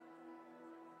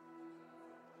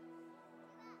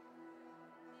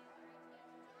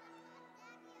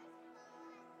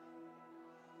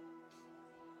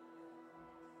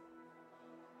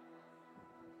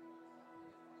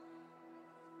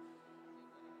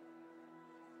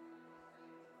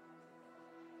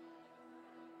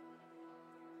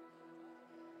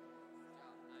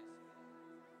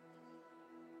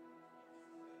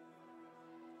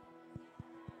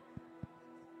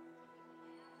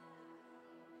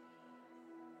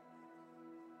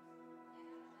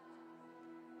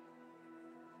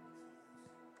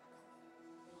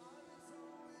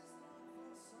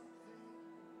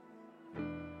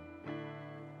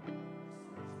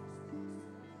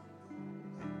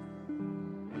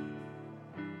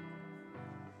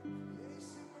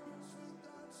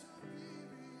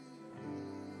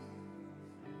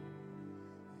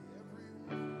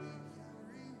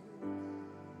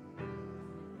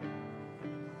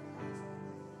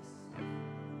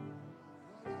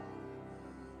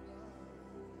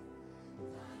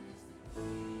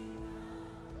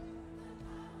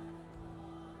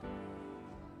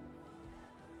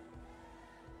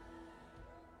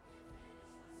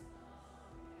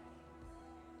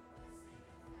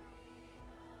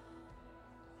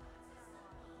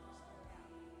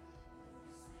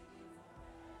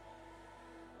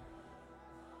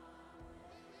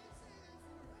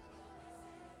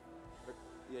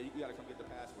You got to come get the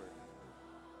password.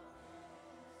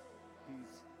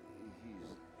 He's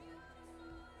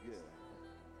yeah.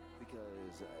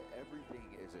 Because everything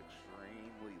is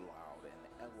extremely loud and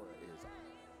Ella is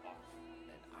off,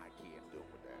 and I can't deal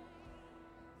with that.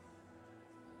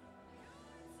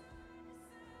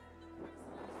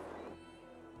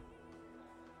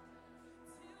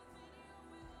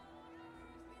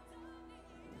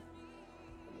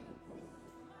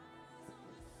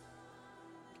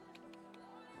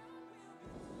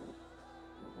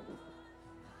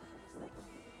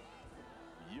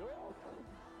 Yup.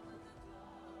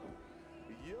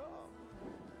 Yup.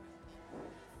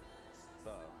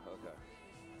 Oh, okay.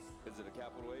 Is it a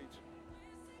capital H?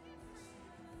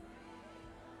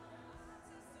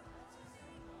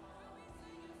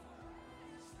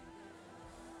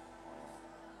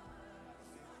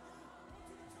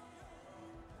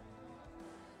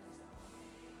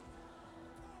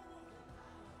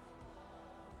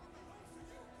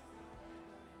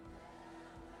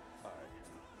 All right.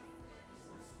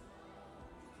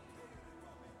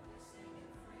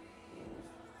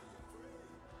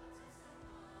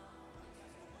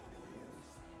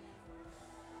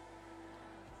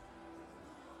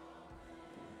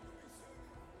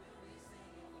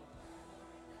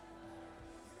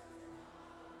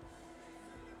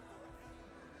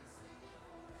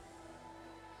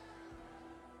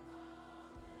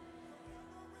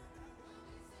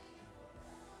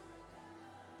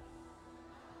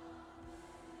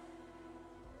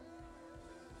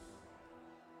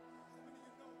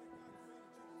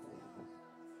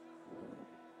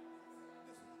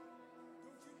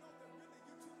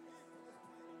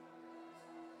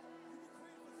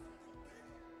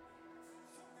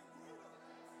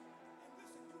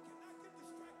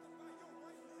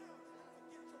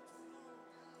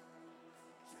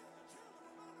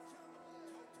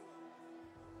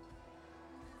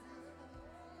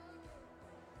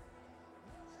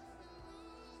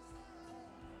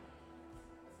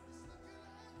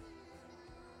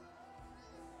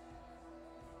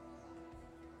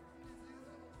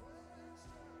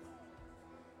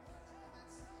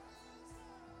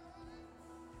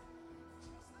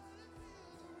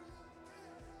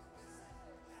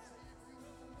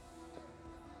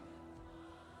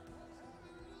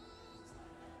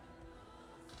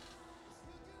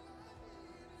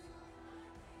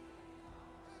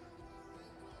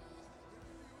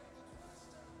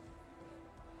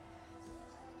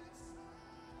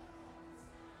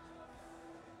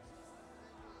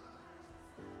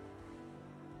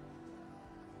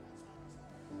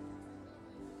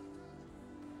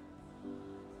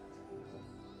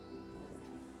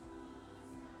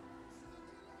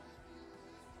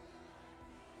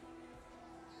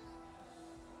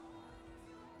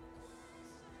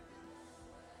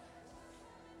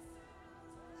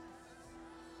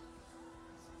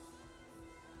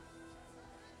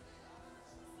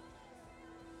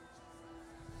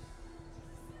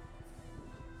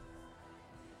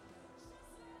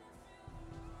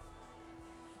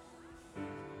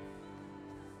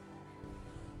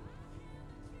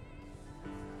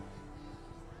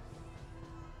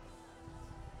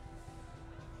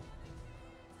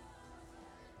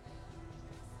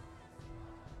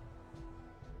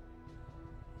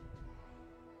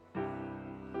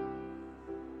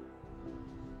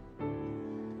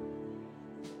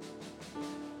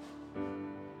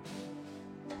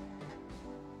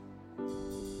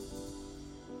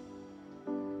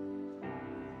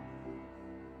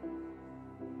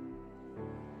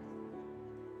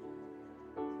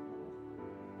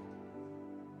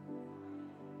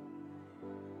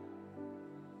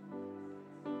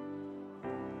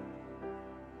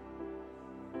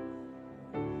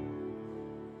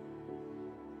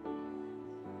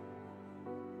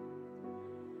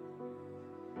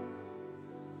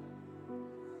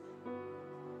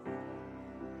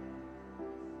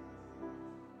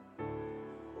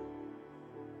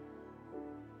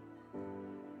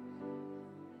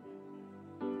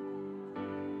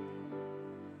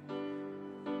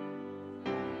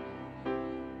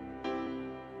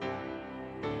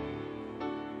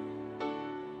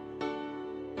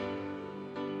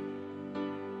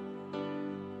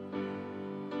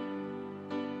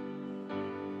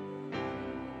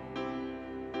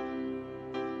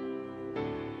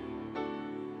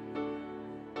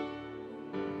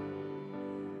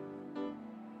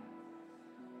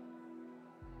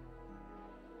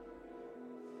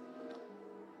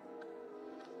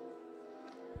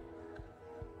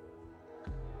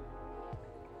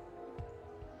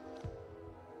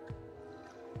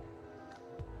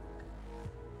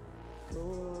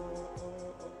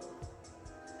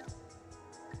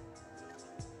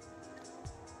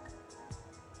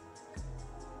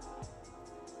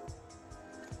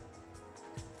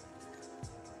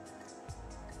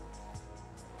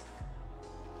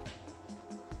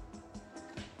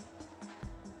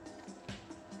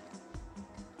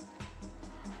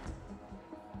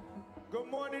 Good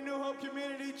morning, New Hope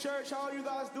Community Church. How are you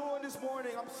guys doing this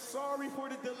morning? I'm sorry for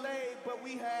the delay, but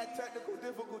we had technical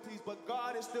difficulties, but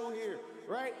God is still here,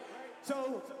 right?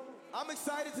 So I'm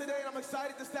excited today, and I'm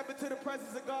excited to step into the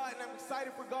presence of God, and I'm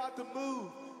excited for God to move,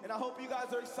 and I hope you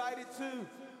guys are excited too.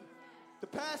 The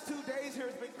past 2 days here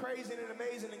has been crazy and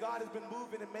amazing, and God has been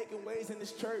moving and making ways in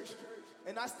this church.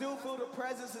 And I still feel the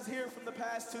presence is here from the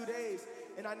past 2 days,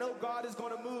 and I know God is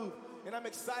going to move, and I'm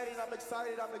excited, I'm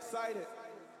excited, I'm excited.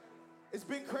 It's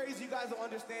been crazy. You guys don't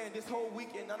understand. This whole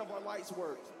weekend, none of our lights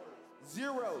worked.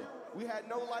 Zero. We had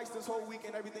no lights this whole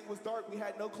weekend. Everything was dark. We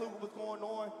had no clue what was going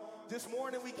on. This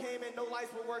morning we came in, no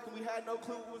lights were working. We had no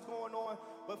clue what was going on.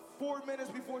 But 4 minutes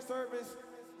before service,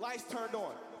 lights turned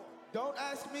on. Don't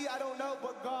ask me, I don't know,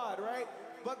 but God, right?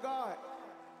 But God.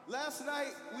 Last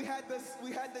night we had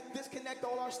to disconnect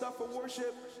all our stuff for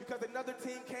worship because another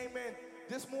team came in.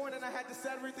 This morning I had to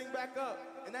set everything back up,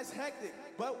 and that's hectic,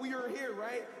 but we are here,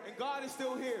 right? And God is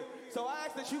still here. So I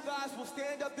ask that you guys will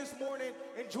stand up this morning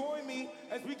and join me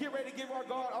as we get ready to give our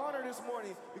God honor this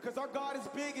morning, because our God is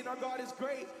big and our God is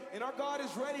great, and our God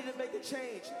is ready to make a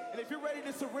change. And if you're ready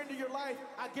to surrender your life,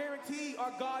 I guarantee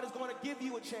our God is going to give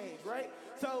you a change, right?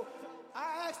 So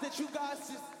I ask that you guys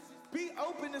just be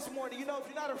open this morning. You know, if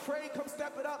you're not afraid, come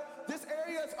step it up. This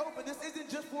area is open. This isn't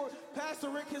just for Pastor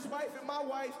Rick, his wife, and my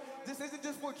wife. This isn't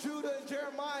just for Judah and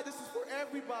Jeremiah. This is for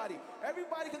everybody.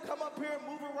 Everybody can come up here and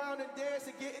move around and dance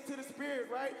and get into the spirit,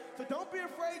 right? So don't be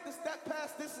afraid to step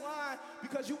past this line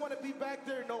because you want to be back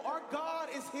there. No, our God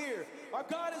is here. Our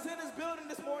God is in this building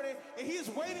this morning, and he is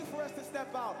waiting for us to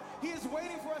step out. He is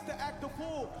waiting for us to act a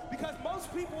fool, because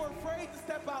most people are afraid to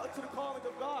step out into the calling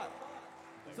of God.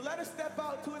 So let us step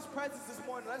out to his presence this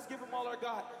morning. Let's give him all our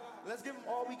God. Let's give him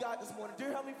all we got this morning.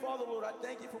 Dear Heavenly Father, Lord, I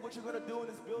thank you for what you're going to do in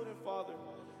this building, Father.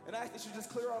 And I ask that you just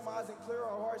clear our minds and clear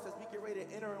our hearts as we get ready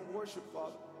to enter and worship,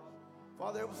 Father.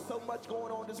 Father, there was so much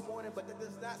going on this morning, but that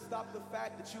does not stop the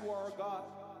fact that you are our God.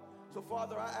 So,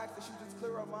 Father, I ask that you just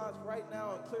clear our minds right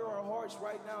now and clear our hearts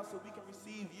right now so we can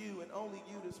receive you and only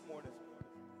you this morning.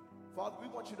 Father, we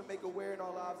want you to make aware in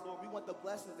our lives, Lord. We want the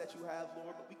blessings that you have,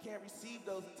 Lord, but we can't receive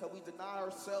those until we deny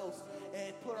ourselves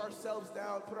and put ourselves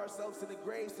down, put ourselves in the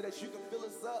grave so that you can fill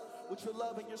us up with your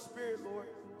love and your spirit, Lord.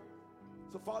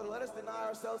 So, Father, let us deny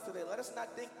ourselves today. Let us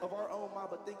not think of our own mind,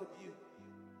 but think of you.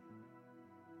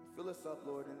 Fill us up,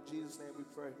 Lord. In Jesus' name we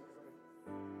pray.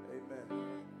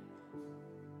 Amen.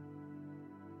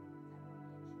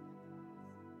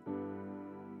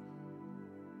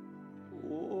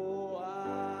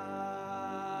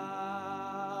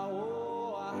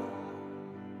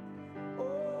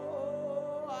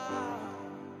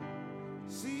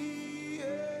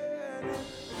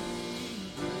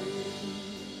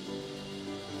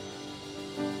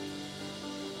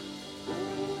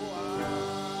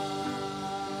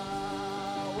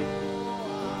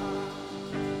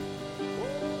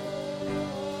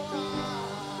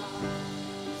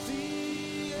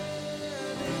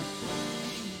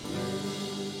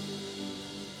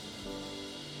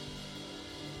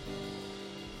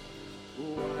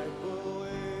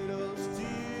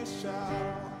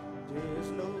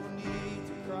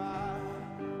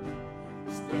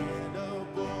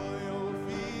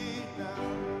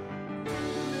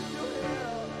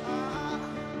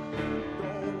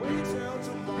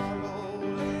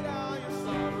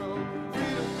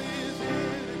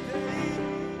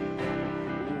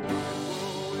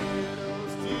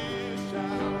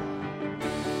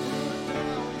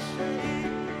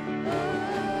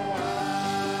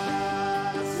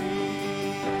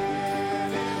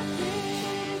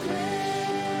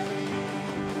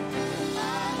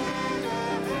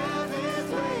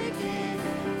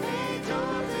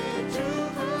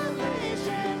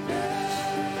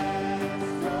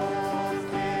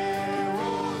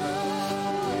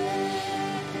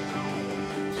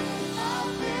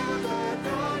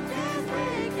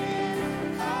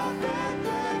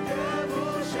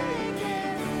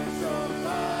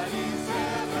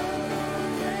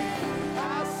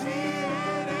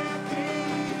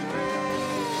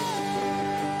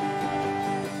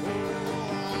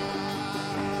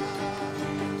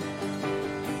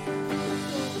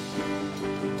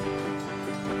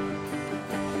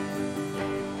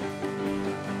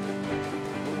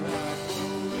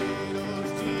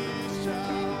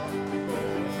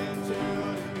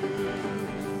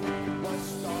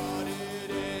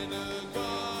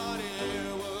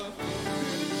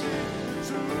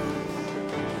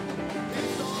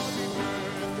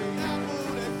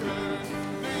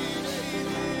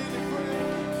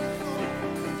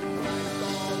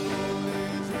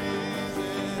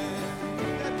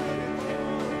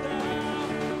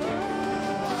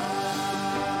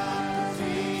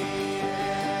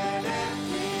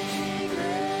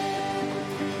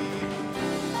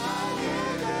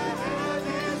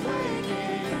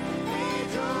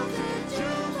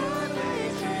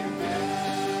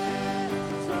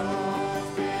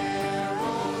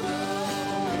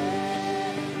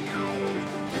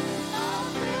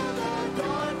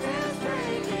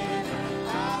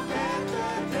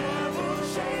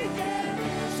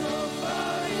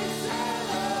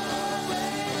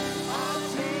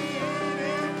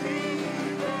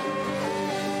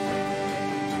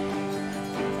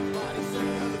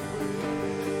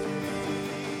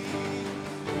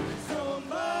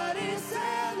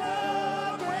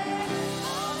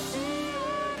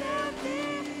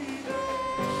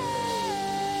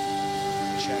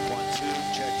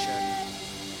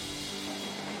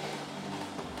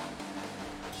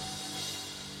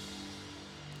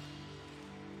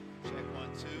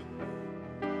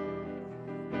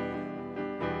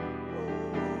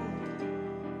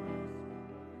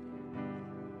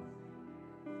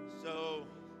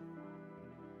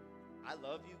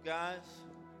 love you guys,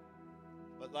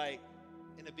 but like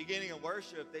in the beginning of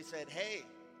worship, they said, hey,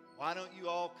 why don't you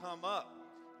all come up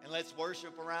and let's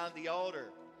worship around the altar?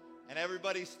 And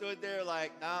everybody stood there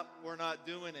like, nah, we're not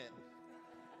doing it.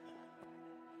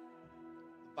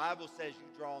 The Bible says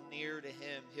you draw near to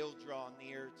him, he'll draw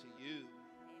near to you.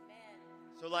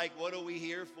 Amen. So like, what are we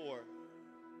here for?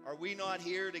 Are we not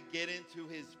here to get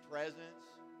into his presence?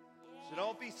 So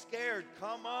don't be scared.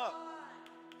 Come up.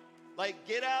 Like,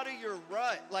 get out of your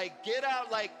rut. Like, get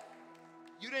out. Like,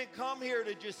 you didn't come here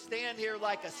to just stand here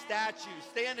like a statue.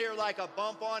 Stand here like a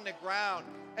bump on the ground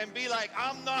and be like,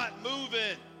 I'm not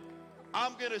moving.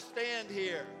 I'm going to stand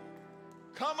here.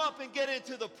 Come up and get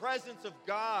into the presence of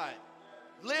God.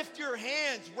 Lift your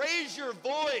hands. Raise your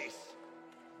voice.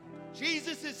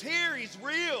 Jesus is here. He's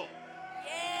real.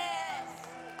 Yes.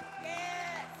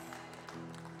 Yes.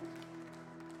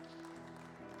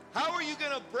 How are you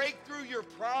going to break through your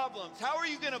problems? How are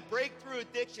you going to break through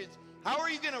addictions? How are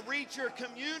you going to reach your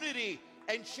community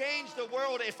and change the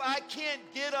world if I can't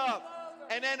get up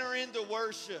and enter into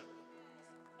worship?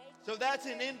 So that's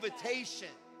an invitation.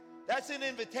 That's an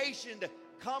invitation to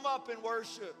come up and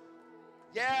worship.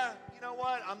 Yeah, you know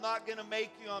what? I'm not going to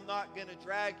make you. I'm not going to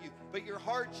drag you. But your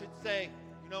heart should say,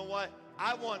 you know what?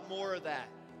 I want more of that.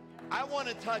 I want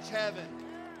to touch heaven.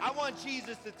 I want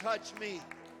Jesus to touch me.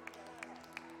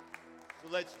 So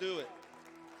let's do it.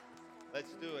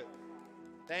 Let's do it.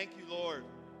 Thank you, Lord.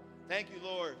 Thank you,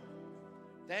 Lord.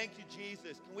 Thank you,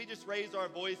 Jesus. Can we just raise our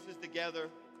voices together?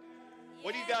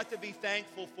 What do you got to be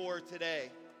thankful for today?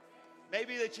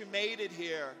 Maybe that you made it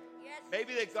here.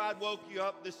 Maybe that God woke you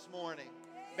up this morning.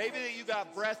 Maybe that you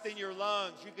got breath in your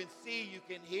lungs. You can see, you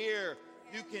can hear,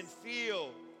 you can feel.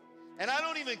 And I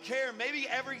don't even care. Maybe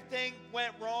everything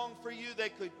went wrong for you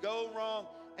that could go wrong.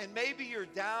 And maybe you're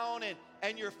down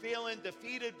and you're feeling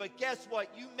defeated. But guess what?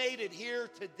 You made it here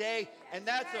today. And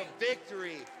that's a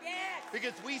victory.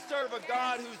 Because we serve a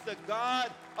God who's the God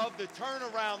of the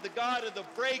turnaround, the God of the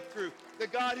breakthrough, the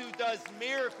God who does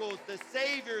miracles, the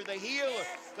Savior, the healer,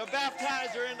 the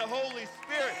baptizer in the Holy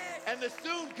Spirit, and the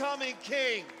soon-coming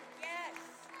King.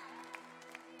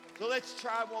 So let's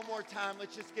try one more time.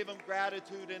 Let's just give him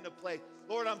gratitude in the place.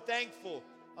 Lord, I'm thankful.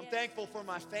 I'm thankful for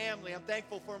my family. I'm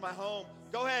thankful for my home.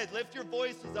 Go ahead, lift your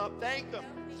voices up. Thank him.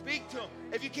 Speak to him.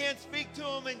 If you can't speak to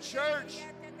him in church,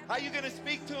 how are you going to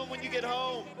speak to him when you get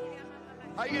home?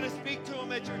 How are you going to speak to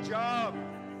him at your job?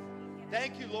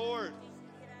 Thank you, Lord.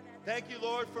 Thank you,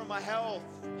 Lord, for my health.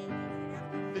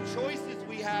 The choices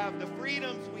we have, the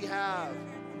freedoms we have,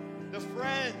 the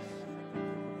friends,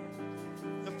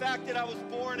 the fact that I was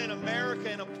born in America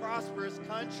in a prosperous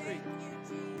country,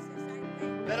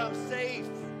 that I'm safe.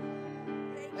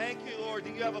 Thank you, Lord,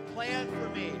 that you have a plan for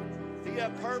me, that you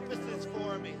have purposes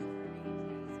for me.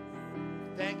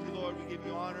 Thank you, Lord. We give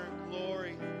you honor and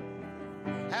glory.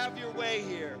 Have your way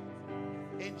here.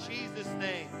 In Jesus'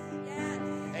 name.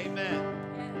 Amen. Amen.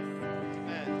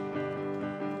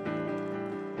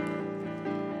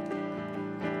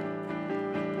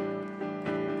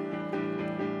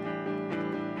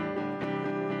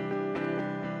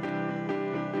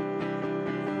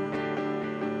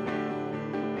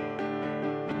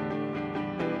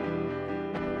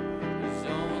 There's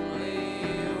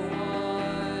only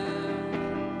one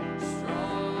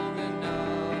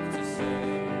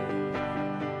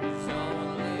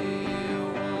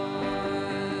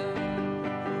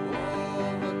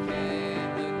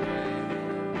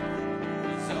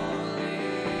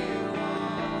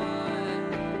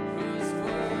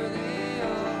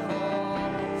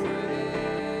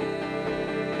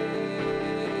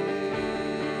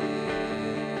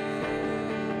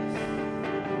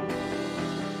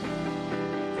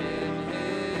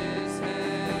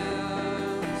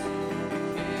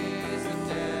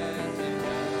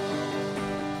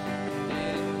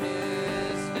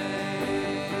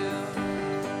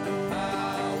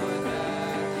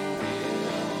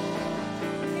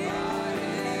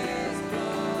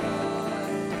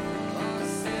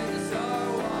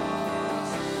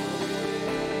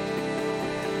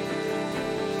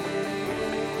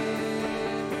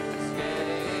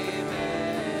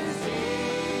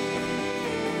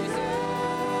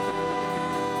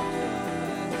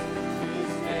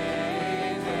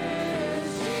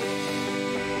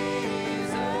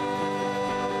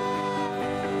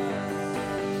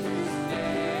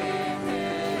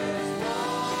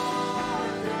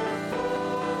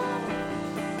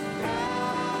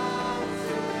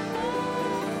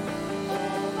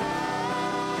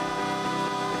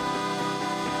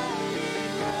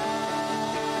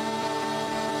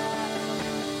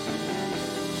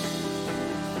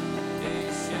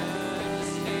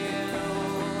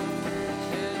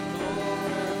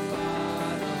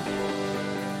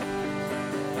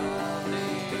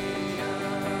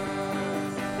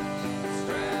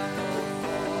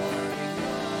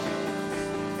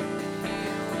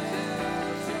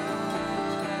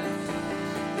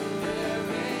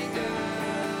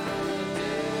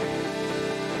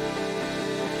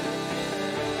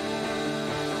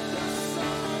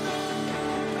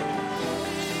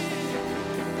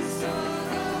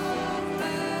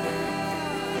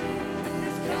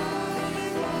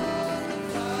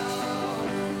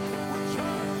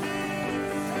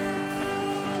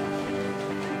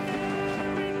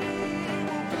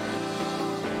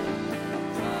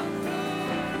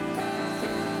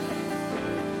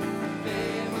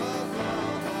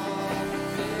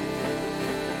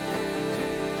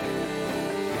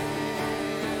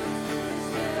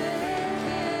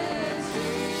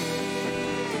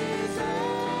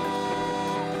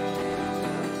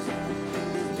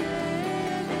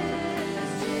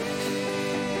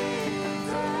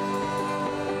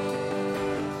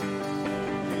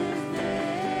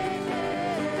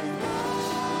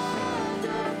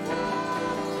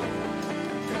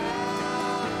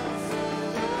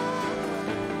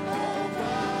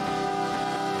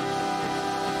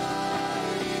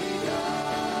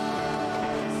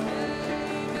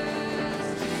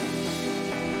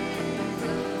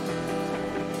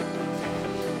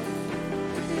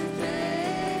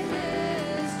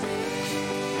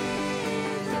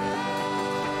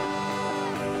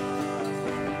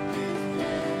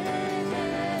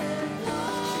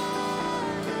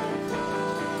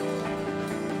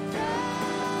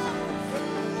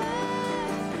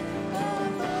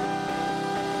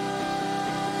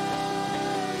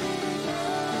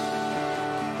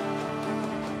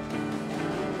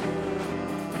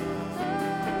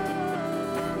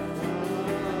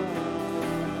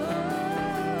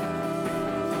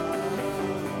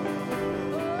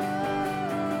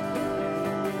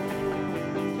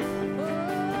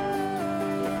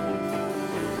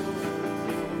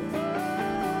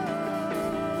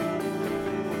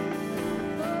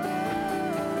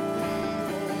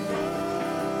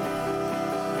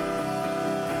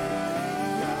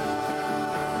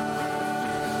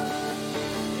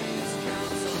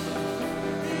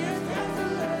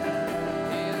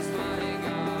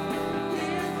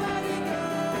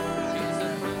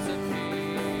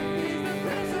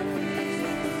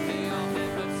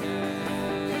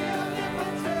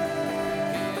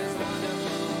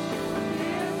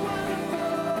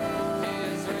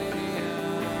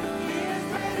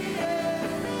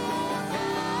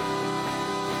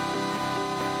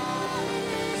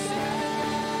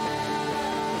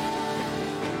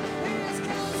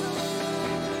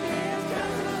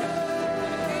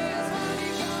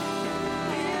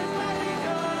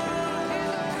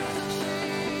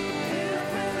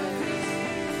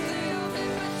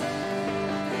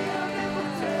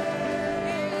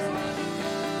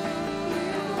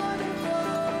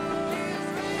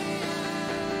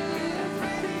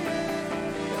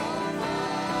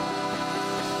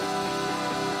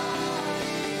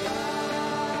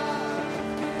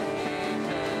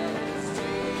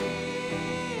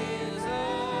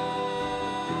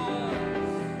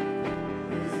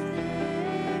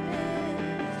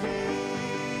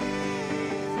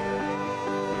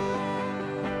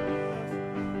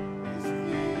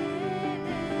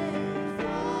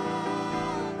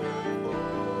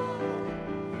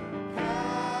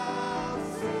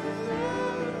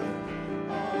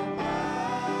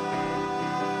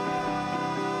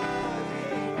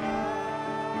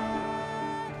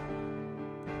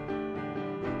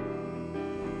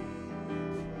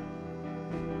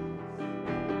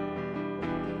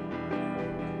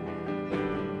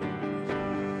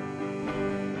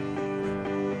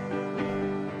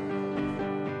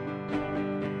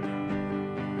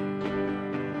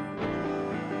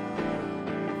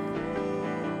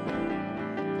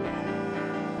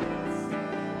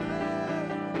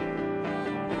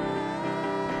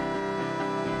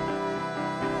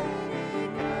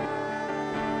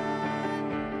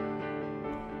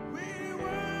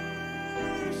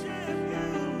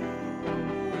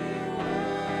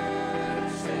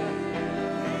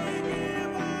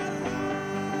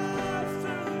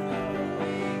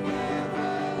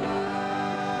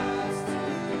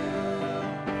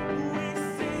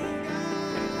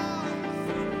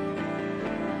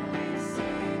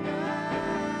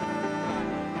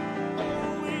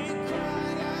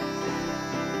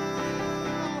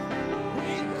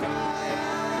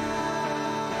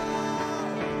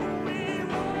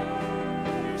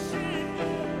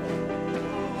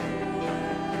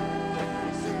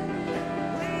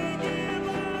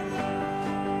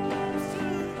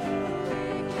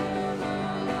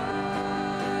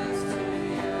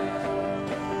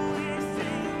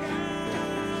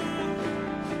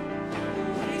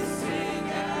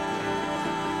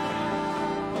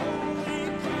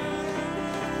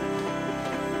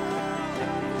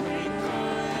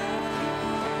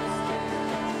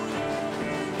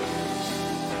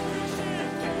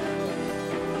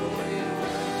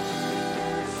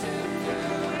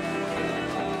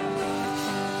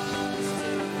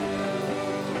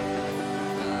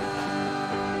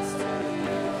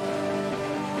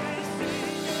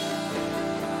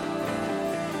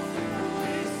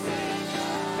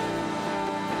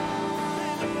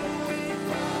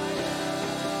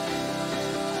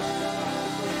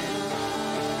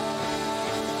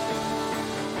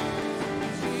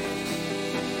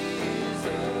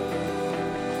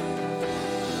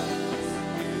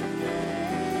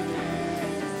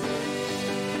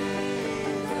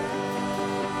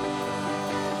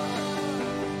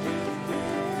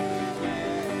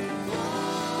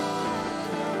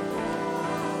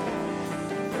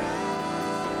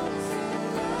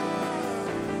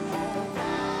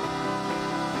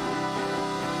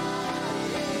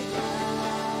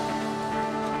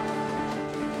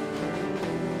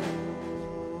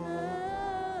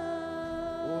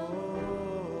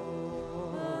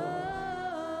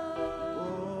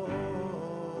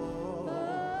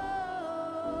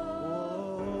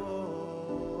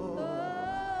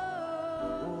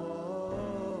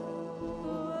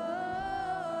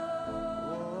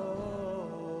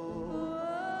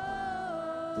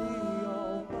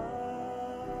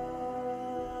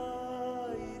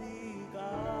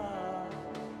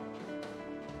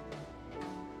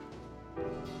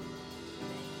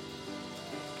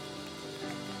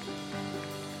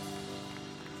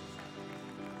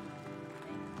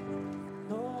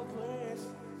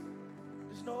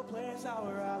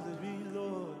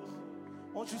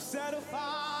Won't you set a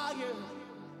fire?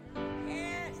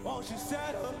 Yes. Won't you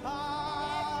set a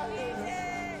fire?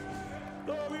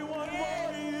 Lord, we want more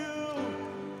of you.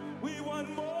 We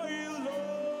want more of you,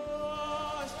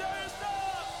 Lord. Stir us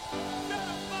up. Set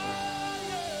a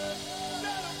fire.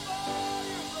 Set a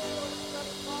fire, Lord. Set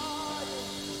a fire.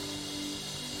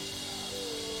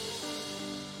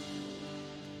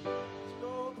 There's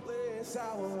no place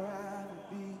I would rather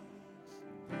be.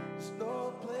 There's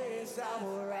no place I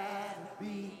would rather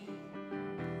be.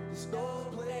 There's no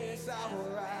place I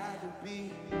would rather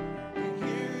be than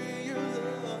here in your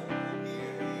love,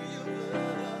 here in your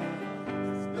love.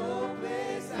 There's no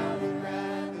place I would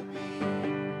rather be.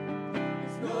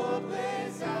 There's no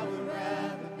place I would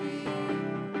rather be.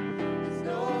 There's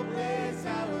no place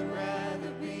I would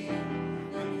rather be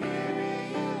than here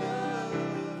in your love,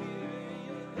 here in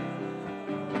your love.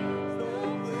 There's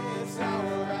no place I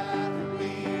would rather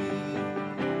be.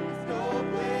 There's no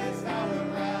place I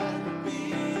would rather be.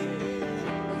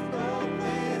 There's no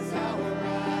place I would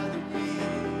rather be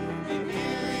than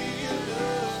here in your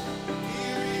love,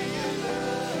 here in your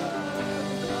love.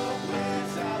 There's no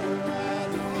place I would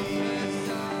rather be.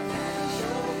 There's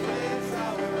no place I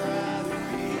would rather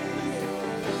be.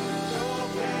 There's no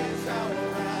place I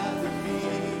would rather be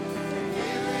than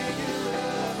here in your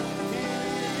love, here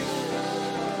in your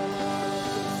love.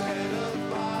 Set a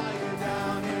fire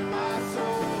down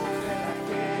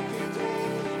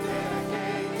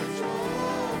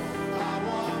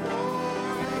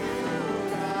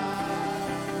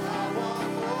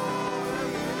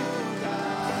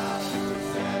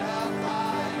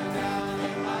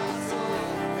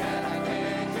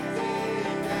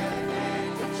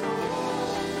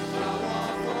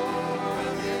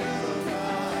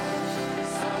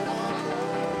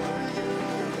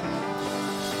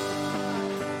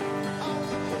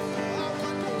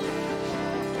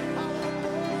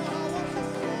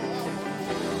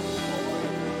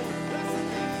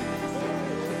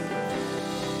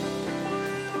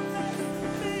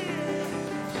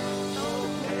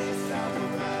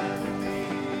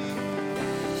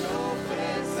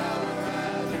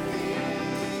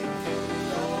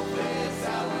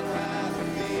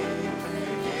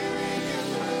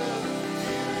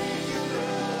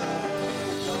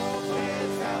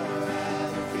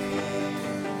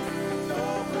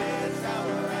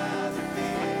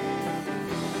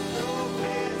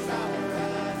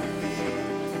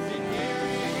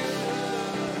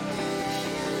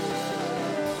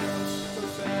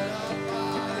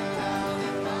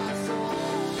in my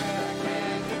soul that I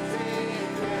can't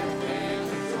contain, that I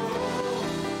can't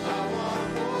control. I want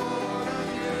more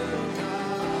of you,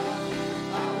 God.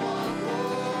 I want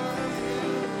more of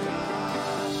you,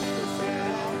 God. Set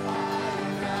a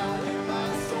fire down in my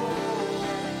soul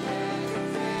that I can't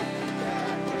contain, that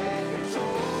I can't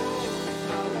control. I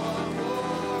want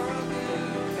more of you,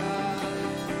 God.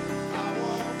 I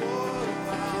want more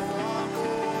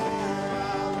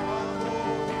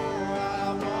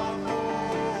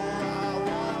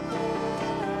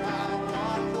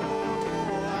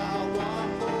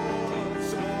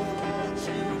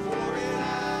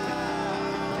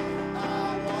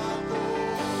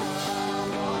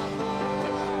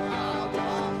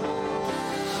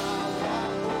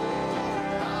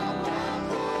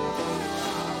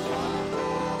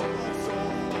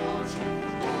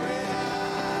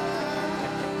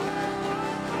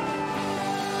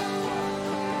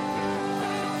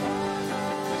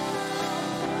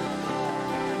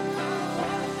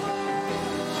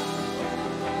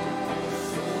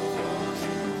of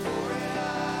you,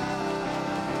 God.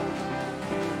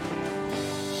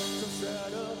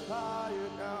 Set a fire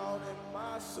down in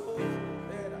my soul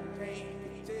that I can't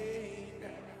contain,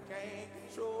 that I can't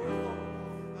control.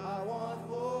 I want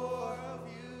more of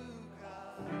you,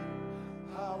 God.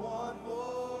 I want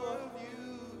more of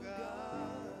you,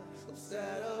 God. So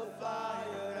set a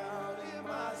fire down in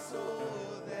my soul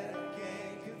that I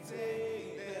can't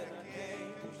contain, that I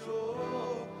can't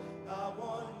control. I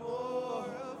want more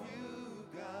of you,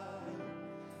 God.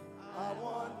 I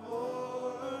want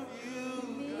more of you,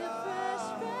 Give me a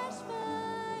God. fresh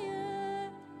fire.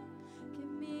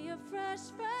 Give me a fresh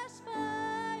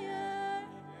fire.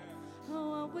 I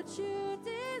want what you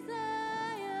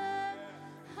desire.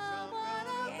 I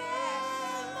wanna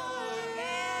burn for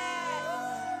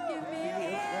you. Give me a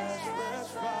fresh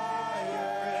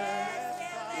fire.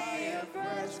 Give me a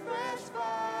fresh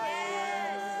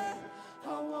fire. I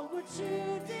want what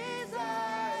you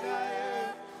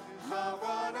desire. I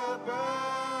wanna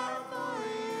burn for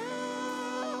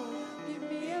you. Give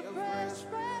me a fresh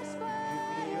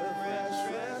fire. Give me a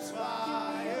fresh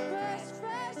fire. Fresh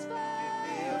fire.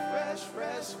 Give me a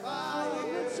fresh fire. I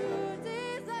want what you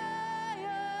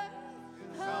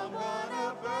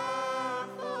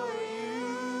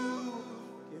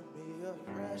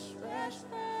fresh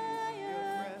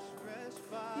fire.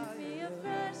 Give me a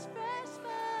fresh, fresh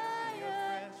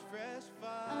fire.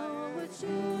 I want what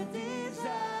you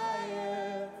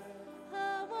desire. I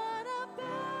wanna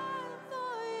burn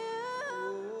for you.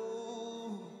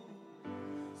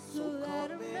 So let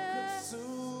him rest.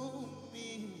 Consume me.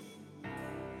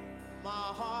 My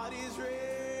heart is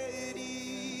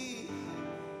ready.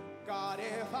 God,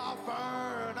 if I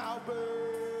burn, I'll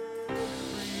burn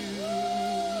for you.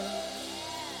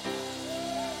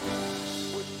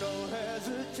 With no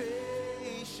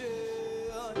hesitation,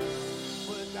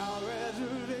 without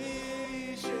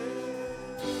reservation.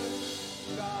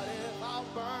 God, if I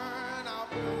burn, I'll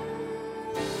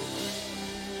burn for you.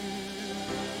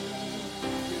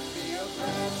 Give me a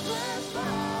fresh, fresh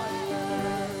fire.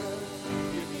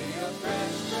 Give me a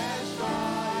fresh, fresh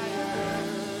fire.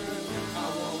 I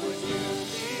want what you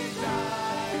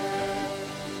desire.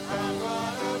 I'm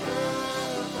gonna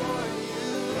burn for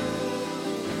you.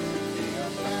 Give me a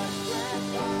fresh, fresh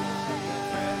fire.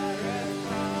 Fresh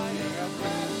fire.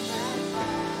 Fresh, fresh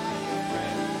fire.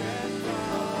 Fresh, fresh fire.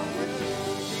 I want what you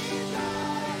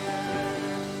desire.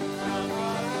 I'm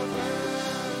gonna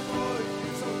burn for you.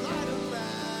 So light a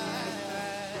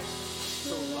match.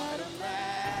 So light a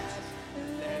match.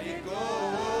 Let it go.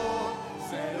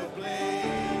 Set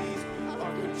ablaze.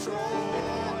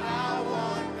 Uncontrolled. I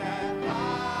want that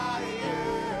fire.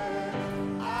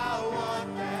 I want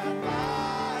that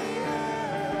fire.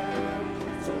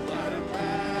 So light a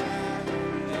match.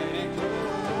 Let it go.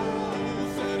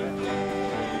 Set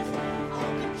ablaze.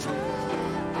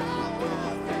 Uncontrolled. I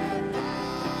want that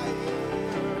fire.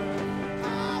 I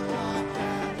want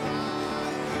that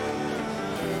fire.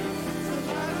 So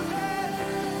light a match.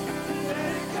 Let it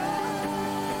go.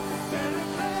 Set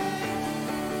ablaze.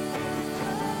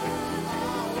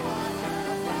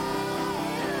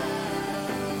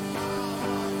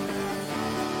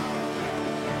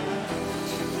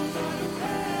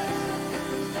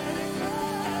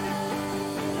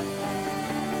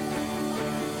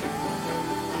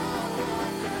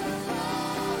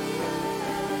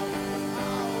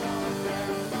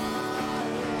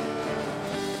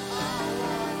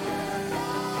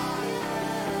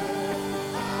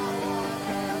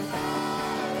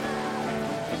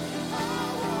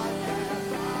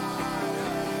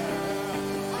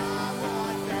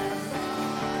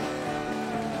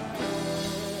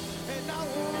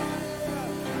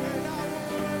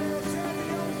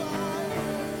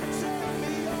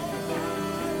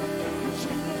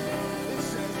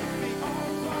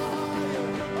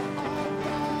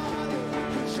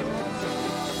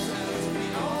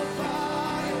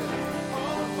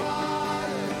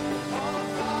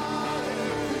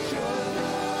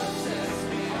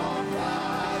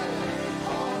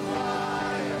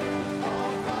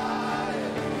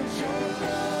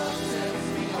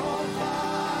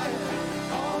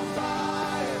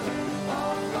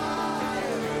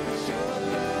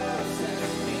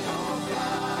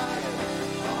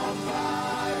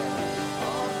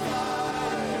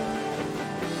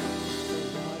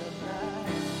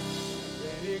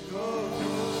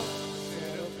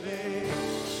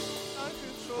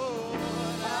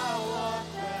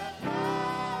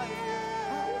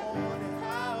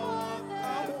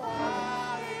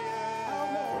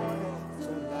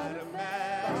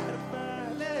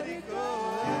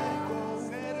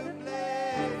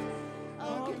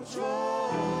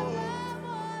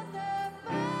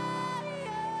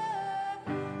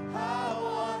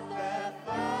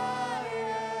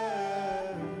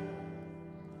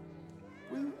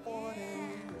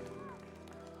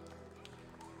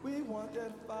 We want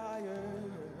that fire.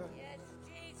 Yes,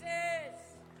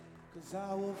 Jesus. 'Cause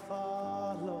I will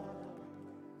follow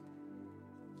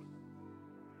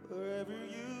wherever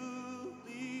you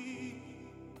lead,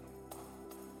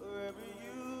 wherever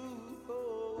you go,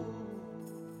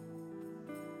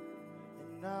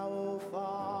 and I will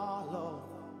follow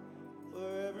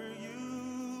wherever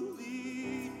you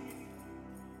lead,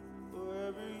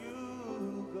 wherever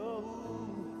you go.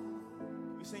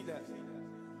 We sing that.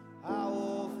 I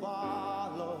will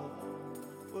follow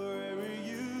wherever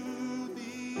you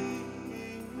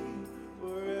lead,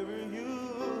 wherever you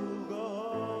go.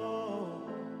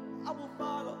 I will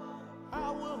follow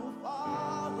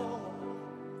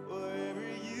wherever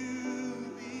you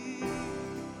lead,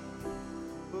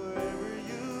 wherever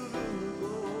you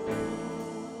go.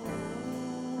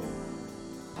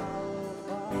 I will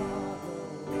follow.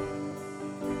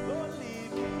 Lord,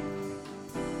 lead me.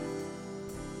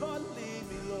 Lord, lead me.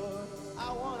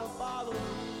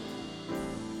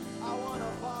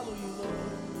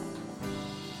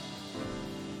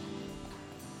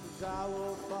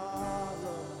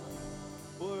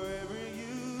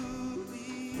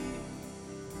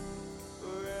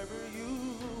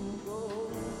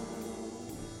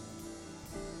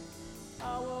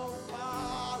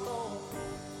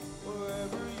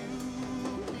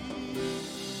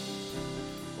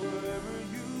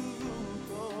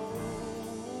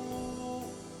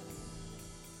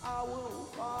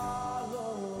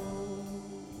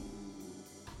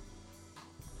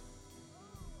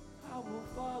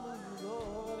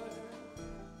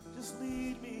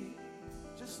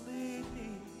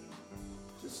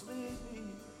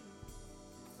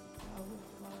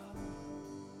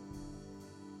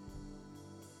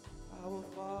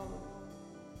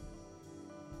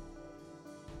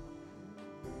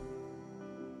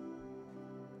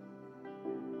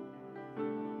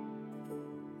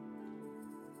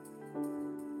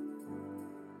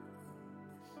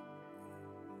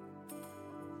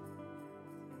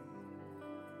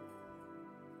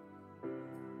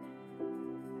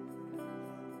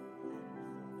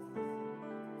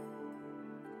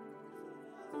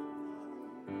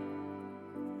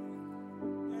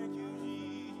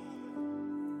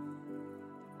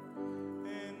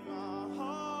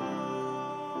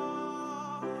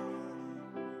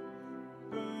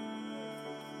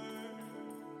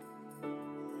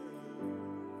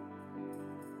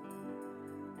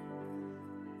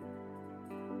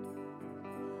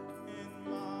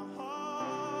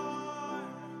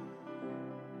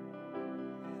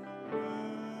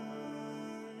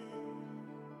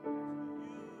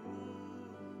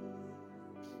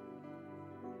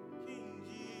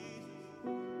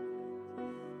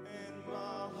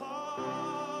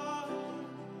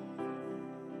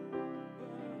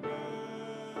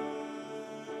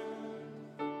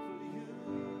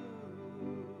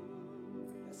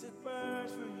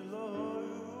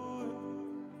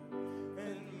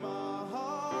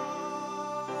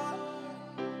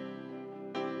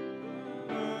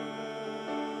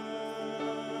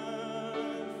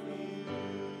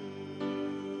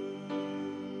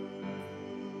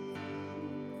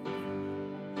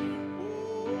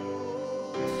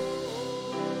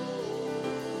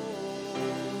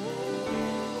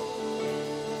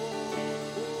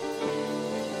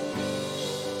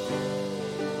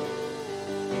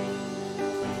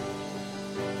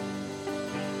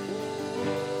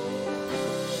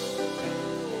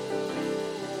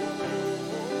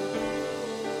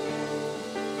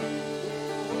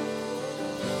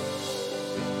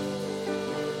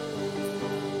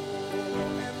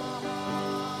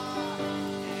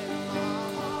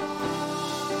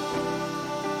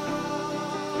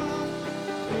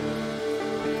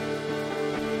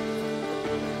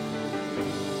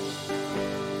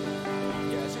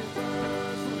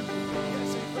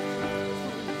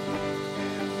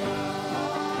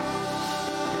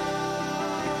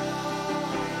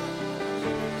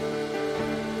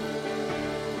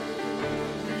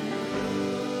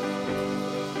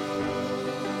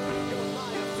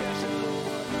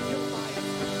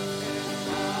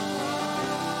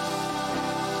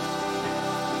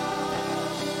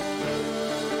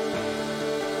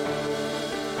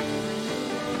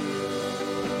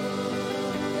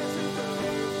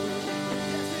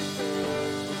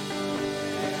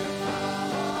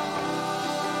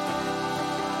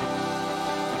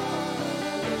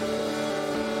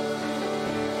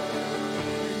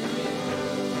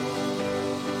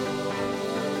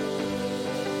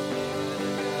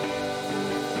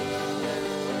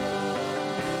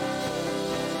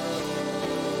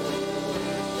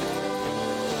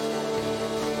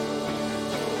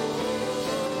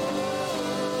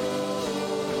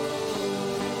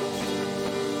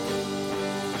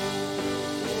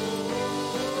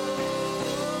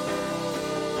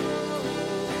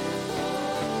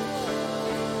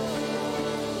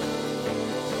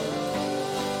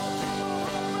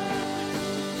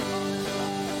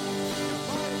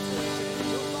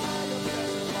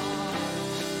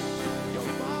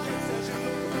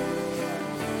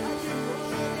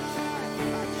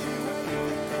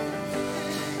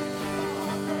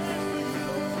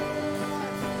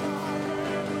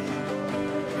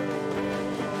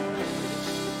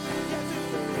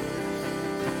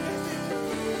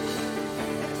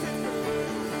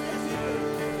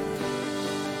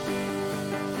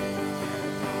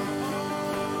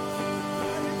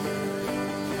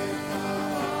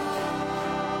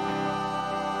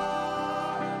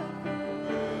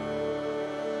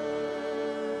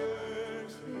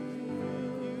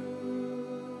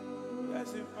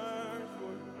 it burns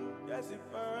for you. Yes, it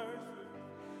burns for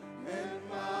you. And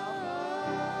my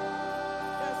heart,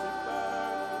 yes, it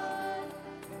burns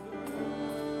for you.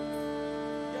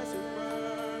 Yes, it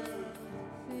burns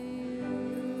for you.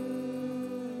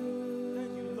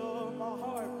 Thank you, Lord. My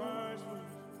heart burns for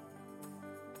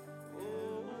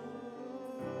you.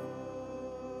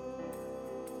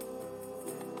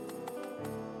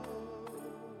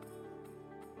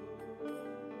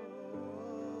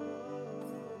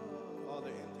 Father,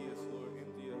 empty us, Lord,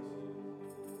 empty us.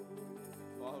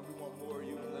 Father, we want more of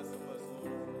you and less of us,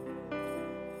 Lord.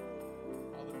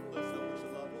 Father, fill us up with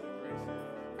your love and your grace,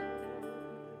 Lord.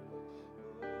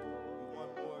 We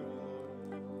want more of you,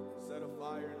 Lord. Set a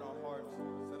fire in our hearts.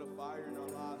 Set a fire in our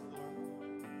lives, Lord.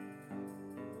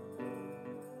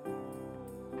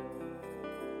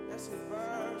 Yes, it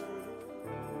burns for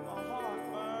you. My heart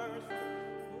burns for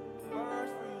you.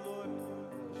 Burns for you, Lord.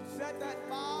 You set that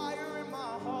fire in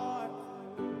my heart.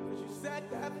 You set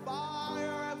that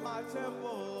fire at my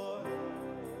temple, Lord.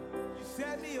 You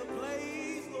set me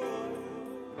ablaze, Lord.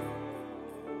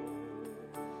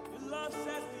 Your love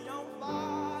sets me on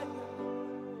fire.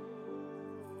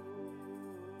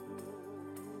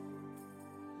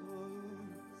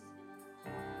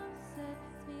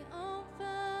 Sets me on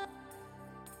fire.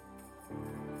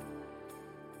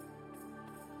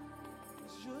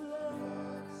 It's your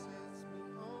love sets me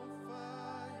on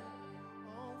fire,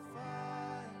 on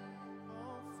fire,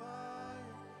 on fire.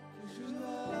 'Cause your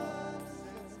love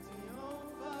sets me on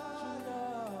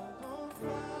fire, on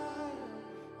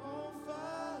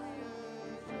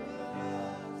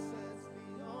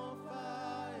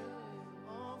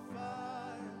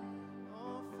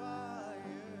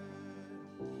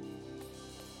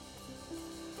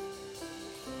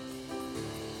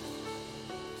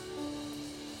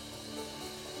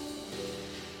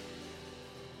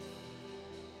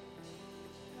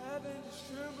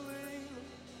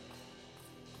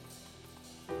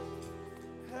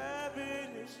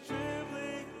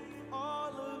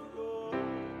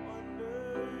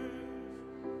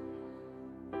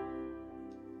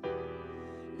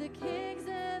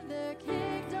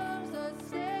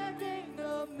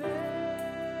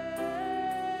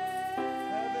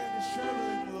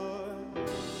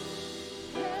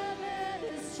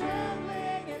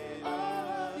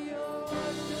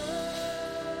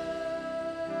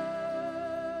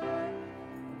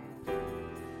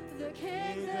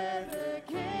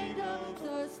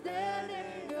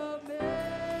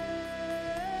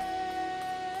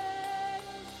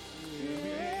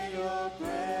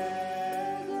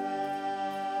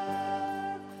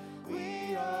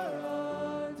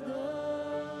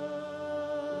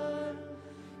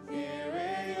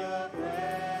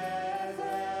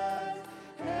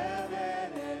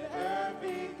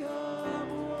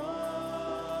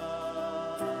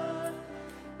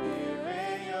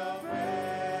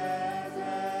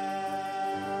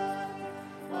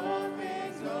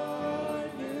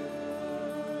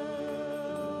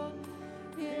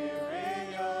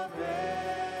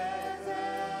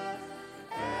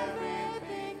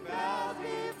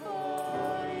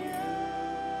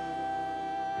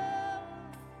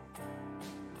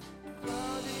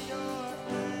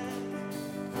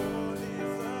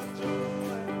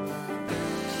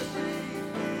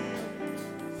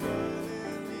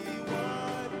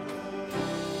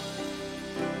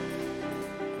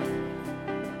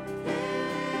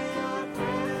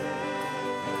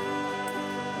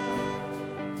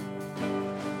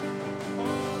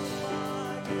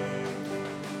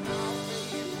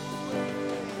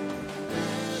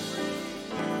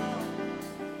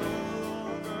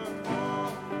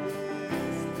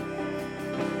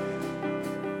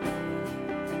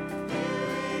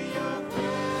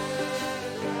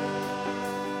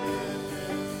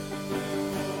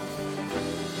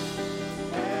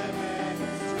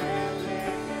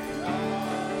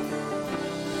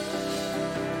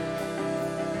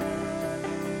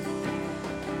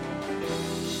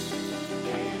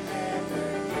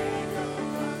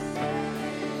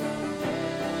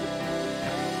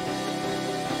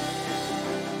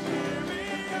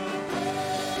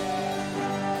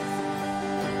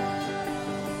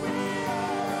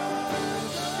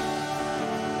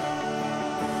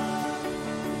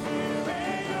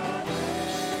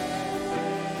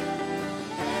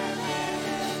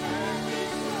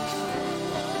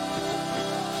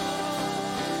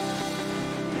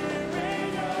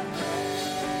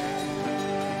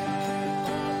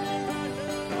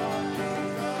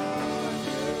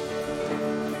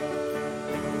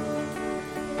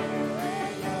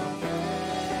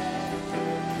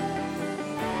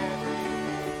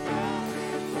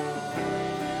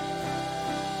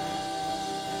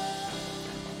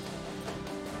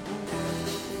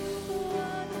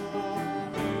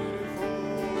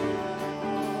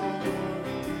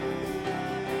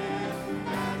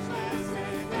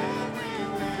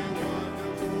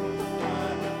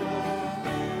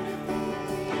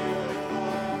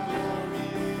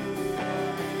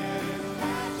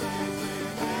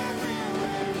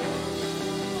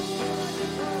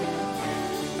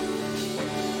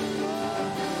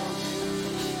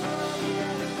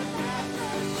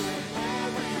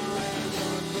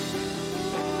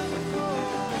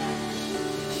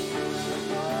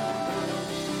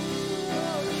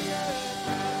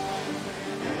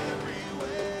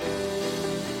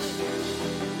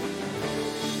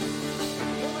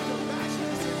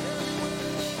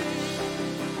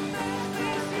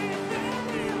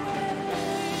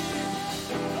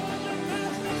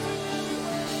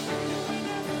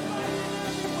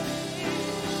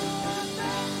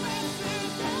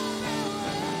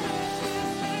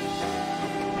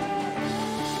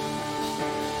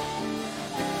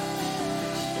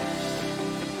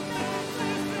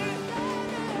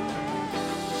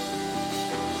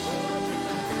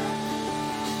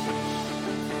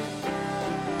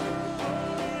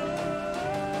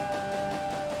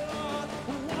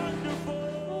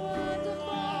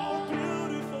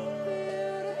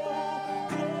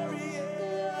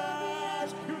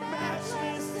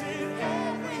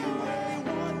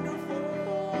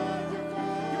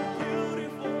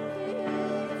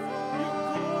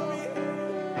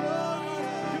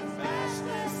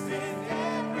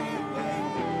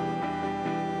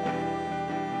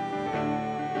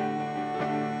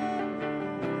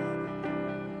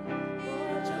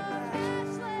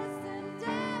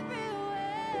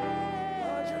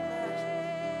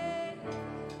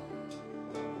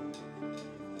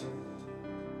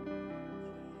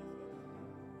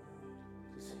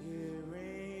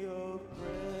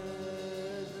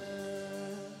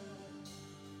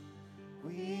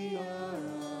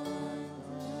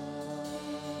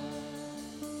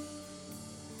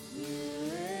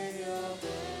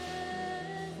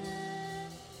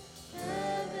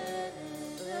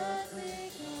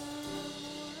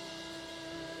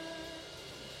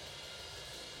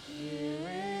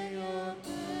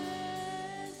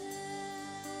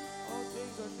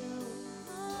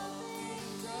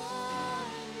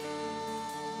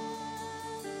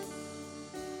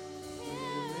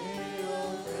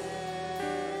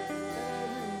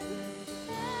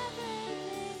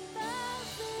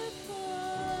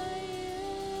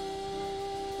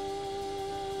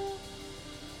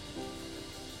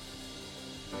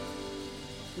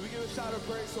Can we give a shout of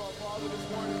praise to our Father this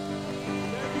morning?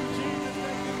 Thank you, Jesus.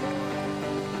 Thank you, Lord.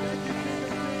 Thank you, King of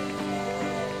Kings, Lord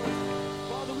of Lords.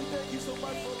 Father, we thank you so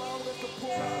much for allowing us to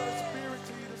pour out our spirit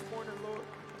to you this morning, Lord.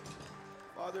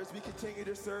 Father, as we continue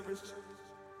this service,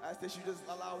 I ask that you just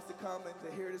allow us to come and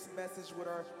to hear this message with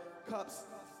our cups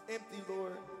empty,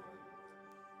 Lord.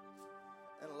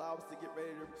 And allow us to get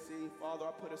ready to receive. Father,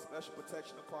 I put a special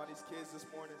protection upon these kids this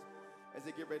morning as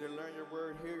they get ready to learn your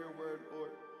word, hear your word,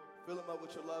 Lord. Fill them up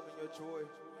with your love and your joy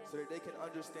so that they can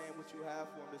understand what you have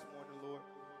for them this morning, Lord.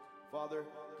 Father,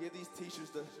 give these teachers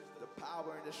the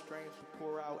power and the strength to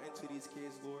pour out into these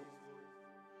kids, Lord.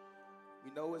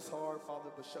 We know it's hard, Father,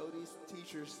 but show these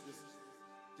teachers,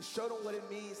 just show them what it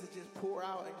means to just pour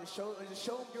out and just show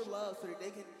them your love so that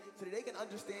they can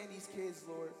understand these kids,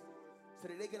 Lord. So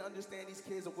that they can understand these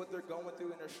kids of what they're going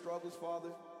through and their struggles, Father.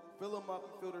 Fill them up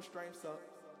and fill their strengths up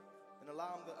and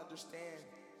allow them to understand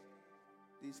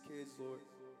these kids, Lord.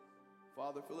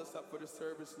 Father, fill us up for the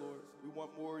service, Lord. We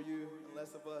want more of you and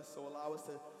less of us, so allow us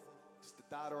to just to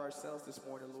die to ourselves this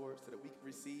morning, Lord, so that we can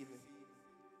receive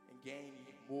and gain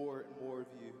more and more of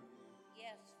you.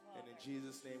 Yes, Father. And in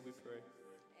Jesus' name we pray.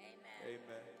 Amen.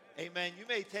 Amen. Amen. You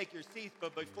may take your seats,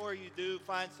 but before you do,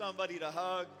 find somebody to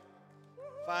hug.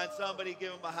 Find somebody,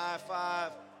 give them a high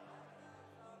five.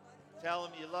 Tell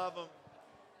them you love them.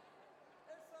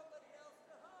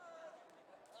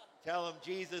 Tell them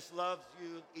Jesus loves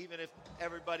you, even if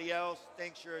everybody else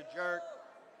thinks you're a jerk.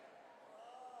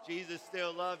 Jesus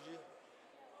still loves you.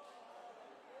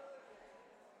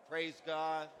 Praise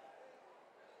God.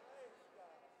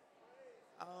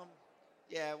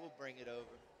 Yeah, we'll bring it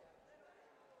over.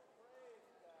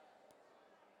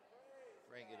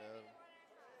 Bring it over.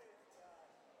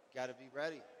 Got to be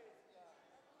ready.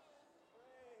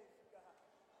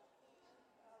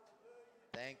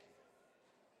 Thank you.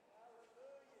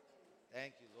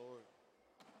 Thank you, Lord.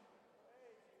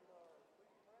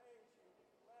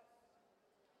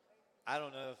 I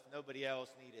don't know if nobody else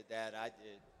needed that. I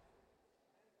did.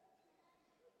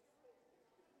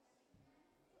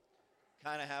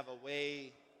 Kind of have a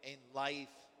way in life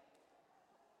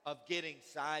of getting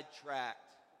sidetracked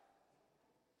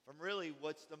from really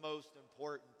what's the most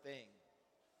important thing.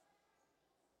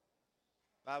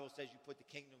 The Bible says you put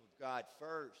the kingdom of God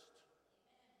first,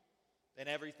 then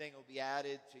everything will be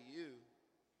added to you.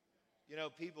 You know,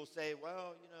 people say,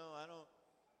 well,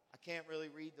 I can't really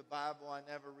read the Bible. I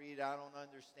never read it. I don't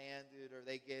understand it. Or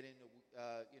they get into,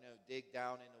 dig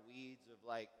down in the weeds of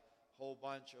like a whole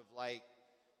bunch of like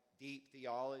deep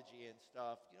theology and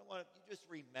stuff. You know what? You just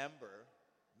remember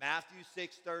Matthew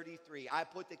 6:33. I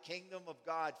put the kingdom of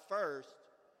God first,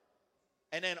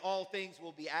 and then all things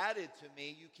will be added to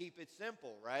me. You keep it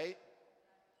simple, right?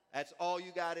 That's all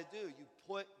you got to do. You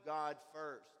put God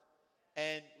first.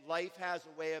 And life has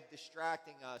a way of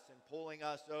distracting us and pulling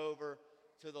us over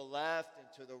to the left and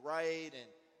to the right,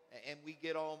 and we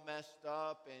get all messed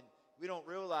up, and we don't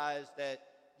realize that,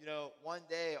 one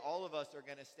day all of us are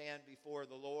going to stand before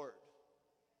the Lord.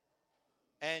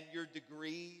 And your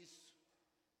degrees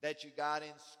that you got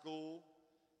in school,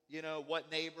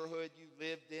 what neighborhood you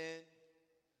lived in,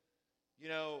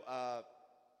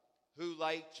 who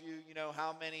liked you,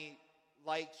 how many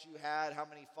likes you had, how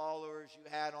many followers you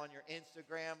had on your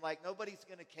Instagram. Like, nobody's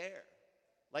going to care.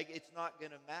 Like, it's not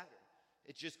going to matter.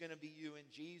 It's just going to be you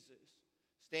and Jesus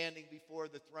standing before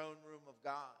the throne room of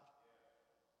God.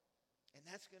 And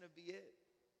that's going to be it.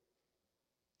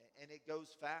 And it goes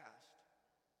fast.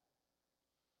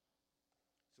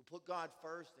 So put God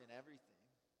first in everything.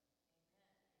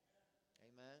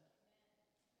 Amen.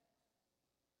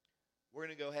 We're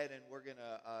going to go ahead and we're going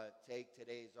to take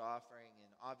today's offering.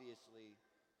 And obviously,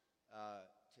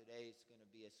 today's going to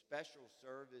be a special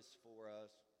service for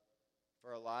us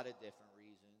for a lot of different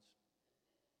reasons.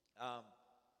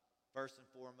 First and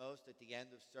foremost, at the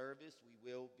end of service, we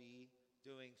will be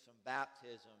doing some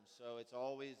baptisms. So it's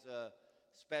always a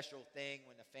special thing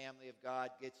when the family of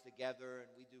God gets together and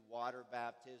we do water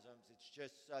baptisms. It's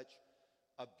just such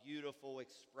a beautiful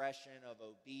expression of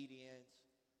obedience.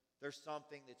 There's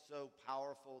something that's so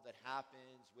powerful that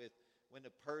happens when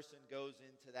the person goes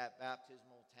into that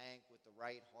baptismal tank with the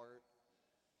right heart.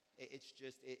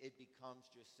 It becomes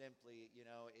just simply,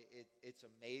 it's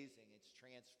amazing. It's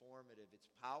transformative. It's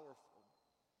powerful.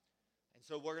 And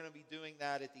so we're going to be doing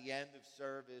that at the end of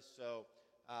service. So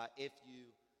if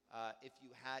you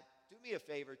had, do me a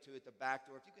favor too at the back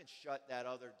door. If you can shut that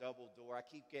other double door. I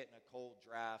keep getting a cold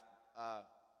draft.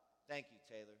 Thank you,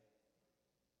 Taylor.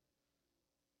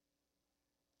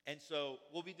 And so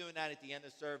we'll be doing that at the end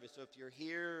of service. So if you're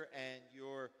here and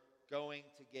you're going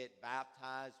to get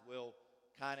baptized, we'll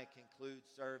kind of conclude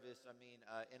service.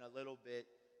 In a little bit,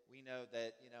 we know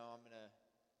that, I'm going to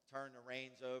turn the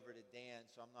reins over to Dan,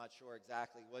 so I'm not sure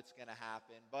exactly what's going to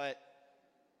happen. But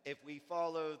if we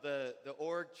follow the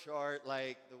org chart,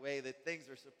 like the way that things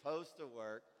are supposed to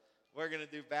work, we're going to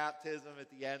do baptism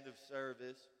at the end of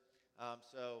service.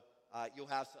 So you'll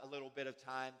have a little bit of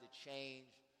time to change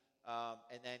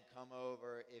and then come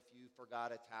over. If you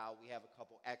forgot a towel, we have a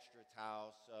couple extra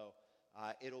towels. So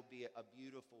it'll be a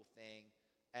beautiful thing.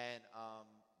 And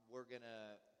we're going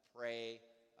to pray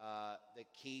the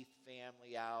Keith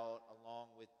family out along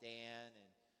with Dan.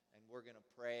 And we're going to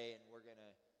pray, and we're going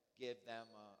to give them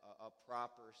a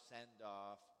proper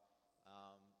send-off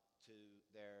to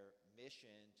their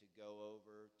mission to go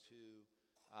over to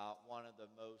one of the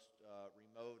most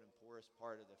remote and poorest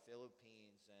part of the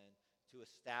Philippines, and to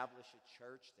establish a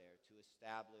church there, to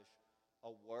establish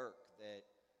a work that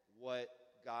what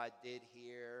God did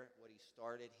here, what he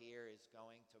started here, is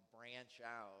going to branch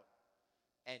out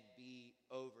and be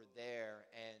over there.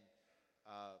 And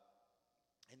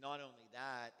not only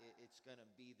that, it's going to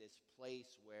be this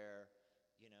place where,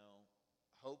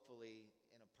 hopefully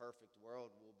in a perfect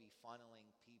world, we'll be funneling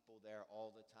people there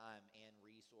all the time and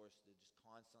resources to just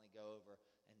constantly go over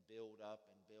and build up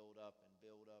and build up and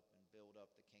build up and build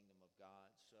up the kingdom of God.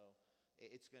 So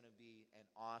it's going to be an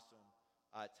awesome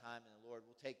time in the Lord.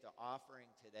 We'll take the offering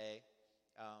today.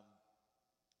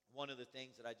 One of the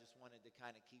things that I just wanted to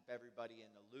kind of keep everybody in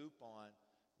the loop on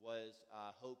was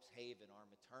Hope's Haven, our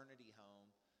maternity home.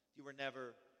 If you were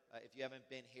never, if you haven't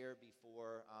been here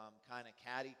before, kind of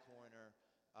catty corner,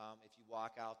 if you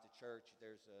walk out the church,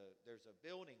 there's a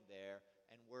building there,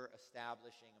 and we're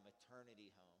establishing a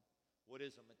maternity home. What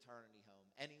is a maternity home?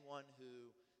 Any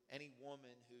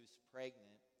woman who's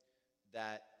pregnant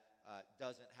that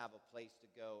doesn't have a place to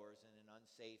go, or is in an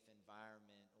unsafe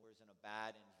environment, or is in a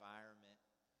bad environment,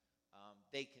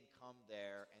 they can come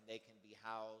there and they can be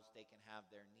housed. They can have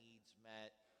their needs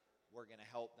met. We're going to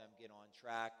help them get on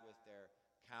track with their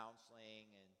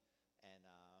counseling and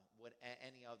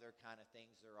any other kind of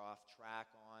things they're off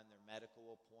track on, their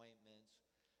medical appointments.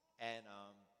 And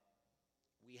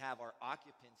we have our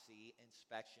occupancy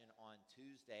inspection on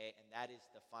Tuesday, and that is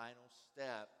the final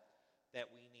step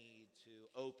that we need to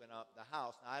open up the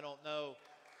house. Now, I don't know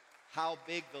how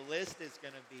big the list is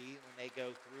going to be when they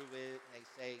go through it and they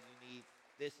say you need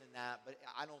this and that, but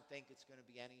I don't think it's going to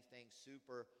be anything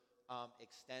super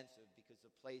extensive, because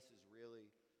the place is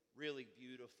really, really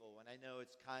beautiful. And I know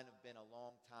it's kind of been a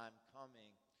long time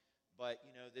coming, but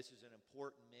this is an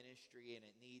important ministry, and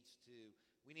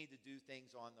we need to do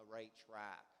things on the right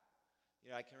track.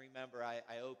 I can remember I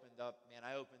opened up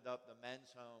the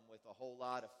men's home with a whole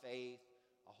lot of faith,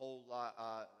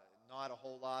 not a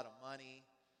whole lot of money,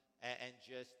 and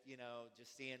just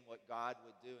seeing what God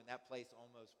would do. And that place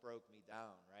almost broke me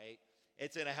down, right?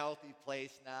 It's in a healthy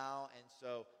place now, and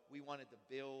so we wanted to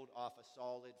build off a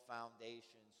solid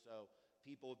foundation. So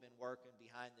people have been working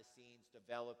behind the scenes,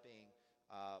 developing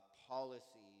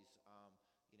policies.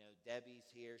 Debbie's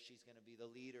here. She's going to be the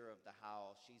leader of the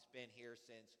house. She's been here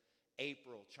since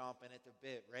April, chomping at the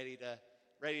bit, ready to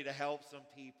help some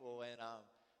people. And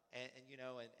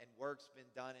work's been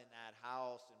done in that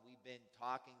house, and we've been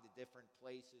talking to different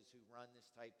places who run this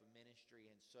type of ministry.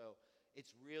 And so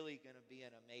it's really going to be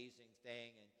an amazing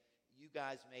thing. And you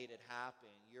guys made it happen.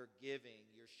 You're giving.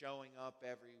 You're showing up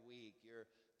every week. You're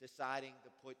deciding to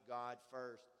put God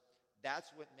first. That's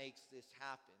what makes this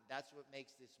happen. That's what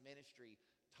makes this ministry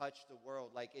touch the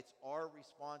world. Like, it's our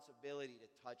responsibility to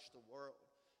touch the world.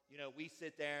 We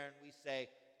sit there and we say,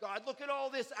 God, look at all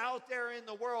this out there in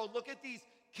the world. Look at these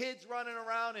kids running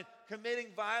around and committing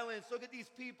violence. Look at these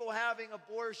people having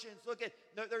abortions.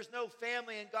 There's no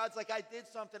family. And God's like, I did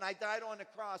something. I died on the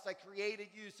cross. I created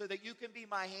you so that you can be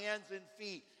my hands and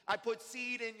feet. I put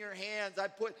seed in your hands.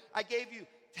 I gave you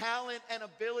talent and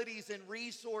abilities and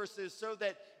resources so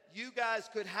that you guys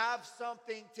could have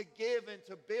something to give and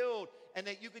to build, and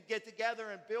that you could get together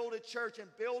and build a church and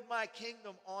build my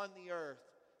kingdom on the earth.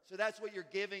 So that's what your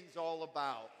giving's all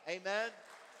about. Amen?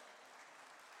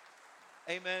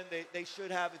 Amen. They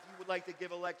should have. If you would like to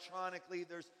give electronically,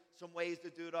 there's some ways to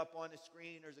do it up on the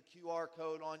screen. There's a QR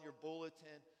code on your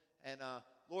bulletin. And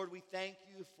Lord, we thank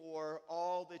you for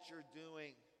all that you're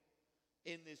doing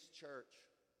in this church.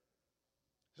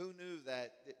 Who knew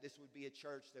that this would be a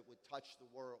church that would touch the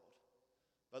world?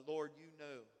 But Lord, you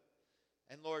knew.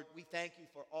 And Lord, we thank you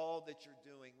for all that you're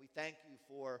doing. We thank you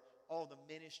for all the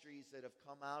ministries that have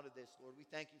come out of this, Lord. We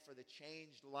thank you for the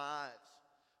changed lives.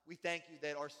 We thank you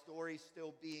that our story's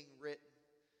still being written.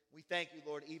 We thank you,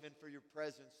 Lord, even for your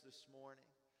presence this morning.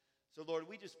 So, Lord,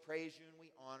 we just praise you and we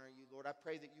honor you. Lord, I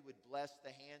pray that you would bless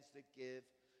the hands that give.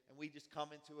 And we just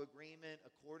come into agreement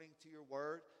according to your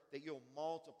word that you'll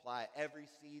multiply every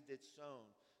seed that's sown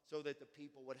so that the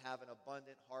people would have an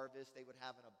abundant harvest. They would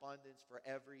have an abundance for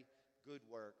every good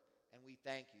work. And we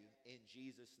thank you in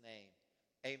Jesus' name.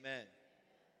 Amen.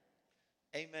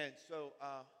 Amen. So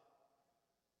I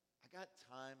got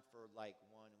time for like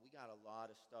one. We got a lot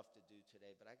of stuff to do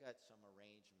today, but I got some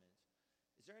arrangements.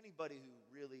 Is there anybody who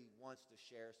really wants to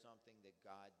share something that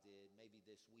God did, maybe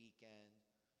this weekend?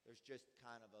 There's just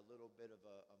kind of a little bit of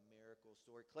a miracle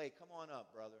story. Clay, come on up,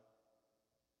 brother.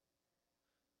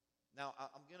 Now,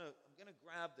 I'm gonna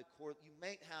grab the cord. You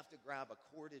may have to grab a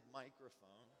corded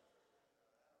microphone.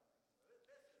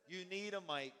 You need a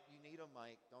mic. You need a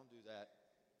mic. Don't do that.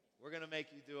 We're gonna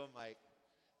make you do a mic.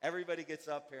 Everybody gets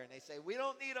up here and they say, we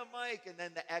don't need a mic, and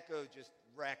then the echo just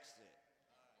wrecks it.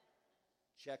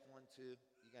 Check 1, 2.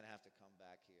 You're gonna have to come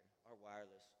back here. Our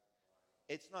wireless.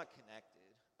 It's not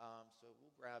connected, so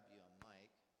we'll grab you a mic.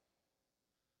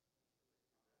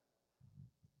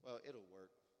 Well, it'll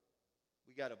work.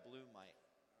 We got a blue mic.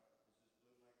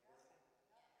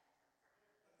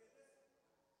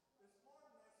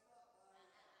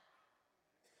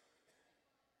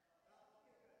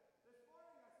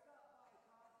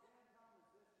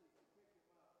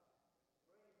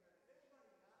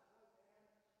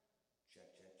 Check,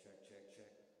 check, check, check,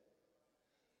 check.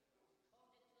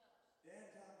 Dan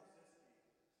Thomasinski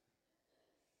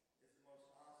is the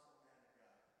most awesome man of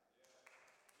God.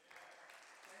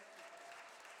 Thank you.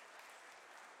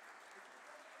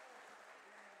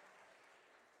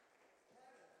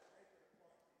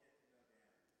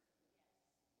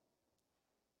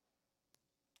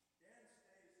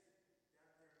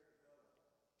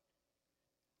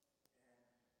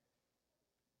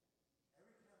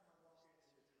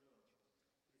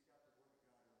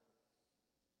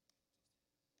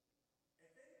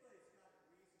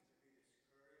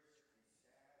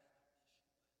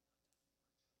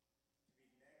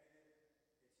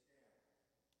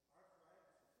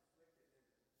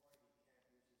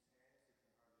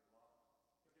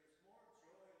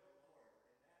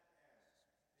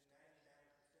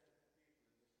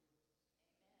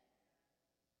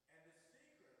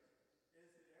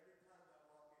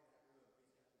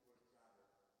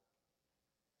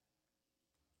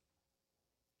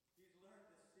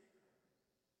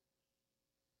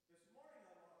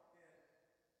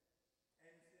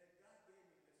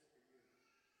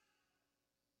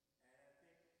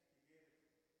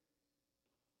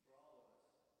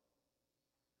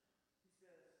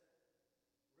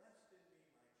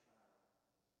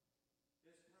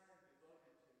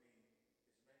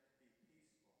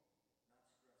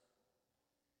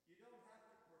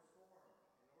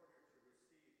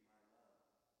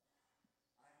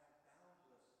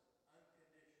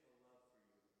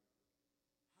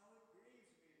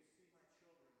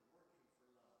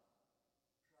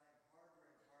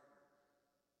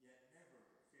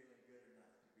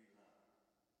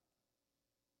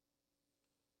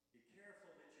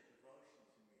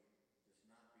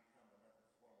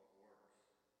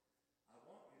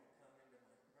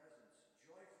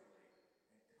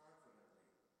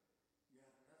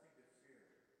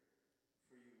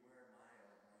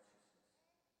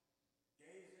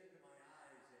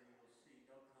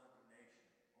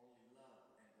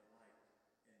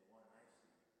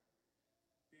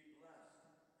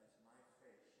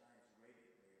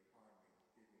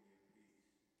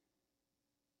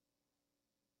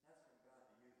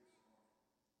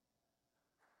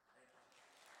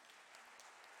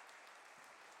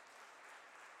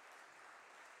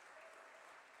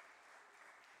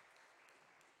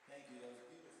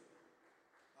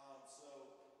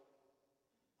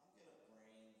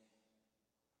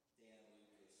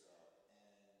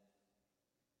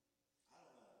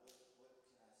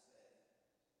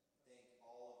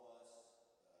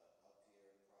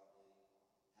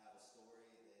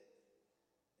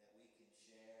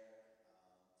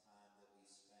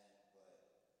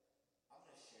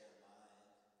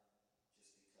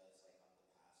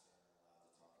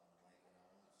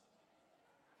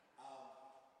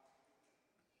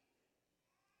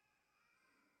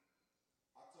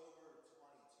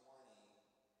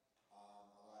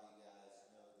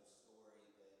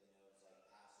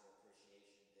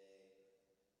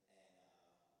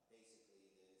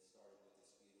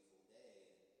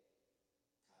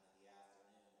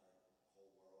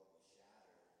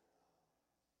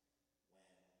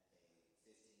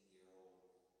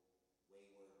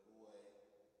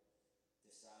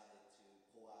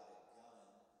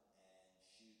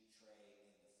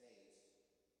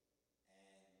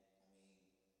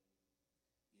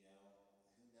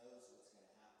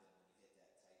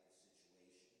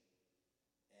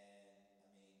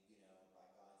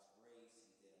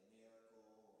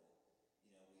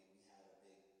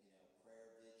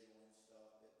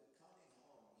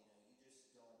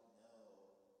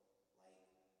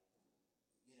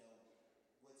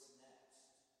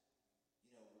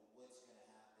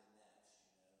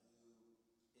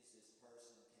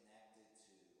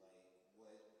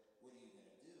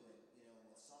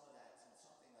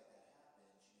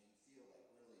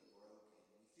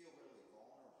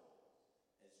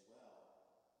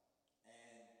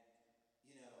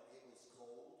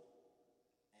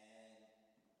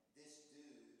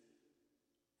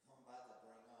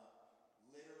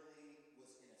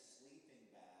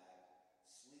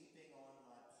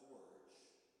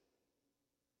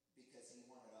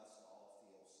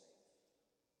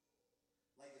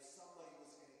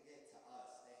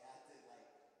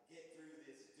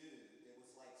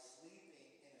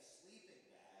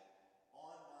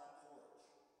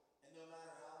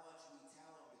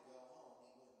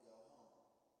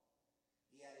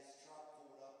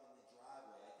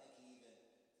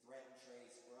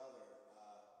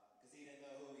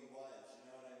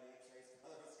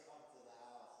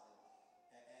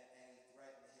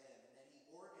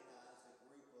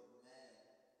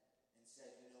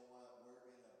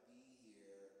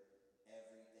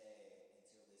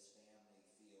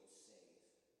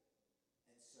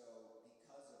 so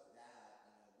because of that,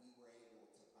 we were able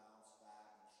to bounce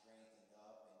back and strengthened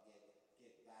up and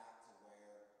get back to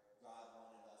where God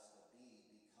wanted us to be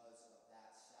because of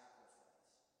that sacrifice.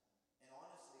 And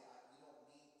honestly, we don't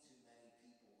need too many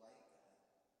people like that.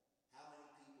 How many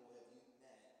people have you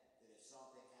met that if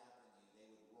something happened to you, they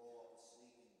would roll up a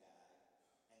sleeping bag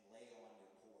and lay on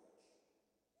your porch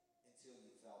until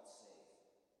you felt safe?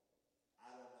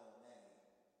 I don't know many,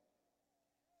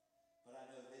 but I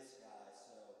know this guy.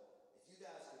 So if you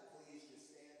guys could please just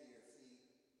stand to your feet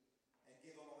and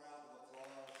give him a round of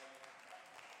applause.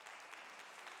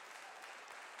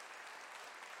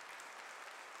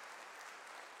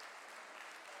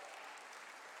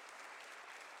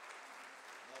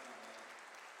 Love you, man.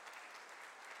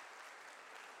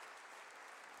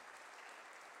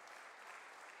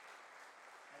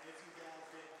 And if you guys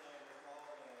didn't know,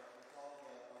 with all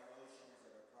the emotions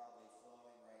that are probably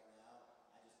flowing right now,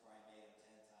 I just probably made them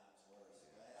 10 times worse.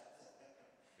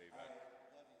 Stay All back. right,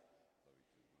 love you. Love you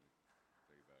too, buddy.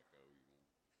 Stay back. Oh, you won't.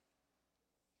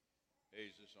 Hey,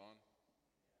 is this on?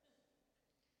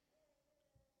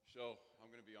 So, I'm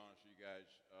going to be honest with you guys.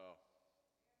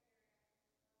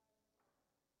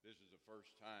 This is the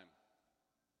first time.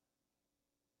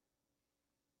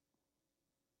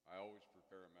 I always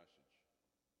prepare a message.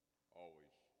 Always.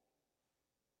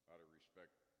 Out of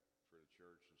respect for the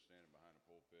church and standing behind a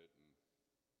pulpit. And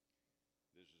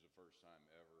this is the first time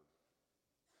ever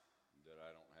that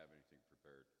I don't have anything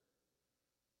prepared.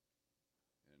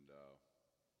 And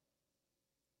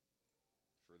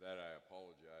for that I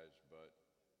apologize, but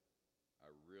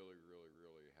I really, really,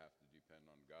 really have to depend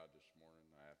on God this morning.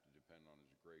 I have to depend on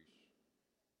His grace.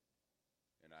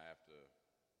 And I have to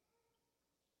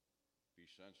be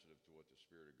sensitive to what the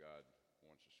Spirit of God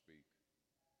wants to speak.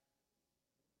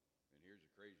 And here's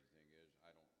the crazy thing is, I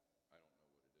don't know what it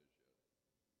is yet.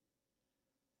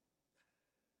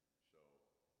 So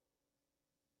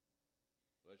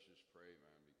let's just pray,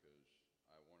 man, because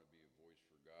I want to be a voice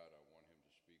for God. I want Him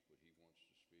to speak what He wants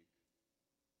to speak.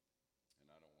 And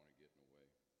I don't want to get in the way.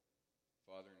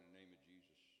 Father, in the name of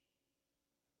Jesus,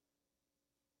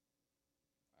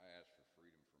 I ask for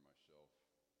freedom for myself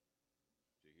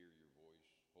to hear your voice.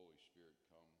 Holy Spirit,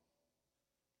 come.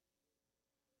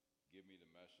 Give me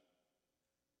the message.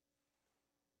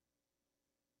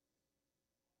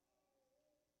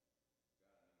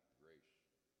 God, I need grace.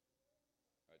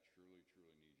 I truly,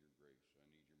 truly need your grace. I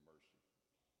need your mercy.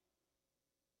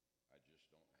 I just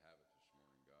don't have it this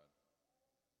morning, God.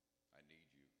 I need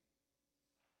you.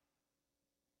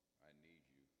 I need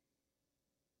you.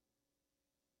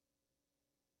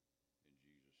 In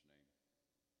Jesus' name.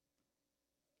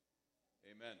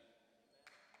 Amen.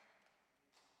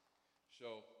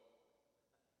 So,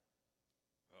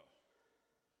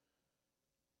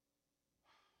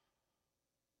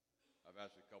 I've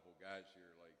asked a couple guys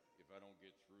here, like, if I don't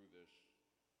get through this,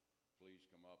 please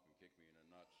come up and kick me in the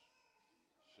nuts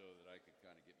so that I could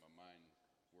kind of get my mind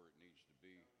where it needs to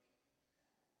be.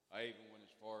 I even went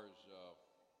as far as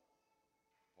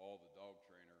Paul, the dog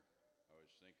trainer. I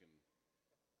was thinking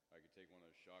I could take one of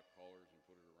those shock collars and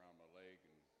put it around my leg,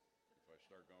 and if I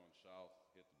start going south,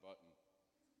 hit the button.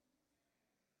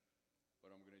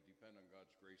 But I'm going to depend on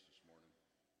God's grace this morning.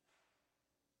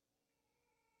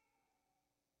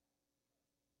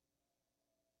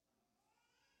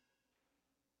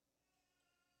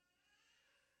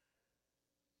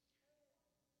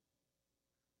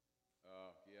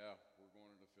 Yeah, we're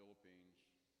going to the Philippines.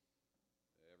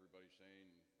 Everybody's saying,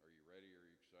 are you ready? Are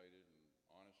you excited? And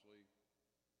honestly,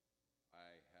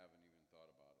 I haven't even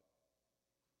thought about it.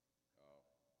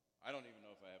 I don't even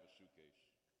know if I have a suitcase.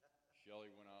 Shelly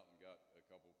went out and got a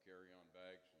couple carry-on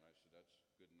bags, and I said, that's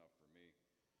good enough for me.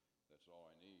 That's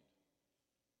all I need.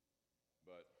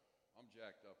 But I'm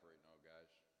jacked up right now,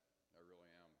 guys. I really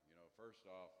am. First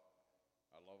off,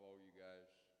 I love all you guys.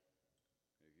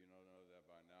 If you don't know that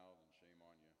by now, then shame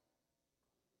on you.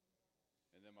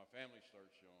 And then my family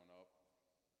starts showing up,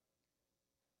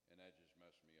 and that just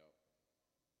messed me up.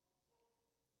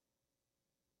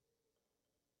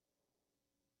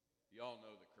 Y'all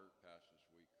know that Kurt passed this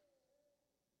week,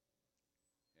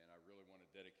 and I really want to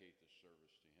dedicate this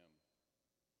service to him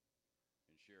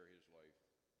and share his life.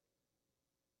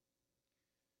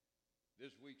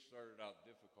 This week started out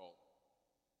difficult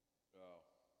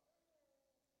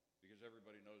because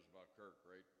everybody knows about Kirk,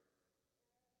 right?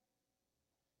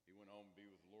 He went home to be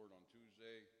with the Lord on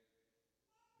Tuesday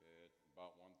at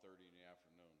about 1:30 in the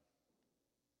afternoon.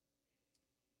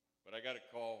 But I got a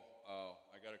call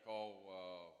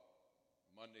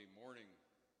Monday morning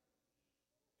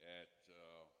at,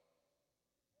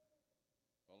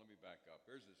 well, let me back up.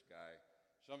 Here's this guy.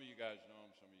 Some of you guys know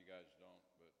him, some of you guys don't,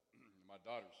 but my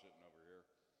daughter's sitting over here.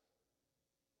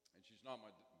 And she's not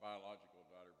my biological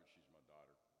daughter, but she's my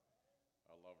daughter.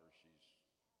 I love her. She's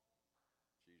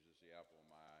just the apple of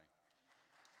my eye.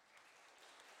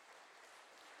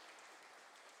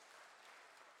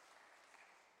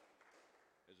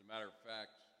 As a matter of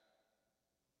fact,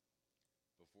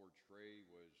 before Trey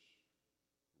was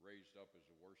raised up as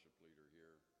a worship leader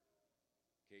here,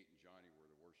 Kate and Johnny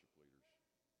were the worship leaders.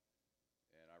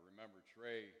 And I remember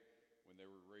Trey, when they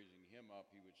were raising him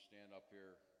up, he would stand up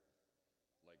here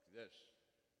like this.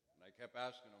 And I kept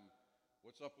asking him,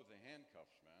 what's up with the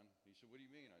handcuffs, man? He said, what do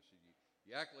you mean? I said,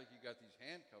 you act like you got these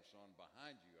handcuffs on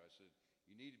behind you. I said,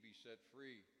 you need to be set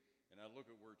free. And I look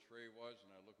at where Trey was,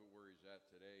 and I look at where he's at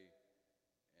today.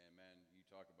 And man, you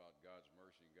talk about God's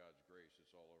mercy and God's grace,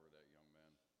 it's all over that young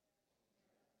man.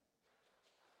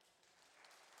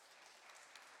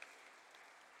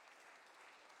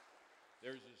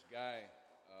 There's this guy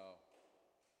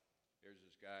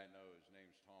I know, his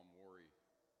name's Tom Worry,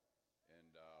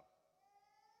 and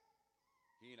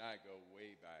he and I go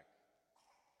way back.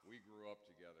 We grew up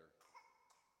together,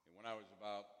 and when I was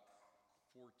about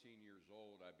 14 years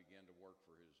old, I began to work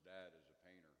for his dad as a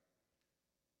painter.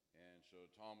 And so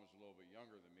Tom was a little bit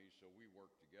younger than me, so we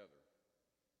worked together.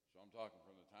 So I'm talking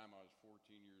from the time I was 14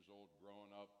 years old,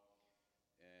 growing up,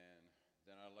 and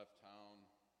then I left town,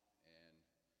 and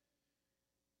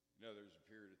you know, there's a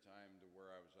period of time to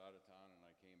where I was out of town, and I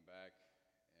came back,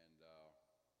 and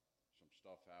some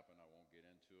stuff happened. I won't get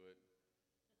into it.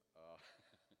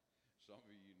 Some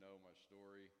of you know my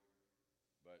story,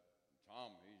 but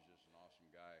Tom, he's just an awesome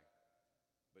guy.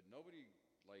 But nobody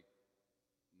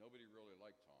really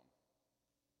liked Tom,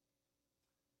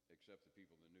 except the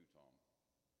people that knew Tom.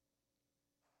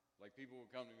 Like, people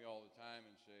would come to me all the time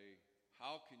and say,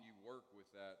 how can you work with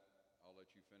that? I'll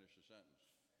let you finish the sentence.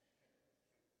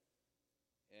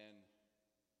 And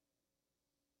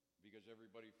because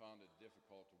everybody found it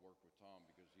difficult to work with Tom,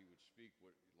 because he would speak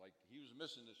like he was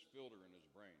missing this filter in his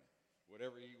brain.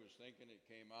 Whatever he was thinking, it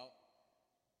came out.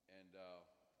 And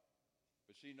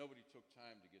but see, nobody took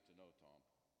time to get to know Tom.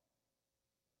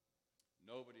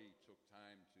 Nobody took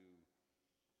time to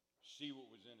see what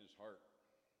was in his heart.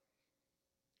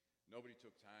 Nobody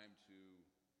took time to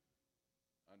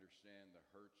understand the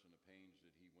hurts and the pains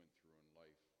that he went through in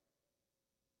life.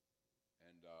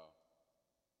 And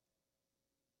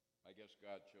I guess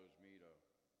God chose me to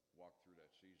walk through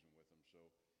that season with him. So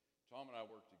Tom and I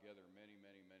worked together many,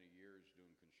 many, many years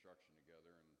doing construction together.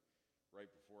 And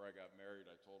right before I got married,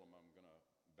 I told him I'm going to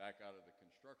back out of the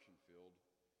construction field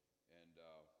and,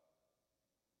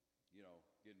 you know,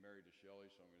 getting married to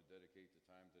Shelly, so I'm going to dedicate the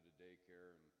time to the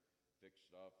daycare and fix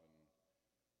stuff. And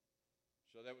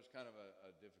so that was kind of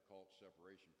a difficult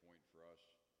separation point for us.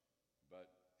 But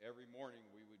every morning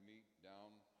we would meet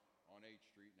down on 8th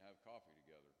Street and have coffee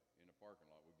together in the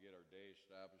parking lot. We'd get our day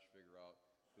established, figure out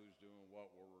who's doing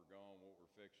what, where we're going, what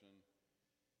we're fixing.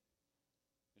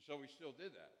 And so we still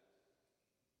did that,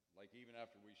 like even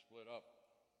after we split up.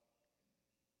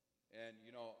 And,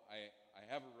 you know, I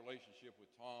have a relationship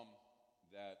with Tom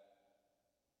that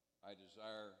I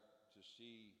desire to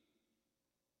see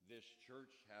this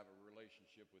church have a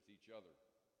relationship with each other.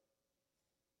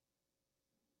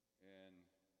 And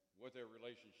what their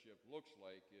relationship looks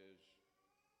like is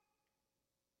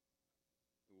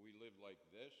we live like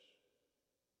this.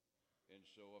 And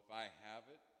so if I have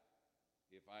it,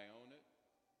 if I own it,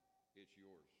 it's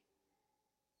yours.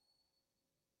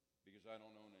 Because I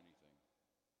don't own anything.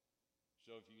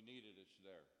 So if you need it, it's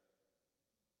there.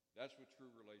 That's what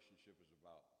true relationship is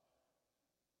about.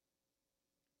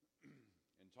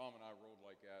 And Tom and I rode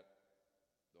like that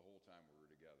the whole time we were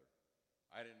together.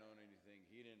 I didn't own anything.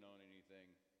 He didn't own anything.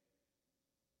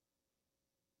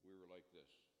 We were like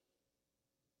this.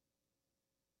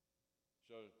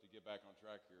 So to get back on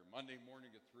track here, Monday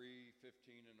morning at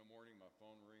 3:15 in the morning, my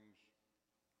phone rings,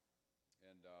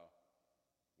 and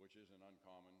which isn't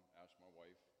uncommon. Ask my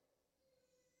wife.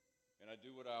 And I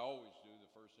do what I always do. The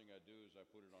first thing I do is I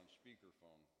put it on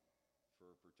speakerphone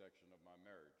for protection of my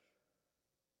marriage.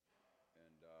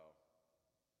 And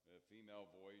a female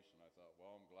voice, and I thought,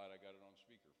 well, I'm glad I got it on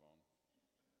speakerphone.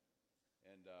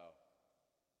 And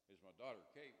it's my daughter,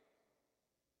 Kate.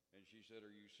 And she said,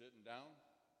 are you sitting down?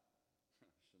 I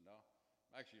said, no.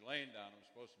 I'm actually laying down. I'm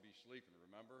supposed to be sleeping,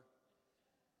 remember?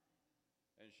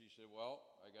 And she said, well,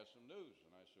 I got some news.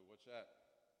 And I said, what's that?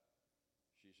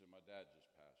 She said, my dad just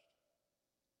passed.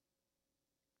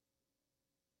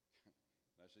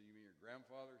 And I said, you mean your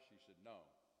grandfather? She said, no.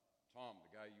 Tom,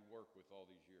 the guy you work with all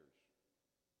these years.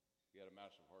 He had a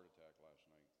massive heart attack last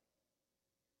night.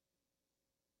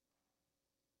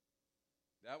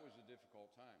 That was a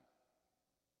difficult time.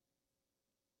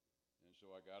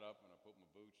 so I got up and I put my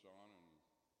boots on and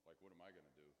like, what am I going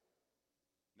to do?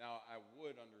 Now, I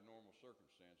would, under normal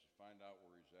circumstances, find out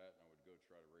where he's at and I would go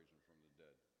try to raise him from the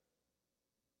dead.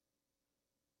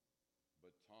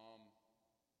 But Tom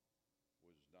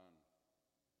was done.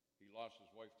 He lost his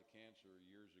wife to cancer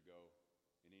years ago,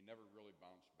 and he never really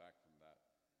bounced back from that.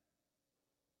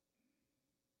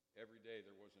 Every day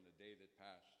there wasn't a day that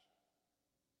passed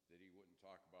that he wouldn't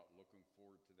talk about looking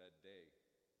forward to that day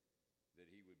that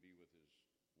he would be with his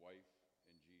wife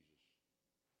and Jesus.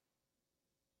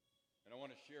 And I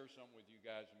want to share something with you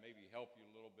guys and maybe help you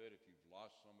a little bit if you've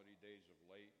lost somebody days of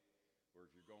late or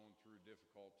if you're going through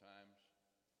difficult times.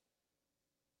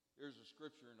 There's a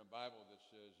scripture in the Bible that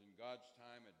says, in God's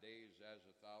time, a day is as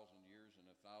 1,000 years, and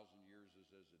 1,000 years is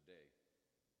as a day.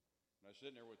 And I was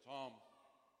sitting there with Tom,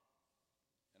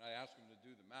 and I asked him to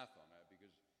do the math on that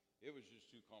because it was just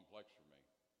too complex for me.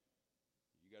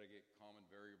 You got to get common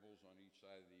variables on each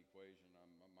side of the equation.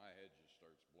 My head just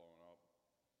starts blowing up.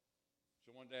 So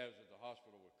one day I was at the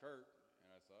hospital with Kurt, and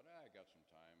I thought, I got some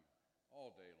time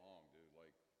all day long, dude.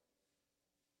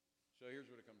 So here's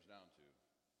what it comes down to.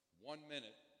 1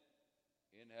 minute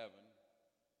in heaven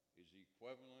is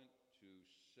equivalent to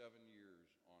 7 years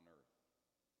on earth.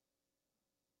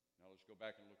 Now let's go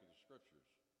back and look at the scriptures.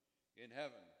 In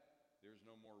heaven, there's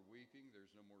no more weeping,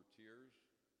 there's no more tears,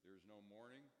 there's no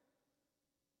mourning.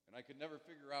 And I could never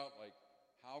figure out,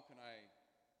 how can I,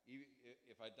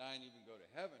 if I die and even go to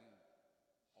heaven,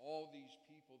 all these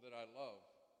people that I love,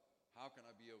 how can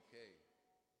I be okay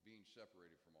being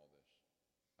separated from all this?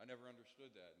 I never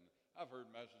understood that. And I've heard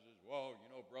messages, well,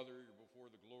 brother, you're before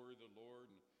the glory of the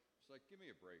Lord. And it's like, give me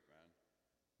a break, man.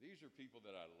 These are people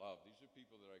that I love. These are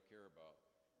people that I care about.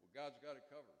 Well, God's got it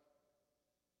covered.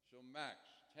 So max,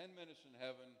 10 minutes in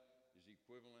heaven is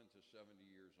equivalent to 70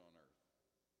 years on earth.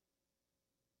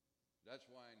 That's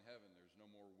why in heaven there's no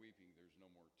more weeping, there's no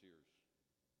more tears.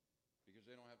 Because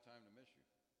they don't have time to miss you.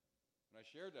 And I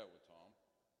shared that with Tom.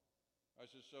 I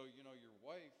said, so, your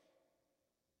wife,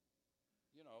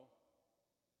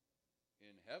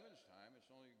 in heaven's time, it's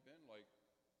only been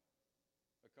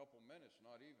a couple minutes,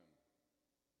 not even.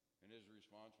 And his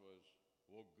response was,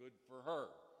 well, good for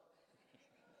her.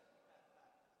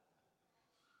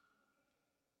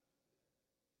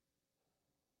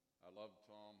 I love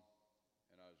Tom,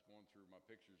 and I was going through my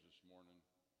pictures this morning.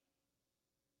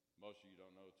 Most of you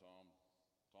don't know Tom.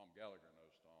 Tom Gallagher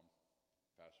knows Tom.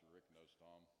 Pastor Rick knows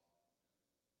Tom.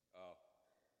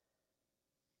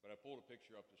 But I pulled a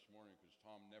picture up this morning because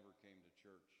Tom never came to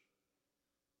church.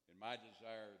 And my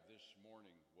desire this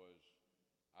morning was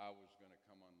I was going to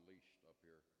come unleashed up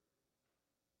here.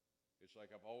 It's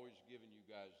like I've always given you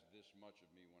guys this much of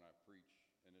me when I preach.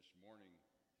 And this morning,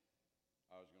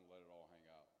 I was going to let it all hang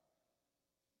out.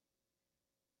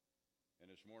 And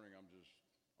this morning, I'm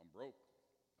broke.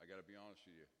 I got to be honest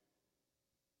with you.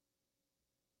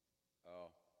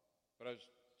 But I was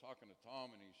talking to Tom,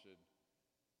 and he said,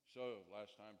 so,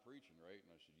 last time preaching, right?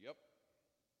 And I said, yep.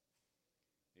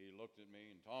 He looked at me,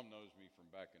 and Tom knows me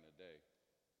from back in the day.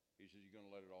 He said, you going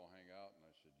to let it all hang out? And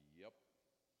I said, yep.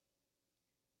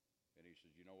 And he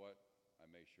said, you know what? I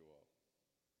may show up.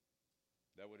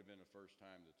 That would have been the first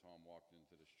time that Tom walked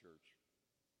into this church,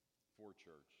 for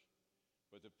church.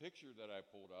 But the picture that I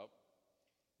pulled up,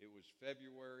 it was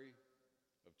February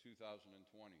of 2020.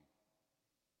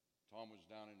 Tom was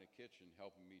down in the kitchen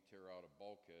helping me tear out a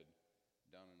bulkhead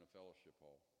down in the fellowship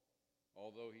hall.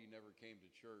 Although he never came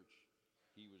to church,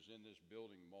 he was in this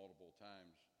building multiple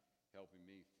times helping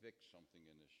me fix something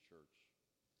in this church.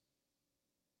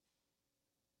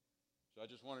 So I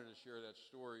just wanted to share that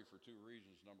story for two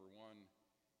reasons. Number one,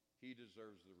 he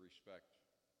deserves the respect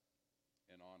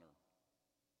and honor.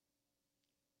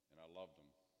 And I loved him.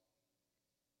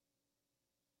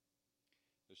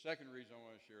 The second reason I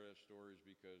want to share that story is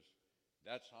because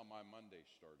that's how my Monday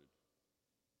started.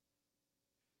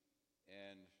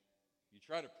 And you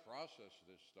try to process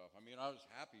this stuff. I mean, I was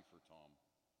happy for Tom.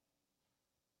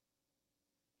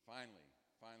 Finally,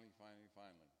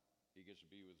 he gets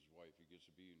to be with his wife. He gets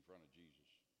to be in front of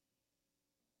Jesus.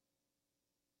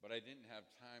 But I didn't have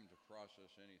time to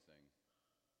process anything.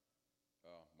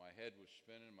 My head was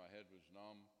spinning. My head was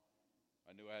numb.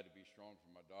 I knew I had to be strong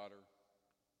for my daughter.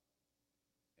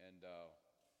 And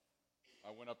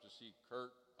I went up to see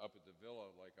Kurt up at the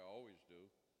villa like I always do.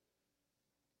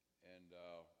 And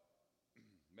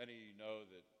many of you know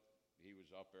that he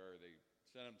was up there. They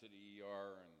sent him to the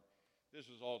ER, and this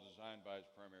was all designed by his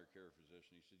primary care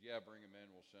physician. He said, yeah, bring him in.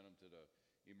 We'll send him to the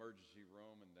emergency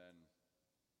room, and then,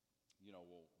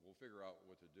 we'll figure out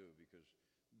what to do, because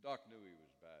Doc knew he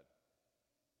was bad.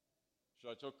 So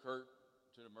I took Kurt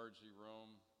to the emergency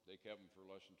room. They kept him for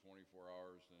less than 24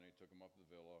 hours. Then they took him up to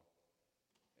the villa.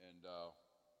 And I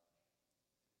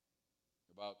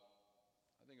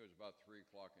think it was about 3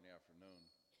 o'clock in the afternoon,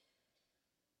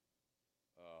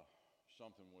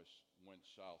 something went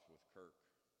south with Kirk.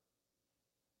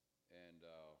 And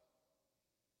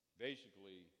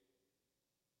basically,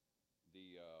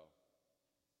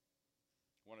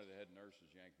 one of the head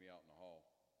nurses yanked me out in the hall.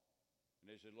 And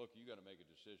they said, look, you got to make a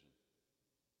decision.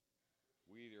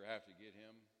 We either have to get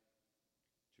him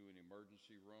to an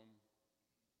emergency room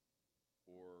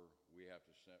or we have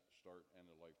to start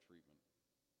end-of-life treatment.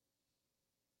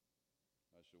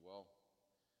 I said, well,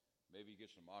 maybe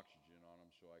get some oxygen on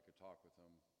him so I could talk with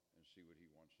him and see what he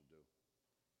wants to do.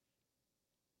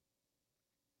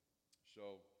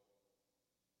 So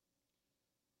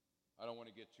I don't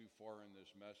want to get too far in this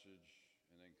message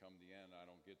and then come the end, I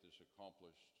don't get this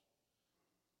accomplished.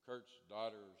 Kurt's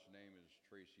daughter's name is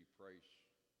Tracy Price.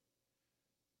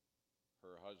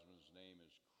 Her husband's name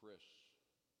is Chris.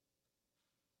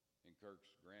 And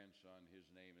Kirk's grandson, his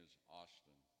name is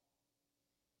Austin.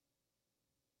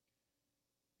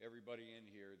 Everybody in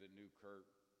here that knew Kurt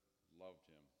loved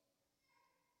him.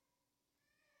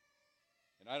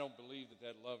 And I don't believe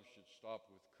that love should stop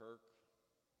with Kirk.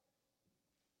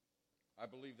 I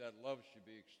believe that love should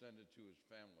be extended to his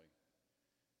family.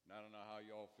 And I don't know how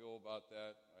y'all feel about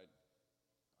that.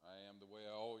 I am the way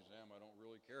I always am. I don't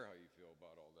really care how you feel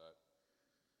about all that.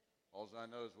 All I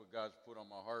know is what God's put on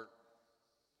my heart.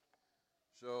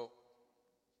 So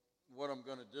what I'm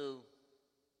going to do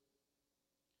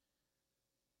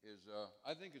is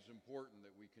I think it's important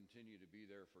that we continue to be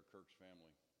there for Kirk's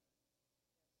family.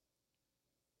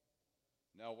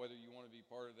 Now, whether you want to be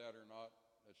part of that or not,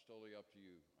 that's totally up to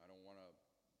you. I don't want to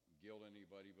guilt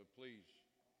anybody, but please,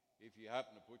 if you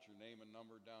happen to put your name and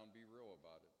number down, be real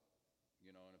about it.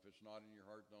 You know, and if it's not in your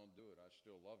heart, don't do it. I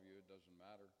still love you. It doesn't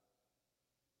matter.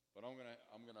 But I'm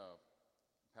gonna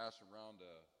pass around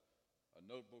a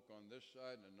notebook on this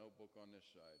side and a notebook on this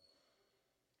side.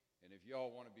 And if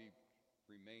y'all want to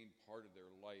remain part of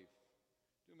their life,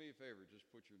 do me a favor, just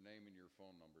put your name and your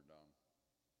phone number down.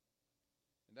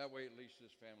 And that way at least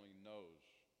this family knows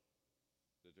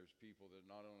that there's people that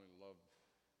not only love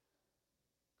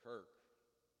Kirk,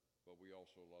 but we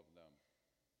also love them.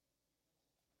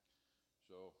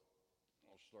 So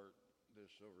I'll start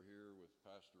this over here with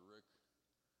Pastor Rick.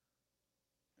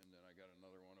 And then I got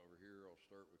another one over here. I'll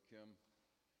start with Kim.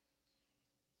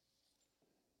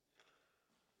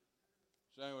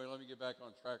 So anyway, let me get back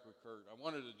on track with Kurt. I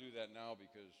wanted to do that now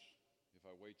because if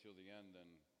I wait till the end, then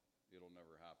it'll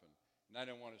never happen. And I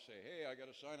didn't want to say, hey, I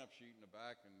got a sign-up sheet in the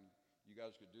back, and you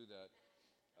guys could do that,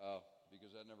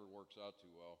 because that never works out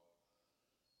too well.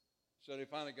 So they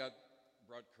finally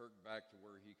brought Kirk back to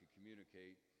where he could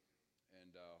communicate,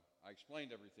 and I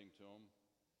explained everything to him.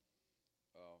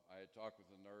 I had talked with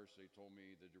the nurse. They told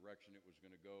me the direction it was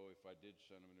going to go if I did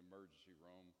send him an emergency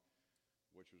room,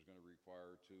 which was going to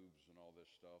require tubes and all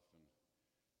this stuff. And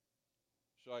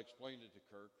so I explained it to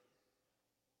Kirk,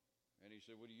 and he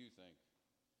said, what do you think?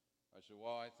 I said,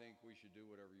 well, I think we should do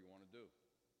whatever you want to do.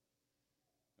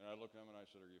 And I looked at him and I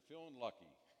said, are you feeling lucky?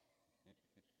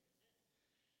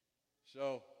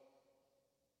 So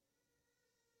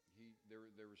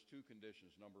there was two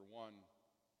conditions. Number one,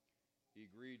 he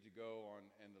agreed to go on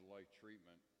end-of-life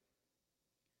treatment.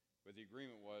 But the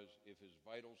agreement was if his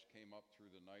vitals came up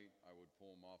through the night, I would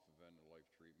pull him off of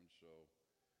end-of-life treatment so,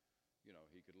 you know,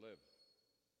 he could live.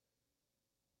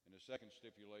 And the second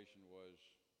stipulation was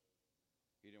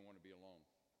he didn't want to be alone.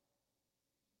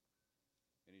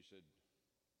 And he said,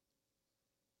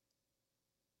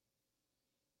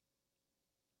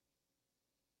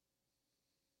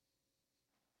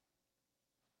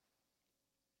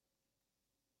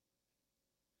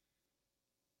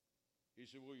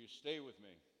 will you stay with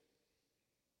me?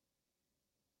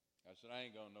 I said, I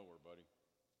ain't going nowhere, buddy.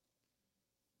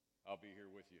 I'll be here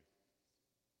with you.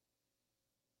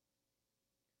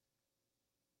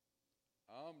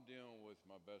 I'm dealing with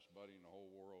my best buddy in the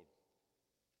whole world.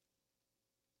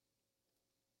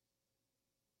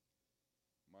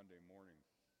 Monday morning.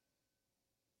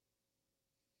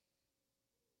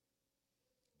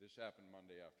 This happened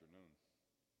Monday afternoon.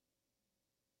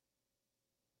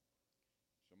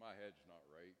 So my head's not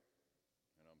right,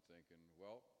 and I'm thinking,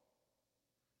 well,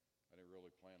 I didn't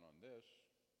really plan on this.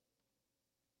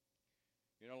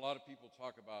 You know, a lot of people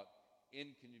talk about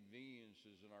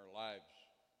inconveniences in our lives.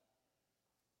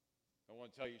 I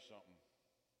want to tell you something.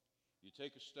 You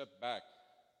take a step back,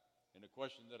 and the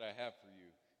question that I have for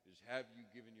you is, have you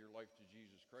given your life to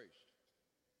Jesus Christ?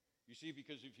 You see,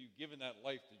 because if you've given that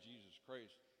life to Jesus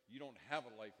Christ, you don't have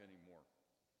a life anymore.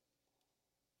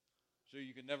 So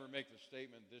you can never make the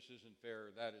statement, this isn't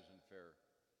fair, that isn't fair.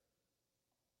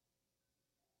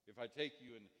 If I take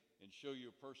you and show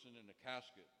you a person in a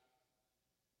casket,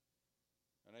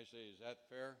 and I say, is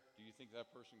that fair? Do you think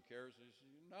that person cares? And he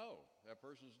says, no, that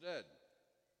person's dead.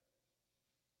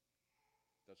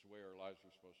 That's the way our lives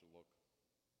are supposed to look.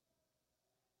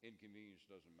 Inconvenience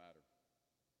doesn't matter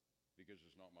because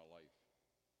it's not my life.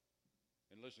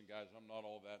 And listen, guys, I'm not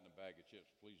all that in a bag of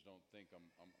chips. Please don't think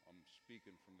I'm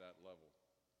speaking from that level.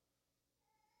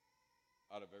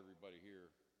 Out of everybody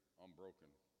here, I'm broken.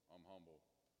 I'm humble.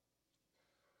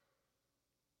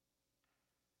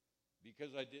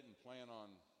 Because I didn't plan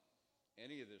on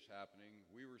any of this happening,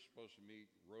 we were supposed to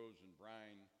meet Rose and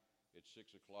Brian at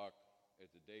 6 o'clock at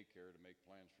the daycare to make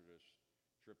plans for this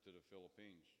trip to the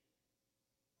Philippines.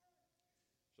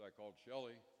 So I called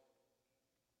Shelly,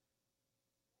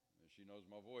 and she knows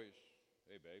my voice.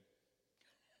 Hey, babe.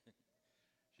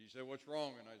 She said, what's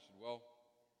wrong? And I said, well,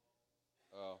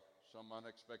 some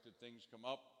unexpected things come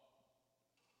up,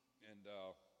 and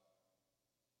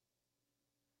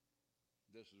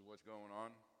this is what's going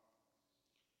on.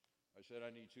 I said,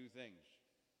 I need two things.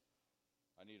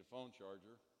 I need a phone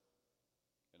charger,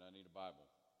 and I need a Bible.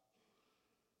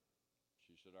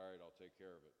 She said, all right, I'll take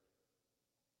care of it.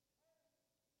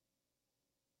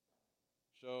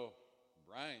 So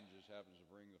Brian just happens to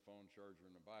bring the phone charger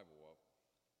and the Bible up.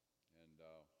 And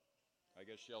I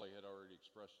guess Shelly had already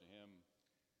expressed to him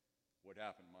what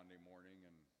happened Monday morning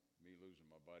and me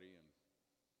losing my buddy. And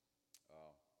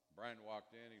Brian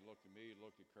walked in, he looked at me, he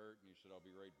looked at Kurt, and he said, I'll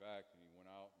be right back. And he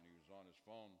went out and he was on his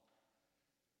phone.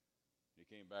 He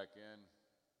came back in,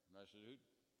 and I said,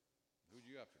 who'd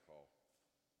you have to call?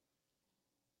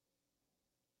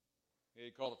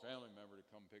 He called a family member to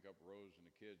come pick up Rose and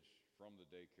the kids from the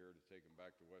daycare to take them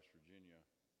back to West Virginia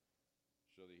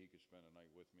so that he could spend a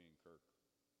night with me and Kirk.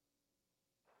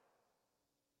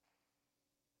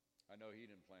 I know he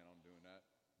didn't plan on doing that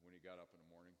when he got up in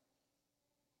the morning.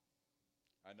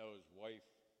 I know his wife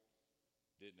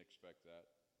didn't expect that.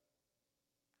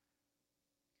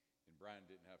 And Brian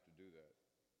didn't have to do that.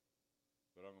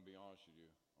 But I'm going to be honest with you,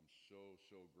 I'm so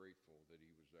grateful that he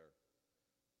was there.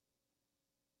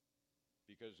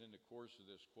 Because in the course of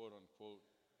this quote-unquote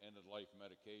end-of-life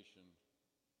medication,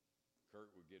 Kurt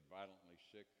would get violently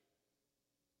sick.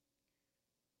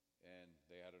 And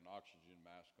they had an oxygen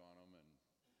mask on him, and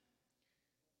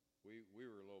we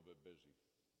were a little bit busy,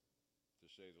 to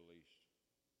say the least.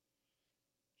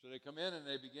 So they come in and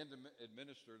they begin to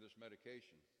administer this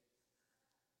medication.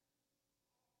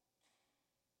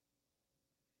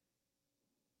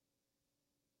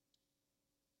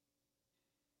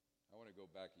 I want to go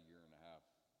back a year and a half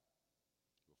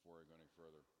before I go any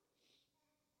further.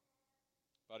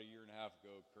 About a year and a half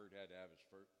ago, Kurt had to have his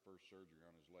first surgery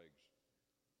on his legs.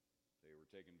 They were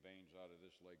taking veins out of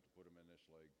this leg to put them in this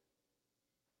leg.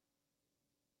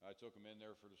 I took him in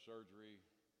there for the surgery.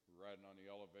 We were riding on the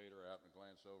elevator. I happened to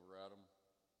glance over at him.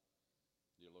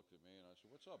 He looked at me and I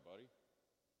said, what's up, buddy?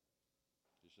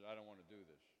 He said, I don't want to do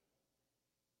this.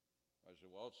 I said,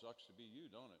 well, it sucks to be you,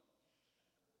 don't it?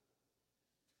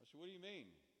 I said, what do you mean?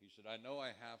 He said, I know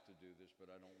I have to do this, but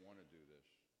I don't want to do this.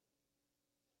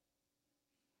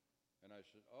 And I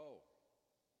said, oh,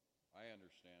 I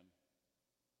understand.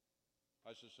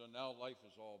 I said, so now life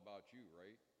is all about you,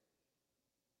 right?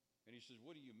 And he says,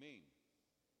 what do you mean?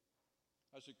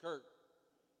 I said, Kurt,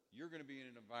 you're going to be in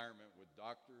an environment with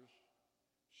doctors,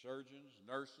 surgeons,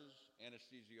 nurses,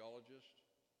 anesthesiologists,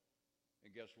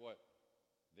 and guess what?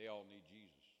 They all need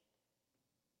Jesus.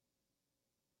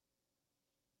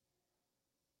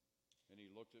 And he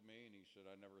looked at me and he said,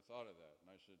 I never thought of that. And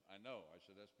I said, I know. I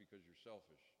said, that's because you're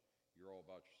selfish. You're all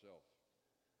about yourself.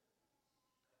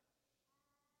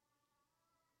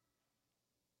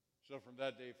 So from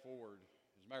that day forward,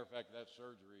 as a matter of fact, that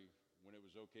surgery, when it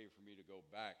was okay for me to go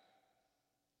back,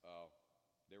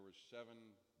 there were 7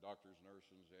 doctors,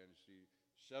 nurses, and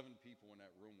 7 people in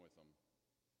that room with him.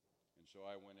 And so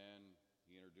I went in,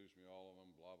 he introduced me to all of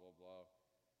them, blah, blah, blah.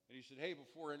 And he said, hey,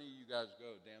 before any of you guys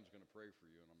go, Dan's going to pray for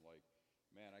you. And I'm like,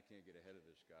 man, I can't get ahead of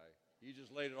this guy. He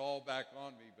just laid it all back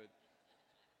on me, but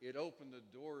it opened the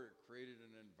door. It created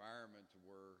an environment to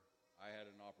where I had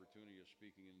an opportunity of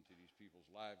speaking into these people's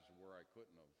lives where I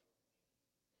couldn't have.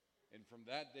 And from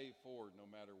that day forward, no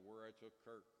matter where I took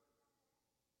Kirk,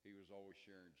 he was always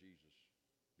sharing Jesus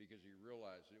because he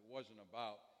realized it wasn't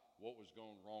about what was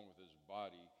going wrong with his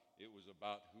body. It was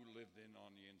about who lived in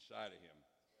on the inside of him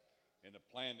and the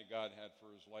plan that God had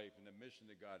for his life and the mission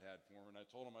that God had for him. And I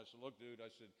told him, I said, look, dude, I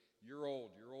said, you're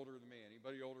old. You're older than me.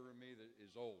 Anybody older than me that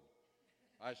is old.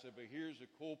 I said, but here's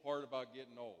the cool part about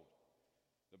getting old.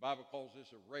 The Bible calls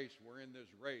this a race. We're in this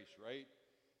race, right?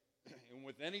 And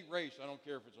with any race, I don't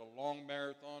care if it's a long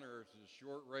marathon or if it's a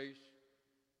short race,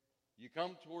 you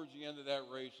come towards the end of that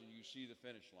race and you see the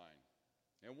finish line.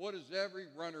 And what does every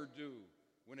runner do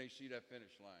when they see that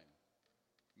finish line?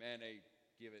 Man, they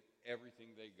give it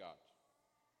everything they got.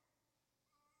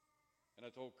 And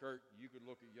I told Kurt, you could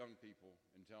look at young people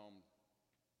and tell them,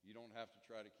 you don't have to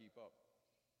try to keep up.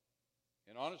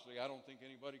 And honestly, I don't think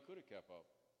anybody could have kept up.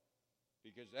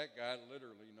 Because that guy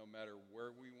literally, no matter where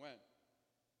we went,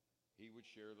 he would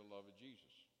share the love of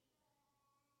Jesus.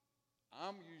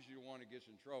 I'm usually the one that gets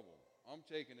in trouble. I'm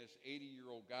taking this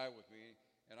 80-year-old guy with me,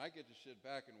 and I get to sit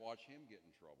back and watch him get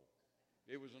in trouble.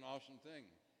 It was an awesome thing.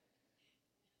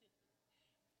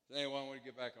 So anyway, I want to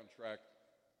get back on track.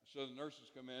 So the nurses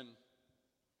come in.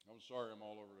 I'm sorry I'm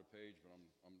all over the page, but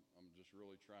I'm just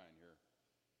really trying here.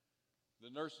 The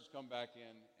nurses come back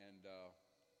in, and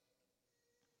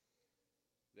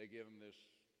they give him this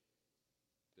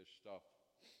stuff.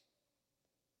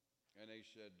 And they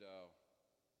said,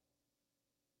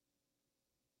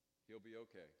 he'll be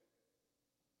okay.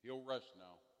 He'll rest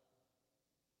now.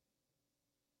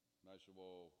 And I said,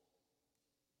 well,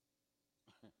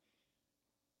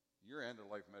 you're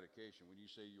end-of-life medication. When you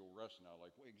say you'll rest now,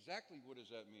 like, well, exactly what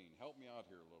does that mean? Help me out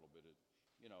here a little bit.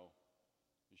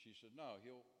 And she said, no,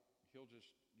 he'll just,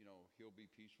 he'll be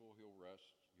peaceful. He'll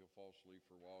rest. He'll fall asleep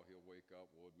for a while. He'll wake up.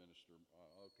 We'll administer.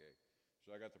 Okay.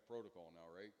 So I got the protocol now,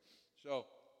 right? So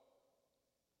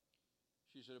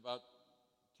she said about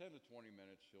 10 to 20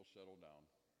 minutes, he'll settle down.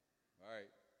 All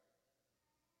right.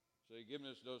 So they give him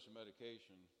this dose of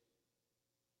medication,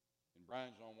 and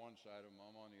Brian's on one side of him,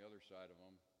 I'm on the other side of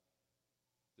him.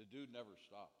 The dude never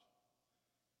stopped.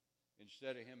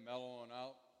 Instead of him mellowing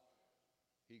out,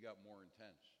 he got more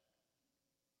intense.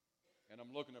 And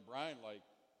I'm looking at Brian like,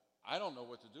 I don't know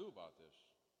what to do about this.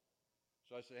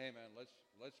 So I said, hey man,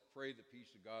 let's pray the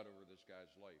peace of God over this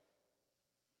guy's life.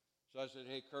 So I said,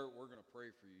 hey Kurt, we're going to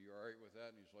pray for you. You all right with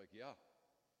that? And he's like, yeah.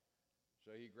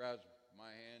 So he grabs my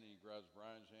hand and he grabs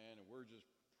Brian's hand, and we're just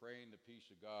praying the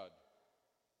peace of God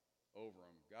over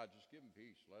him. God, just give him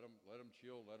peace. Let him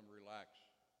chill. Let him relax.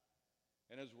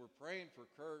 And as we're praying for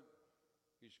Kurt,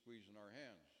 he's squeezing our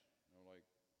hands. And we're like,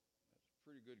 that's a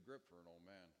pretty good grip for an old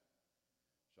man.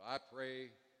 So I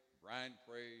pray, Brian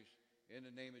prays, in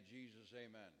the name of Jesus,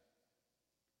 amen.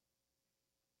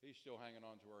 He's still hanging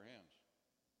on to our hands.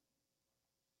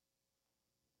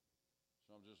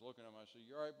 So I'm just looking at him. I said,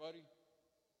 you all right, buddy?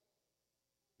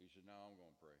 He said, no, I'm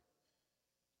going to pray.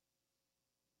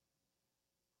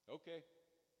 Okay.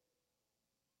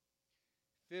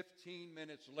 15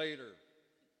 minutes later,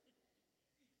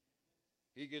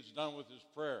 he gets done with his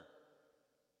prayer.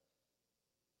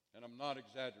 And I'm not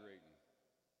exaggerating.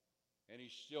 And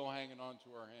he's still hanging on to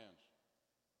our hands.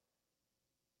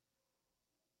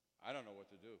 I don't know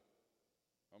what to do.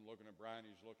 I'm looking at Brian,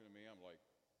 he's looking at me, I'm like,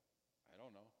 I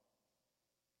don't know.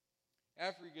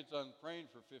 After he gets done praying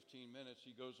for 15 minutes,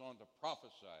 he goes on to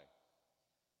prophesy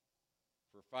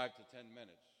for 5 to 10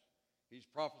 minutes. He's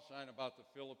prophesying about the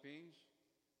Philippines,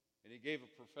 and he gave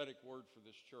a prophetic word for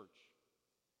this church.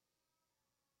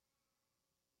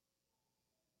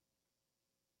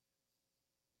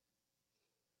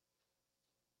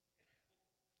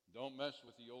 Don't mess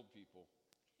with the old people.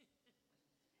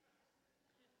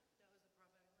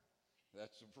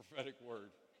 That's a prophetic word.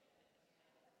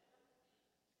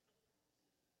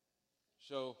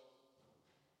 So,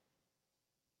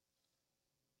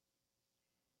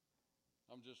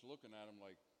 I'm just looking at him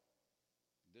like,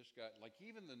 this guy, like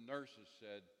even the nurses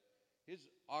said, his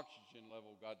oxygen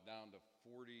level got down to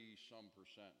 40-some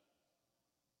percent.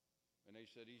 And they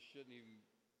said he shouldn't even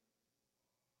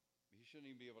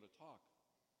be able to talk.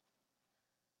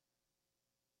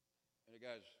 And the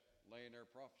guy's laying there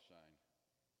prophesying.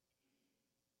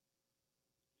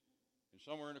 And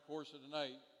somewhere in the course of the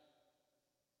night,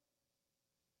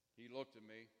 he looked at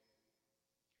me,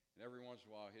 and every once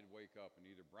in a while he'd wake up, and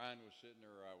either Brian was sitting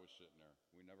there or I was sitting there.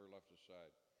 We never left his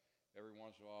side. Every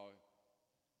once in a while,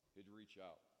 he'd reach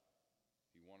out.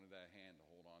 He wanted that hand to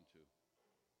hold on to.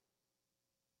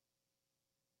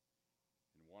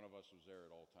 And one of us was there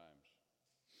at all times.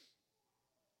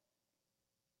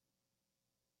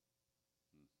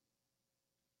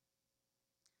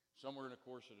 Somewhere in the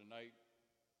course of the night,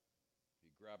 he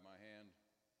grabbed my hand,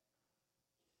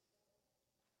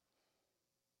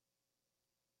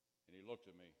 and he looked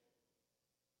at me,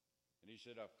 and he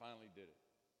said, I finally did it.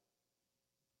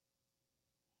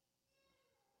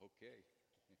 Okay.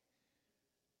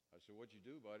 I said, what'd you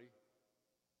do, buddy?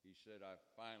 He said, I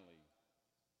finally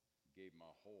gave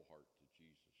my whole heart to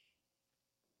Jesus.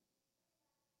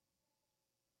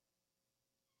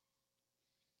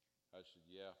 I said,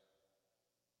 yeah,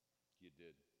 you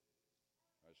did.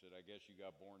 I said, I guess you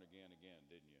got born again,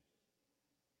 didn't you?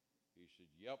 He said,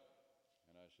 yep.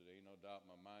 And I said, ain't no doubt in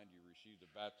my mind you received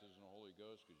the baptism of the Holy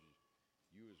Ghost because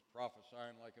you was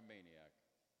prophesying like a maniac.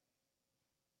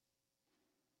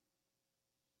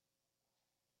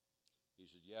 He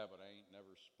said, yeah, but I ain't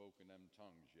never spoken them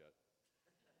tongues yet.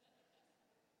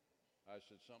 I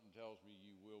said, something tells me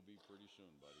you will be pretty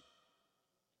soon, buddy.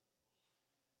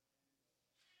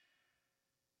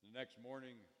 The next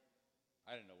morning,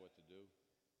 I didn't know what to do.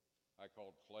 I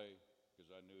called Clay because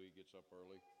I knew he gets up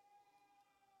early.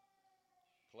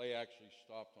 Clay actually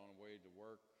stopped on the way to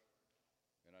work,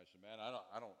 and I said, man, I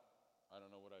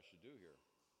don't know what I should do here.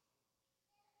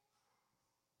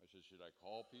 I said, should I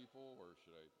call people or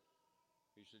should I?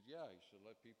 He said, yeah. He said,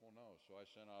 let people know. So I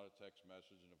sent out a text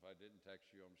message, and if I didn't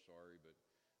text you, I'm sorry, but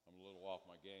I'm a little off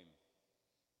my game.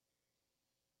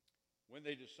 When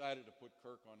they decided to put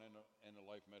Kirk on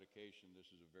end-of-life medication,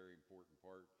 this is a very important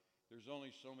part. There's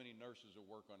only so many nurses that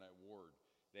work on that ward.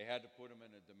 They had to put him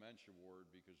in a dementia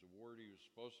ward because the ward he was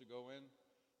supposed to go in,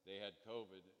 they had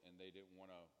COVID, and they didn't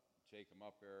want to take him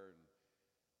up there and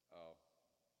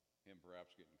him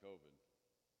perhaps getting COVID.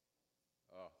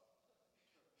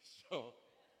 So,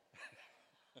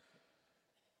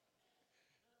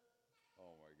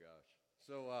 oh my gosh.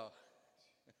 So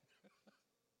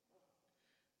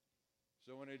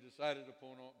when they decided to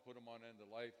put him on end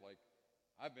of life, like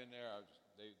I've been there, I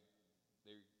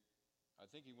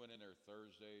think he went in there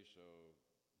Thursday, so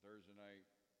Thursday night,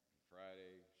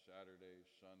 Friday, Saturday,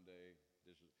 Sunday.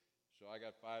 So I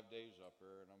got 5 days up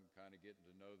there, and I'm kind of getting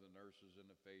to know the nurses and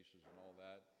the faces and all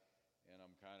that. And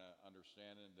I'm kind of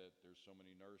understanding that there's so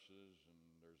many nurses and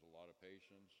there's a lot of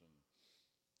patients. And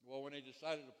well, when they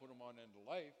decided to put him on end of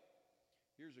life,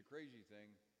 here's the crazy thing.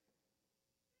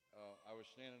 I was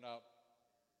standing out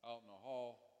in the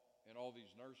hall, and all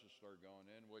these nurses started going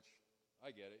in, which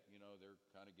I get it. You know, they're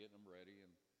kind of getting them ready.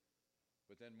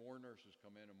 But then more nurses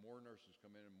come in, and more nurses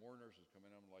come in, and more nurses come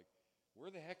in. I'm like, where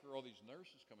the heck are all these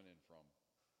nurses coming in from?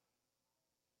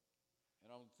 And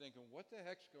I'm thinking, what the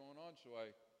heck's going on? So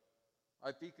I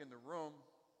peek in the room.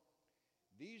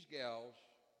 These gals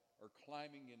are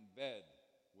climbing in bed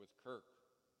with Kirk.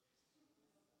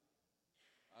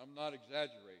 I'm not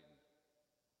exaggerating.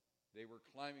 They were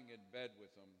climbing in bed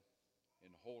with him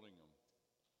and holding him.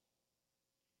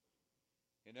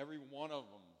 And every one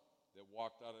of them that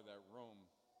walked out of that room,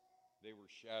 they were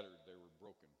shattered, they were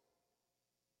broken.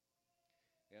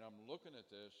 And I'm looking at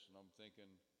this and I'm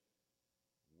thinking,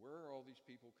 where are all these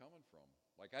people coming from?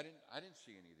 Like I didn't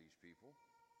see any of these people.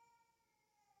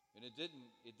 And it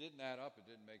didn't add up, it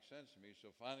didn't make sense to me.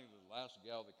 So finally the last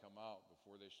gal that come out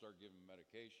before they start giving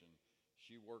medication,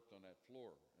 she worked on that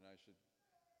floor. And I said,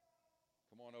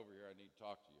 come on over here, I need to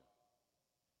talk to you.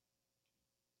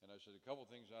 And I said, a couple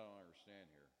things I don't understand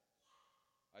here.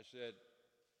 I said,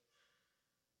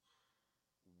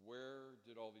 where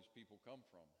did all these people come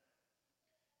from?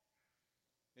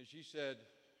 And she said,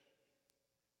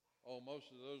 oh,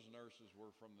 most of those nurses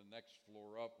were from the next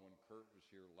floor up when Kurt was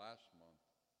here last month.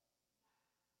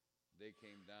 They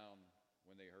came down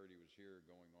when they heard he was here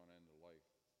going on end of life.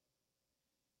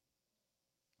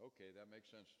 Okay, that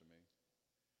makes sense to me.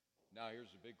 Now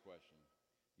here's the big question.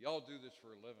 Y'all do this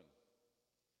for a living.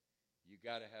 You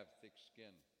got to have thick skin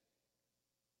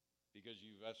because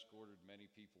you've escorted many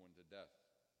people into death.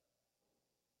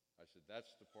 I said, that's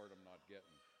the part I'm not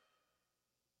getting.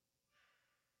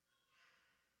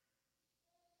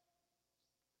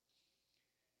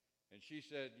 And she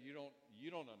said, you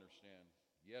don't understand.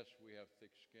 Yes, we have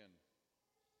thick skin.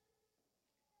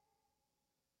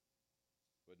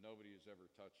 But nobody has ever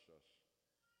touched us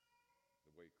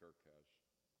the way Kirk has.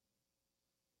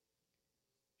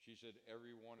 She said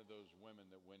every one of those women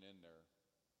that went in there,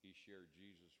 he shared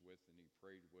Jesus with and he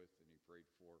prayed with and he prayed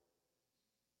for.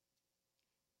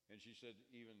 And she said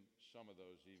even some of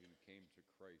those even came to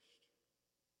Christ.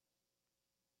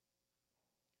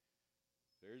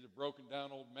 There's a broken down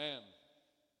old man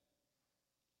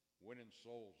winning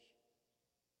souls.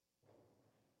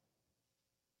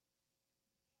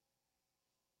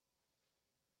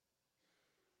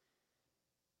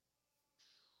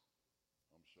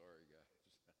 I'm sorry, guys.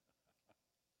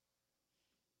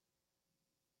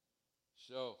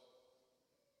 So,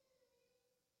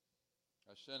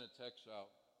 I sent a text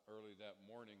out early that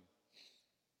morning,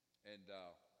 and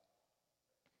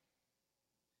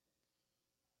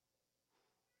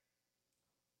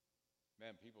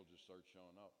man, people just start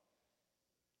showing up.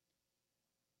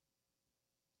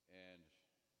 And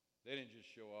they didn't just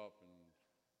show up and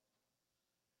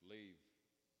leave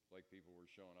like people were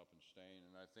showing up and staying.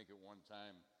 And I think at one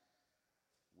time,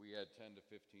 we had 10 to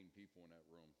 15 people in that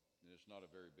room, and it's not a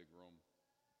very big room.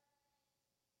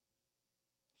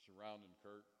 Surrounding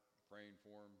Kurt, praying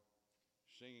for him,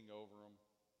 singing over him.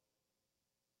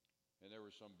 And there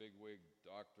was some bigwig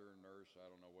doctor, nurse, I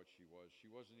don't know what she was. She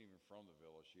wasn't even from the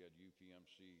villa. She had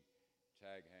UPMC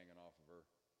tag hanging off of her.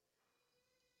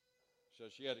 So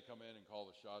she had to come in and call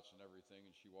the shots and everything,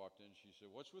 and she walked in. She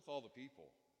said, "What's with all the people?"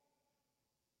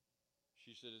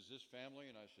 She said, "Is this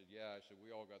family?" And I said, "Yeah." I said, "We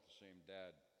all got the same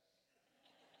dad."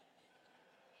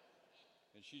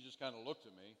 And she just kind of looked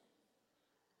at me,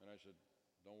 and I said,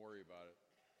 "Don't worry about it."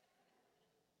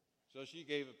 So she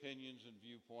gave opinions and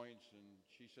viewpoints, and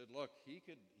she said, "Look, he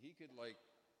could like,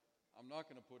 I'm not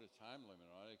going to put a time limit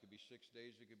on it. It could be 6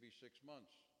 days, it could be 6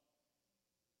 months.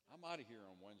 I'm out of here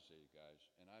on Wednesday, guys,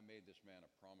 and I made this man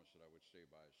a promise that I would stay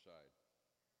by his side.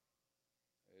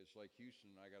 It's like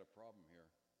Houston, I got a problem here."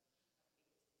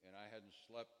 And I hadn't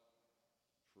slept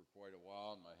for quite a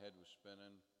while, and my head was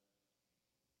spinning.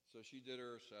 So she did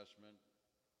her assessment.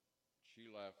 She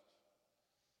left,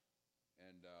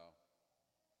 and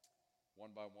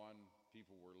one by one,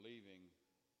 people were leaving.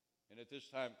 And at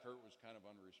this time, Kurt was kind of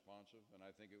unresponsive, and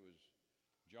I think it was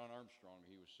John Armstrong.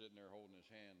 He was sitting there holding his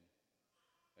hand,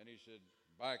 and he said,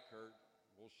 "Bye, Kurt.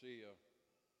 We'll see you."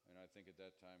 And I think at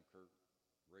that time, Kurt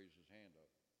raised his hand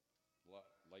up,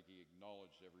 like he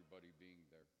acknowledged everybody being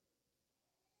there.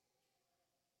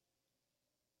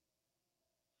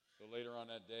 So later on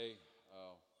that day,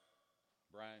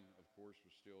 Brian, of course,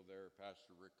 was still there.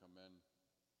 Pastor Rick come in,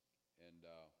 and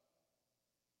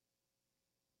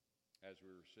as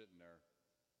we were sitting there,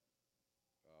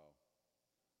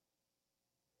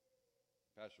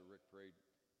 Pastor Rick prayed.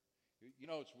 You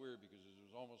know, it's weird because it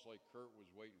was almost like Kurt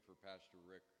was waiting for Pastor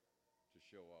Rick to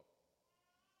show up.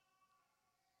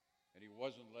 And he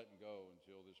wasn't letting go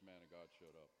until this man of God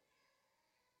showed up.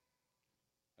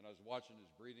 And I was watching his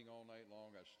breathing all night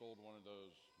long. I stole one of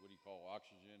those, what do you call,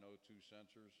 oxygen O2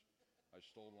 sensors. I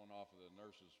stole one off of the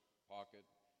nurse's pocket,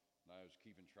 and I was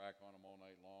keeping track on him all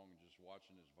night long and just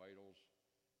watching his vitals.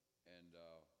 And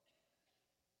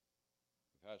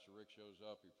Pastor Rick shows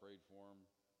up. He prayed for him,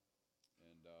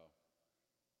 and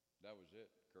that was it.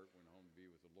 Kurt went home to be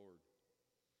with the Lord.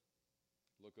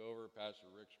 Look over, Pastor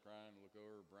Rick's crying. Look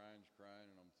over, Brian's crying,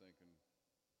 and I'm thinking,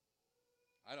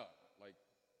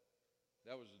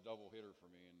 that was a double hitter for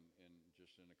me in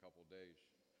just in a couple days.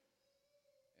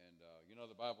 And you know,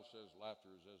 the Bible says laughter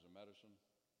is as a medicine.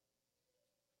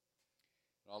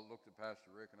 And I looked at Pastor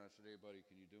Rick and I said, "Hey, buddy,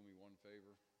 can you do me one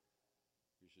favor?"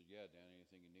 He said, "Yeah, Dan,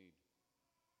 anything you need."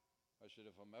 I said,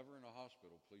 "If I'm ever in a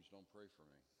hospital, please don't pray for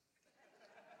me."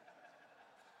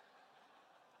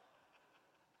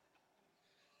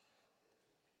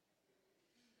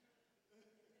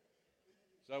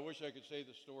 So I wish I could say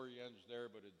the story ends there,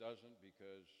 but it doesn't,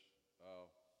 because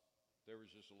there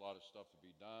was just a lot of stuff to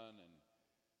be done, and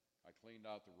I cleaned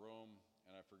out the room,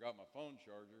 and I forgot my phone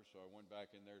charger, so I went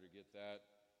back in there to get that.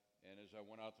 And as I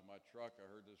went out to my truck, I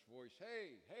heard this voice,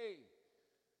 "Hey, hey."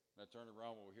 And I turned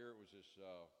around. Well, here it was this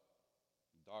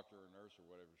doctor or nurse or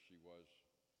whatever she was.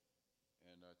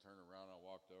 And I turned around, and I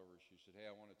walked over. She said, "Hey,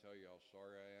 I want to tell you how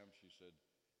sorry I am." She said,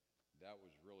 "That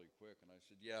was really quick." And I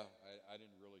said, "Yeah, I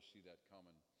didn't really see that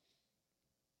coming."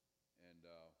 And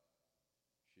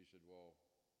she said, "Well,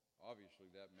 obviously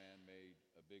that man made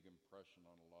a big impression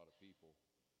on a lot of people."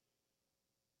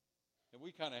 And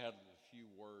we kind of had a few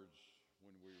words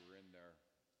when we were in there.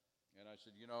 And I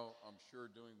said, "You know, I'm sure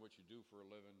doing what you do for a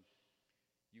living,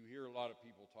 you hear a lot of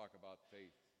people talk about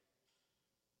faith."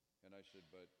 And I said,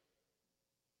 "But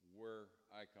where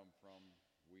I come from,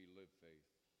 we live faith."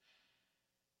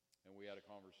 And we had a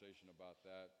conversation about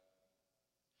that.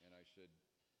 And I said,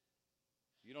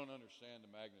 "You don't understand the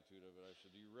magnitude of it." I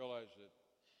said, "Do you realize that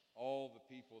all the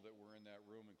people that were in that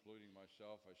room, including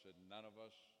myself," I said, "none of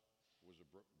us was a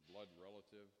blood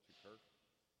relative to Kirk?"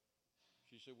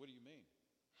 She said, "What do you mean?"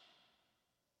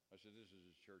 I said, "This is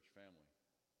his church family."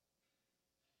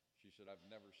 She said, "I've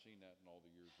never seen that in all the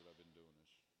years that I've been doing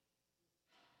this."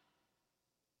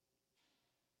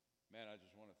 Man, I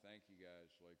just want to thank you guys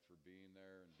for being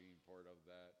there and being part of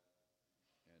that.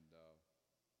 And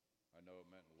I know it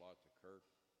meant a lot to Kirk.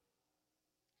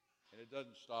 And it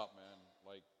doesn't stop, man.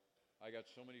 I got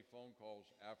so many phone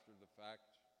calls after the fact.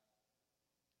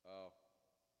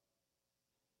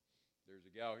 There's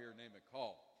a gal here named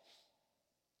McCall.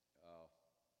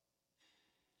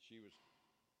 She was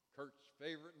Kurt's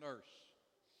favorite nurse.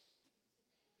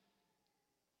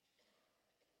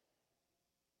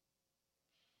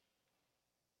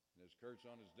 And as Kurt's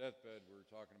on his deathbed, we were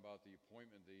talking about the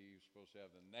appointment that he was supposed to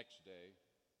have the next day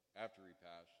after he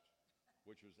passed,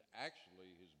 which was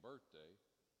actually his birthday.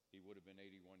 he would have been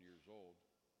 81 years old.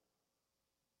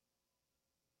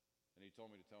 And he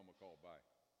told me to tell McCall bye.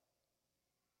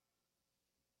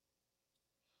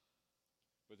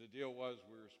 But the deal was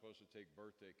we were supposed to take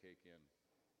birthday cake in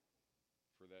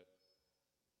for the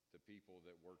people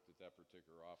that worked at that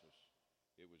particular office.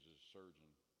 It was a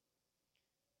surgeon.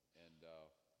 And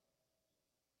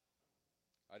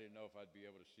I didn't know if I'd be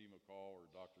able to see McCall or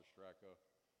Dr. Straka.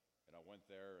 And I went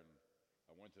there and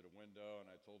I went to the window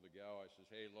and I told the gal, I says,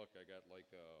 hey, look, I got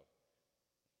like a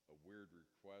weird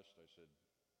request. I said,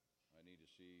 I need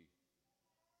to see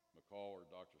McCall or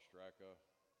Dr. Straka.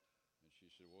 And she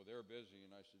said, well, they're busy.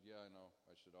 And I said, yeah, I know.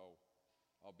 I said,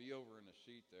 I'll be over in the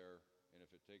seat there. And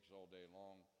if it takes all day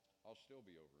long, I'll still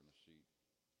be over in the seat.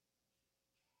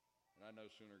 And I no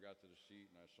sooner got to the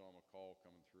seat and I saw McCall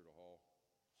coming through the hall.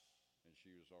 And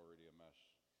she was already a mess,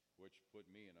 which put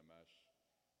me in a mess.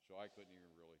 So I couldn't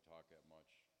even really talk that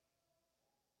much.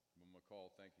 But McCall,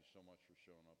 thank you so much for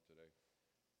showing up today.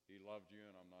 He loved you,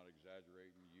 and I'm not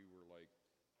exaggerating. You were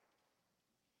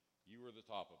the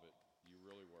top of it. You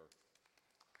really were.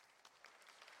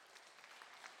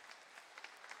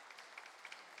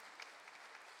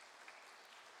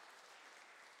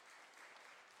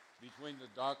 Between the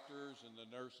doctors and the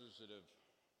nurses that have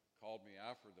called me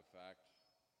after the fact,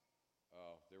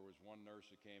 there was one nurse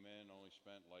that came in, only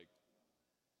spent like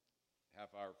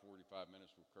half hour, 45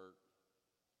 minutes with Kurt,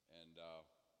 and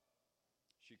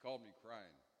she called me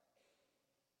crying.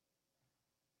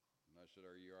 And I said,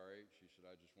 are you all right? She said,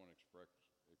 I just want to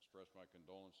express my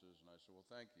condolences. And I said, well,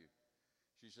 thank you.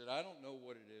 She said, I don't know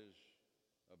what it is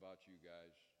about you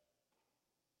guys,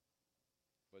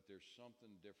 but there's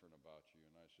something different about you.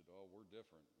 And I said, oh, we're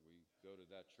different. We go to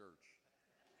that church.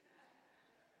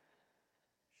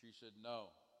 She said,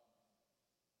 no,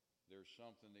 there's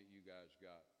something that you guys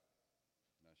got.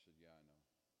 And I said, yeah, I know.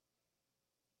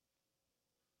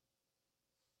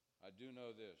 I do know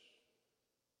this.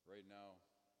 Right now,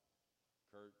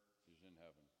 Kurt is in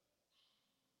heaven.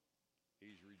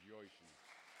 He's rejoicing.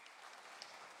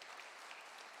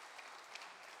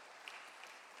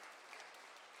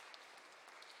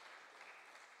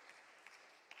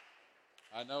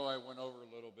 I know I went over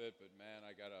a little bit, but man,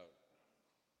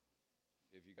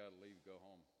 if you gotta leave, go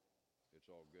home. It's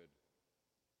all good.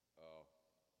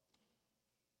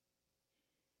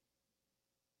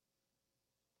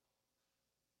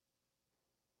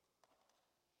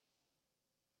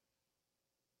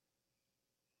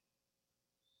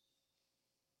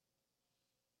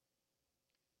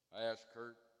 I asked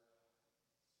Kurt,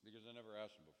 because I never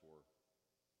asked him before.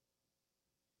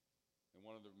 And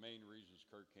one of the main reasons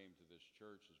Kurt came to this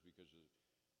church is because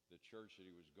the church that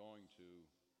he was going to,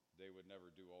 they would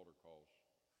never do altar calls.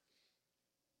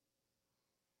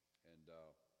 And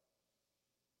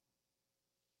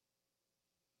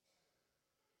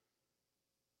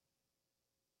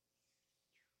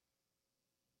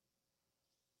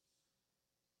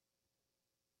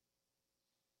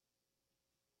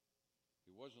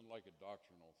it wasn't like a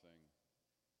doctrinal thing.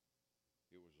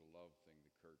 It was a love thing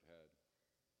that Kurt had.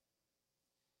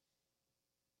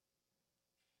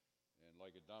 And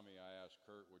like a dummy, I asked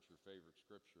Kurt, what's your favorite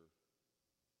scripture?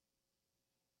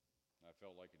 And I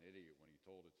felt like an idiot when he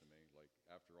told it to me. Like,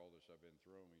 after all this I've been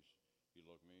through him, he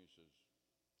looked at me and says,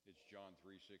 it's John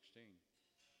 3:16.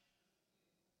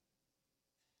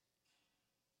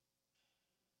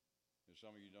 And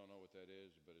some of you don't know what that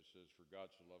is, but it says, for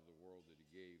God so loved the world that he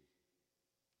gave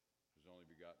his only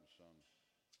begotten Son.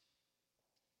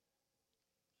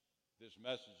 This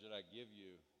message that I give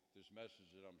you, this message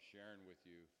that I'm sharing with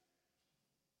you,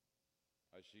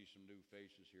 I see some new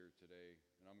faces here today,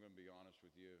 and I'm going to be honest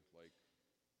with you, like,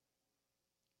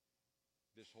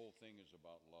 this whole thing is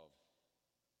about love.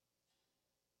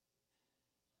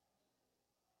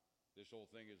 This whole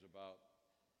thing is about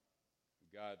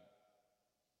God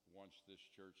wants this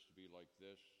church to be like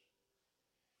this.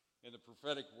 And the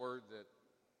prophetic word that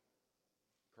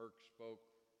Kirk spoke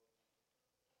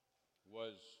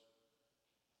was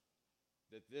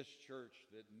that this church,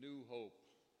 that New Hope,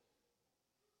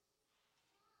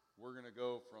 we're going to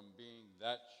go from being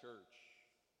that church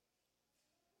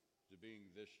to being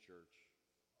this church.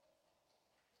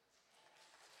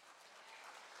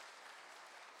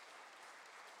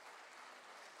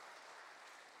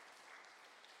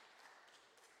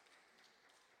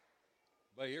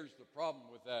 But here's the problem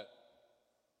with that.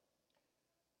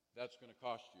 That's going to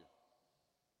cost you.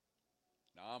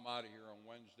 Now, I'm out of here on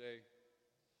Wednesday.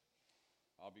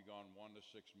 I'll be gone 1 to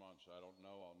 6 months. I don't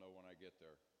know. I'll know when I get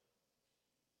there.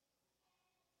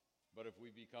 But if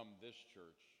we become this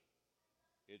church,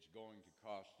 it's going to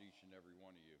cost each and every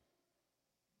one of you.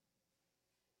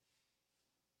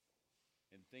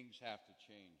 and things have to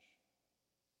change.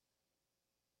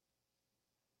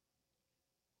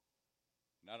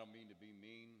 And I don't mean to be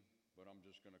mean, but I'm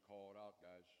just going to call it out,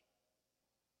 guys.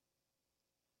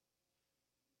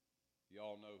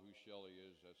 Y'all know who Shelly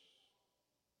is. That's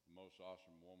the most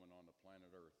awesome woman on the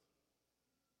planet Earth.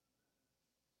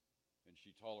 And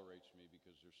she tolerates me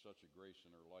because there's such a grace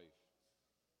in her life.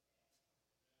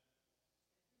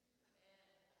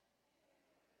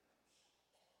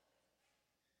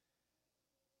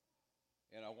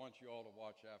 And I want you all to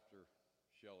watch after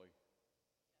Shelly.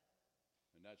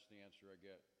 And that's the answer I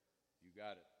get. You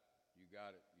got it. You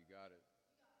got it. You got it.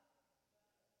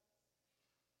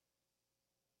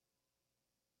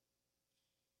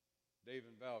 Dave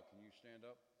and Val, can you stand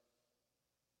up?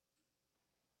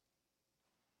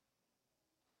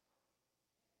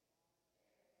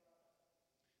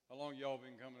 How long y'all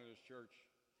been coming to this church?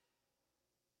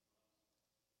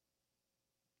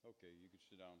 Okay, you can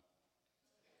sit down.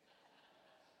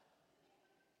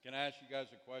 Can I ask you guys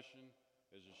a question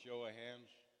as a show of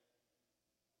hands?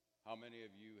 How many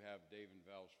of you have Dave and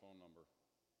Val's phone number?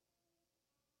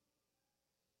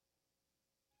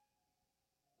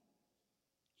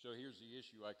 So here's the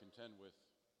issue I contend with.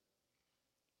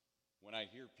 When I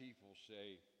hear people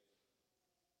say,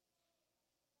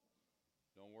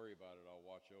 don't worry about it, I'll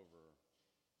watch over her.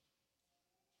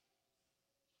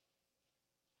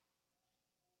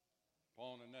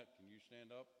 Paul and Annette, can you stand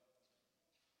up?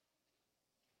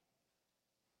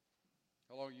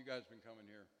 How long have you guys been coming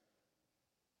here?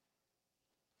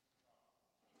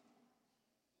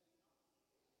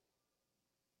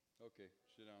 Okay,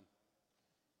 sit down.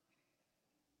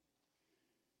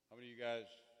 How many of you guys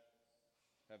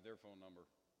have their phone number?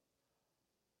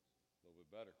 A little bit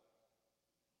better.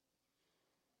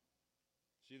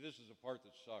 See, this is the part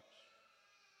that sucks.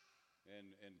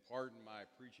 And pardon my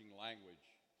preaching language,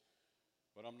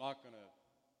 but I'm not going to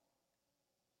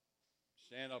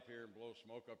stand up here and blow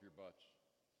smoke up your butts.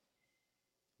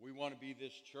 We want to be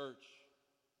this church,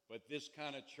 but this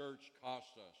kind of church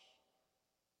costs us.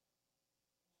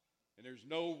 And there's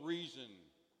no reason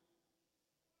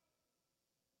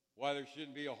why there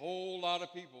shouldn't be a whole lot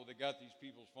of people that got these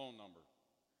people's phone number.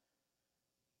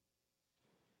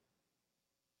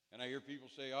 And I hear people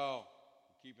say, oh,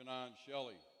 keep an eye on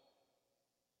Shelly.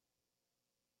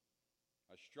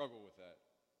 I struggle with that.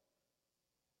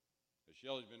 But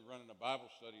Shelly's been running a Bible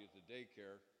study at the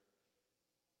daycare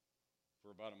for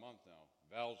about a month now.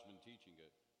 Val's been teaching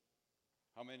it.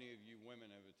 How many of you women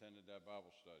have attended that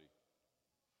Bible study?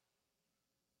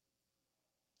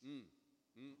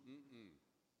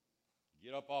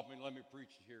 Get up off me and let me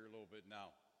preach here a little bit now.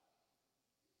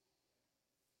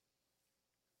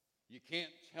 You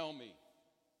can't tell me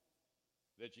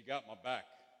that you got my back.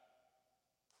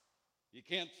 You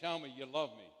can't tell me you love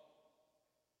me.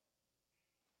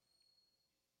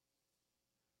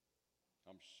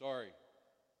 I'm sorry.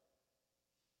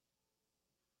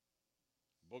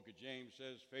 The book of James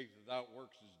says faith without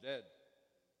works is dead.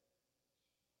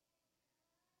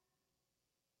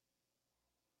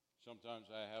 Sometimes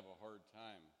I have a hard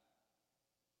time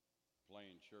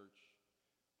playing church.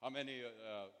 How many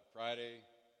Friday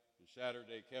and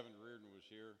Saturday Kevin Reardon was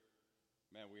here?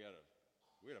 Man, we had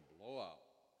a blowout.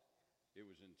 It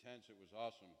was intense. It was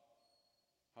awesome.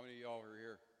 How many of y'all were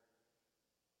here?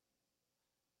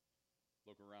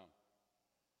 Look around.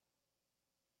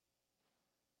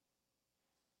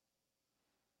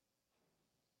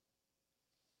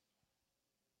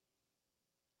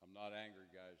 I'm not angry,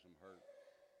 guys. I'm hurt.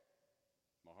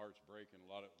 My heart's breaking. A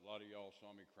lot of y'all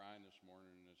saw me crying this morning,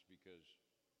 and it's because,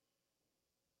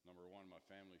 number one, my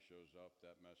family shows up.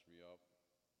 That messed me up.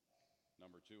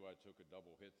 Number two, I took a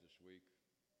double hit this week.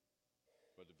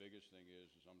 But the biggest thing is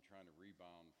I'm trying to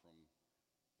rebound from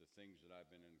the things that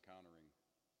I've been encountering.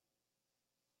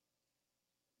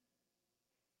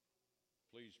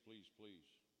 Please, please, please.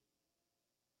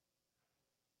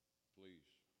 Please.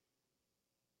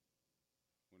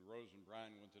 When Rose and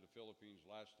Brian went to the Philippines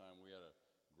last time, we had a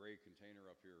gray container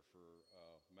up here for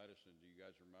medicine. Do you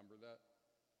guys remember that?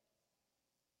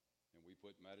 And we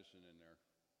put medicine in there.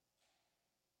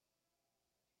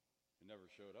 It never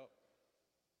showed up.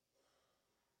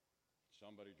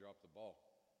 Somebody dropped the ball.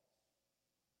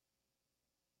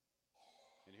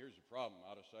 And here's the problem,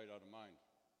 out of sight, out of mind.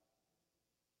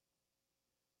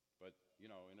 But, you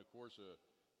know, in the course of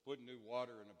putting new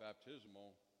water in a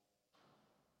baptismal,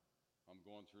 I'm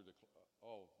going through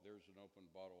there's an open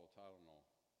bottle of Tylenol.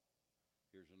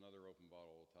 Here's another open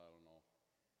bottle of Tylenol.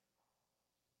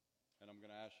 And I'm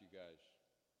going to ask you guys,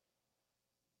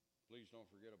 please don't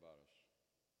forget about us.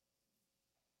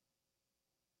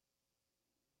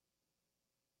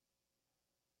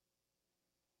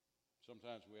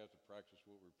 sometimes we have to practice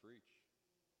what we preach.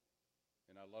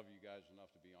 And I love you guys enough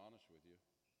to be honest with you.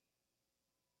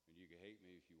 And you can hate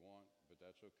me if you want, but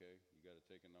that's okay. You got to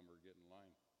take a number to get in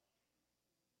line.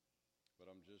 But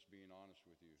I'm just being honest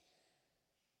with you.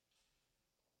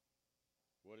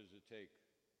 What does it take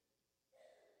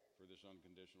for this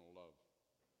unconditional love?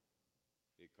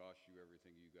 It costs you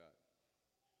everything you got.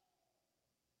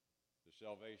 The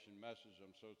salvation message,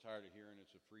 I'm so tired of hearing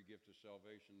it's a free gift of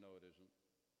salvation. No, it isn't.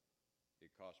 It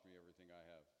cost me everything I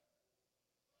have.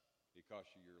 It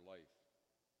costs you your life.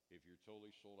 If you're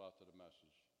totally sold out to the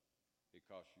message, it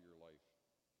costs you your life.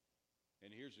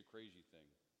 And here's the crazy thing.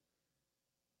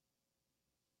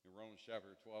 In Romans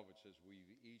chapter 12, it says, we've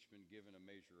each been given a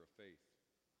measure of faith.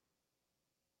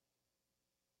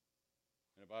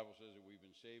 And the Bible says that we've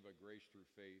been saved by grace through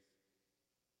faith,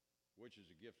 which is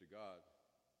a gift of God,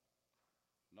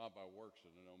 not by works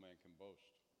that no man can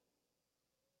boast.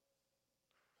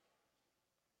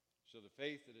 So the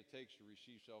faith that it takes to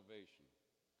receive salvation,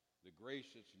 the grace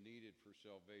that's needed for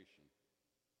salvation.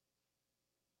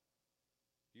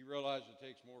 Do you realize it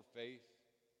takes more faith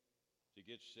to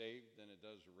get saved than it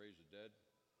does to raise the dead?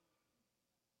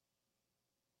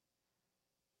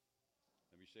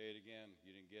 Let me say it again.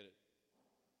 You didn't get it.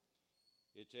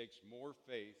 It takes more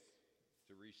faith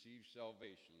to receive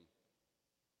salvation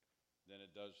than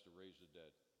it does to raise the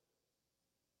dead.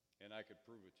 And I could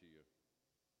prove it to you.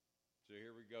 So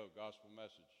here we go, gospel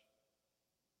message.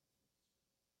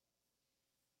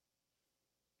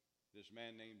 This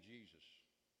man named Jesus,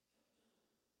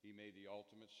 he made the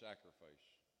ultimate sacrifice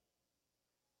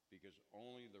because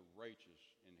only the righteous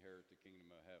inherit the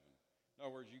kingdom of heaven. In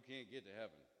other words, you can't get to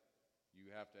heaven.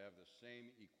 You have to have the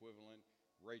same equivalent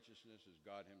righteousness as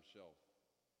God himself.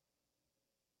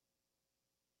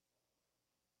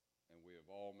 And we have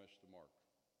all missed the mark.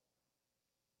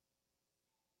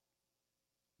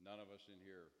 None of us in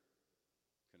here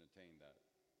can attain that.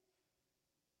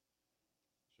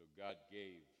 So God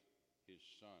gave his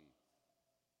son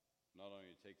not only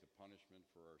to take the punishment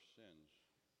for our sins,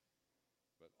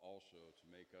 but also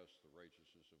to make us the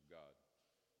righteousness of God.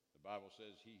 The Bible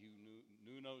says he who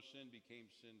knew no sin became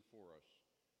sin for us,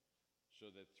 so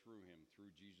that through him,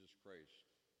 through Jesus Christ,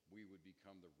 we would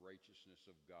become the righteousness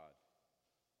of God.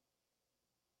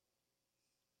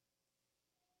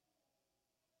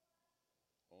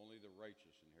 Only the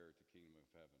righteous inherit the kingdom of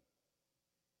heaven.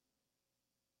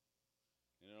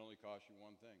 And it only costs you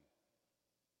one thing.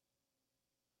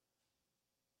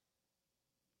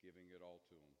 Giving it all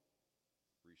to him.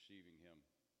 Receiving him.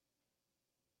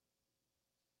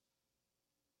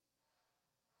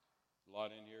 A lot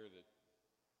in here that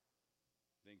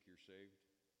think you're saved.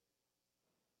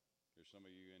 There's some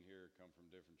of you in here that come from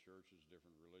different churches,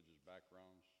 different religious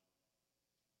backgrounds,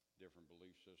 different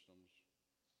belief systems.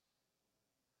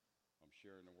 I'm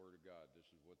sharing the Word of God. This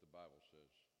is what the Bible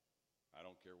says. I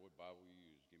don't care what Bible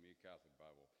you use. Give me a Catholic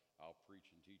Bible. I'll preach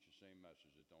and teach the same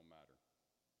message. It don't matter.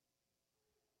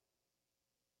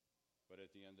 But at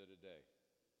the end of the day,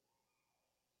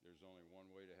 there's only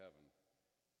one way to heaven.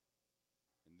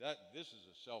 And this is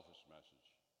a selfish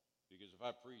message. Because if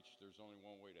I preach there's only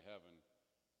one way to heaven,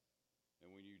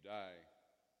 and when you die,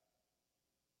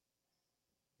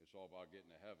 it's all about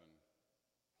getting to heaven,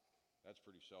 that's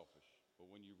pretty selfish. But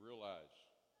when you realize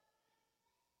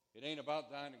it ain't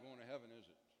about dying and going to heaven, is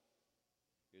it?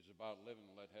 It's about living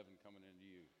and let heaven come into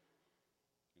you.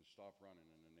 And stop running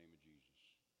in the name of Jesus.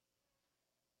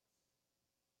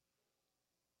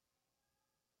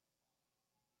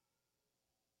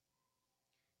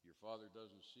 Your Father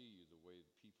doesn't see you the way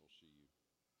the people see you.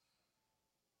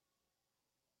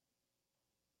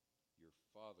 Your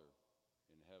Father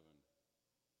in heaven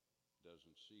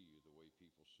doesn't see you the way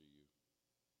people see you.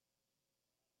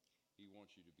 He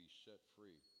wants you to be set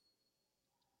free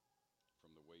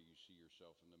from the way you see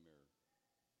yourself in the mirror.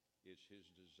 It's his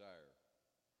desire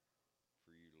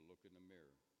for you to look in the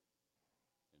mirror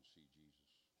and see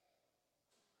Jesus.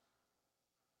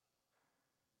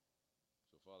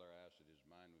 So, Father, I ask that his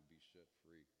mind would be set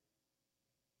free,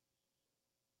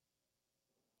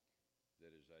 that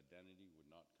his identity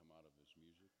would not come out of his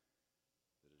music,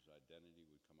 that his identity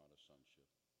would come out of sonship.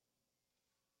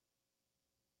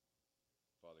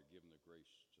 Father, give him the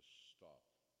grace to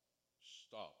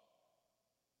stop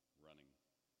running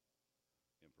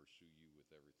and pursue you with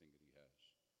everything that he has.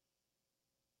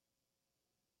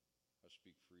 I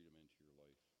speak freedom into your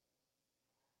life,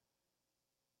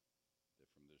 that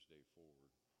from this day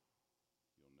forward,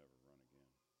 you'll never run again.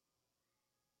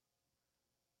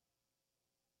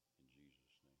 In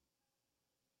Jesus' name.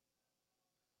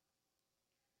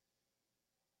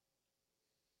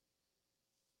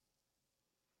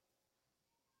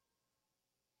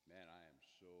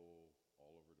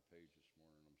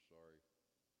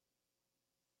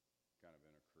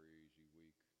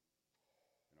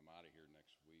 out of here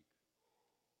next week.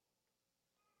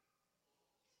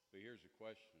 But here's the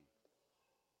question.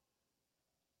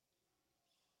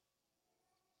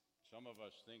 Some of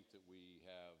us think that we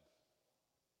have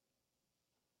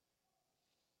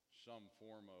some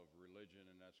form of religion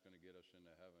and that's going to get us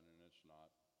into heaven, and it's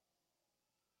not.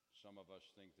 Some of us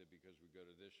think that because we go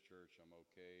to this church, I'm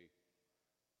okay.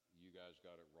 You guys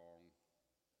got it wrong.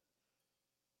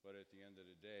 But at the end of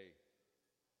the day,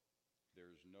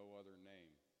 there's no other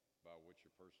name by which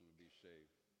a person will be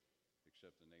saved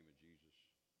except the name of Jesus.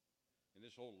 And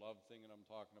this whole love thing that I'm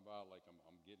talking about, like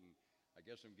I'm getting, I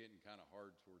guess I'm getting kind of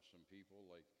hard towards some people.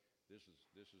 Like this is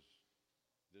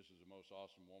the most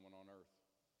awesome woman on earth.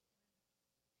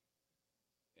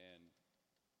 And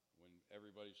when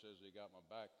everybody says they got my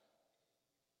back,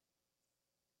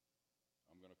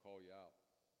 I'm going to call you out.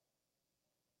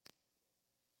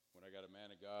 When I got a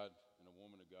man of God and a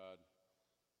woman of God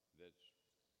that's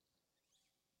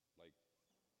like,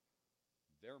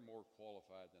 they're more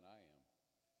qualified than I am.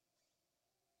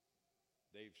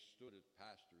 They've stood as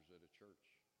pastors at a church.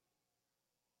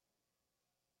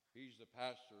 He's the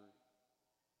pastor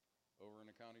over in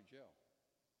the county jail.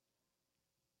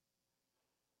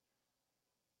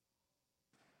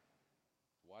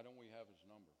 Why don't we have his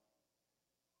number?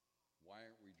 Why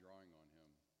aren't we drawing on him?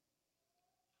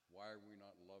 Why are we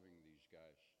not loving these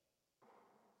guys?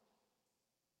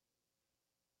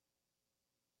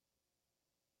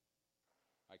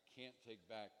 I can't take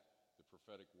back the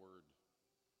prophetic word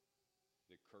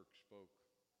that Kirk spoke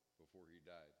before he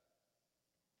died.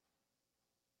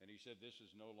 And he said, this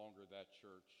is no longer that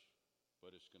church,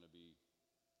 but it's going to be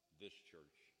this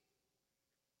church.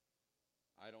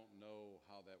 I don't know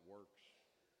how that works.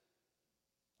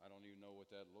 I don't even know what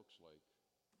that looks like.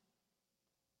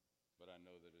 But I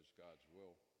know that it's God's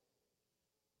will.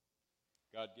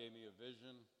 God gave me a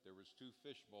vision. There was 2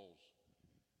 fish bowls.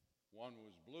 One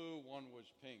was blue, one was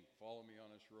pink. Follow me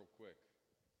on this real quick.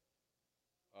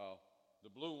 The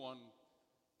blue one,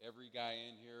 every guy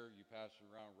in here, you pass it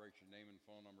around, write your name and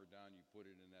phone number down, you put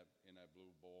it in that blue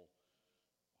bowl.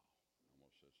 Wow, I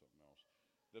almost said something else.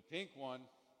 The pink one,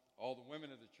 all the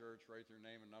women of the church write their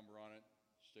name and number on it,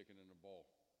 stick it in the bowl.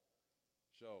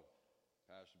 So,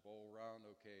 pass the bowl around.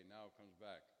 Okay, now it comes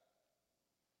back.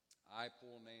 I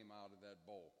pull a name out of that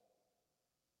bowl.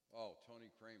 Oh,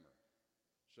 Tony Kramer.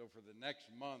 So for the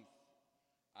next month,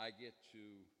 I get to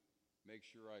make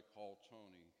sure I call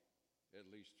Tony at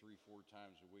least 3-4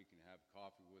 times a week and have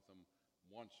coffee with him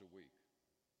once a week.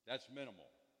 That's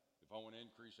minimal. If I want to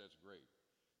increase, that's great.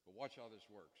 But watch how this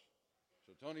works.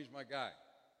 So Tony's my guy.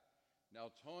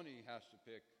 Now Tony has to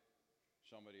pick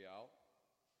somebody out,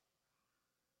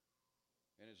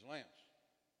 and it's Lance.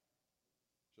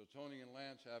 So Tony and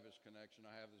Lance have his connection.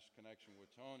 I have this connection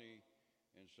with Tony.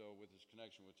 And so with this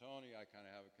connection with Tony, I kind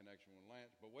of have a connection with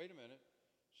Lance. But wait a minute,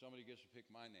 somebody gets to pick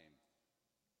my name.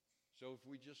 So if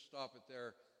we just stop it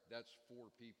there, that's 4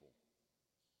 people.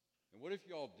 And what if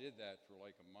you all did that for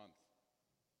like a month?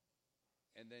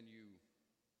 And then you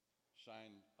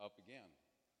sign up again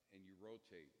and you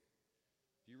rotate.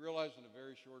 Do you realize in a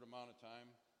very short amount of time,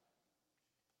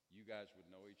 you guys would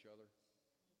know each other?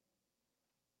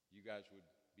 You guys would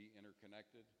be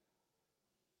interconnected?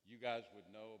 You guys would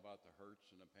know about the hurts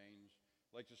and the pains.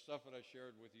 Like the stuff that I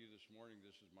shared with you this morning,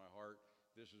 this is my heart.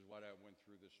 This is what I went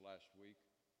through this last week.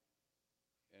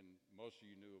 And most of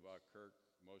you knew about Kirk.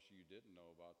 Most of you didn't know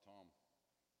about Tom.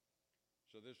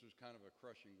 So this was kind of a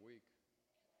crushing week.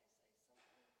 Can I say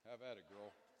something? Have at it,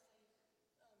 girl.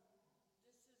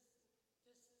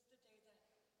 This is the day that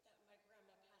my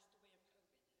grandma passed away of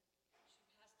COVID. She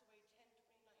passed away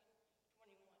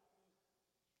 10/29/21.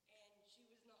 And she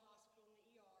was in the hospital in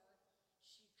the ER.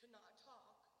 She could not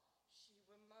talk. She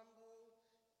would mumble.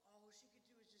 All she could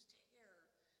do was just tear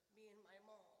me and my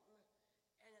mom.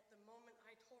 And at the moment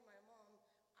I told my mom,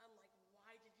 I'm like,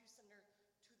 why did you send her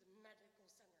to the medical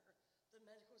center? The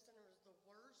medical center is the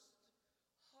worst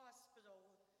hospital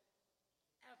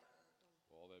ever.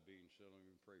 Well, all that being said, let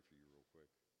me pray for you real quick.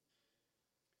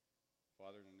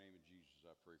 Father, in the name of Jesus,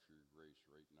 I pray for your grace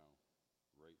right now.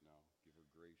 Right now. Give her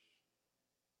grace.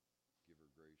 Give her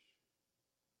grace.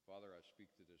 Father, I speak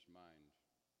to this mind.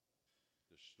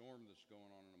 The storm that's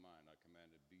going on in the mind, I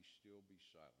command it, be still, be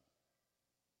silent.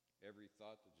 Every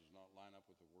thought that does not line up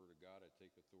with the Word of God, I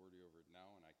take authority over it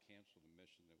now, and I cancel the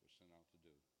mission that was sent out to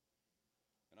do.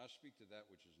 And I speak to that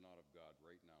which is not of God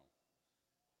right now.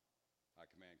 I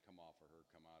command, come off of her,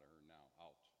 come out of her now.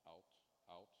 Out, out,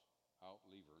 out, out.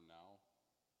 Leave her now.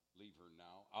 Leave her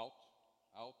now. Out,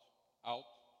 out, out,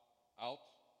 out,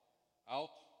 out,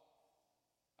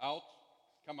 out.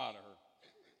 Come out of her.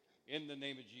 In the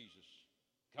name of Jesus.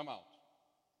 Come out.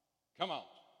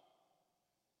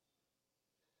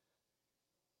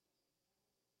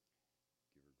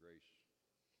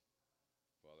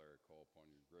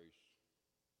 Grace.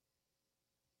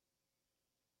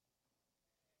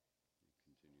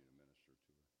 Continue to minister to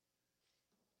her.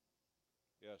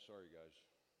 Yeah, sorry guys.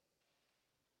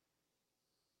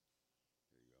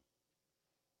 There you go.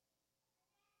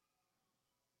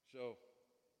 So,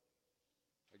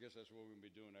 I guess that's what we're going to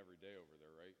be doing every day over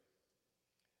there, right?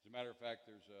 As a matter of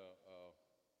fact, there's a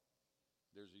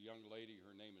young lady,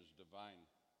 her name is Divine,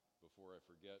 before I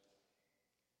forget.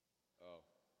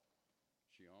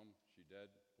 She home? She dead?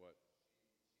 What?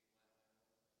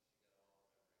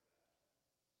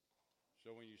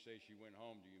 So when you say she went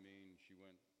home, do you mean she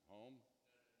went home?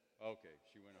 Okay,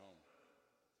 she went home.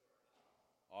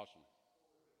 Awesome.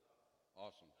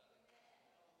 Awesome.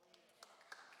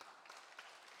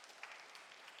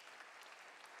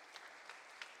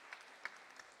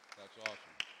 That's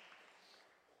awesome.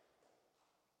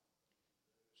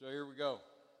 So here we go.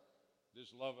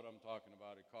 This love that I'm talking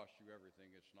about, it costs you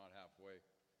everything. It's not halfway.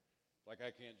 Like I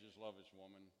can't just love this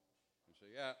woman and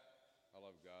say, yeah, I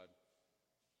love God.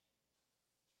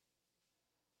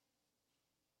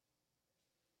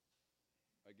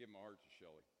 I give my heart to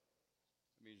Shelley.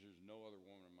 It means there's no other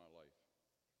woman in my life.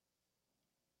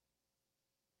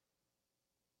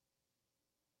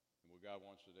 And what God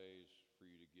wants today is for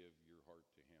you to give your heart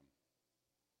to Him.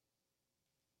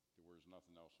 To where there's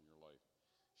nothing else in your life.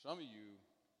 Some of you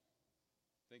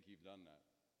think you've done that,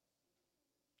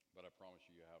 but I promise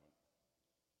you, you haven't.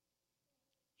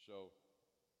 So,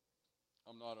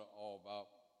 I'm not all about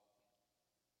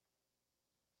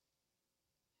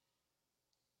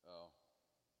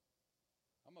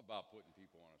I'm about putting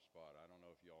people on a spot. I don't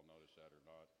know if y'all notice that or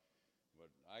not, but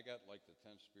I got like the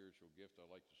 10th spiritual gift. I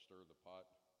like to stir the pot.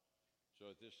 So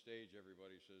at this stage,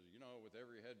 everybody says, you know, with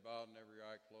every head bowed and every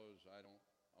eye closed,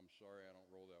 I'm sorry, I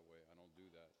don't roll that way. I don't do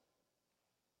that.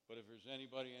 But if there's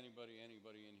anybody in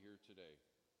here today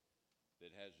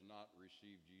that has not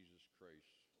received Jesus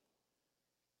Christ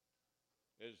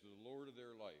as the Lord of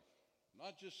their life,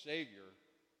 not just Savior,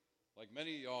 like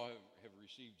many of y'all have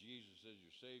received Jesus as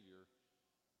your Savior,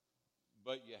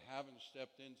 but you haven't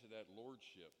stepped into that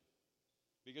lordship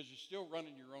because you're still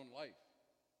running your own life.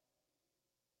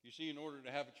 You see, in order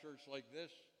to have a church like this,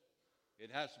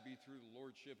 it has to be through the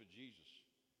lordship of Jesus.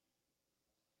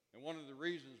 And one of the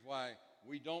reasons why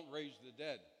we don't raise the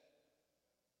dead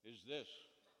is this.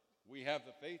 We have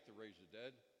the faith to raise the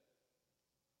dead,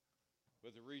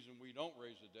 but the reason we don't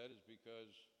raise the dead is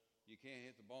because you can't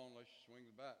hit the ball unless you swing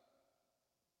the bat.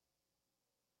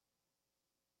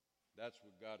 That's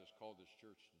what God has called this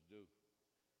church to do.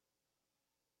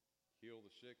 Heal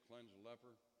the sick, cleanse the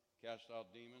leper, cast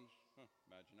out demons.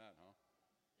 Imagine that, huh?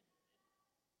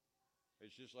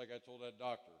 It's just like I told that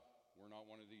doctor. We're not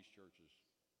one of these churches.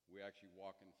 We actually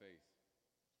walk in faith.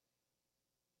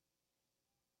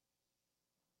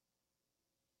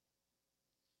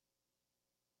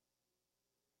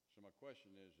 So my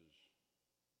question is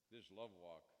this love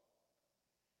walk,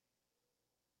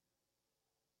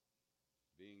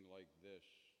 being like this,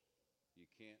 you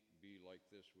can't be like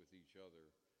this with each other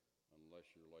unless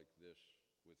you're like this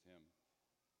with Him.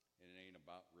 And it ain't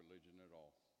about religion at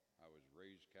all. I was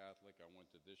raised Catholic. I went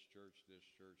to this church.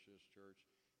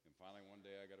 And finally one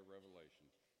day I got a revelation.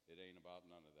 It ain't about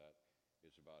none of that.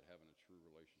 It's about having a true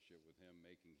relationship with Him,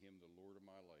 making Him the Lord of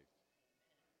my life.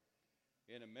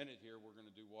 In a minute here, we're going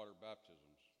to do water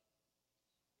baptisms.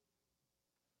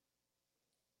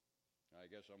 I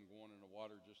guess I'm going in the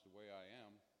water just the way I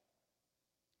am,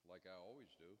 like I always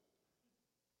do.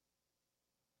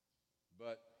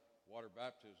 But water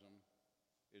baptism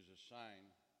is a sign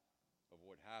of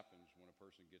what happens when a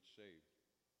person gets saved.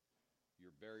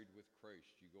 You're buried with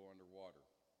Christ. You go underwater.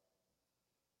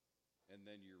 And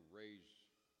then you're raised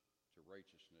to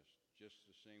righteousness, just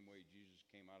the same way Jesus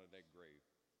came out of that grave.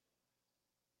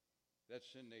 That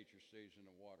sin nature stays in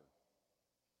the water.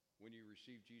 When you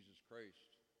receive Jesus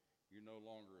Christ, you're no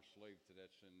longer a slave to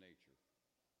that sin nature.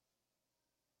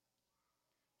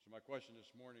 So my question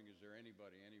this morning, is there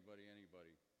anybody?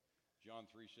 John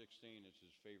 3:16 is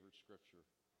his favorite scripture.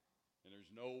 And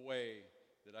there's no way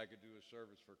that I could do a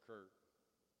service for Kurt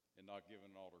and not give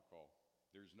an altar call.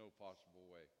 There's no possible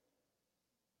way.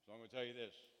 So I'm going to tell you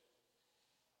this.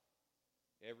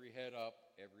 Every head up,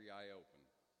 every eye open.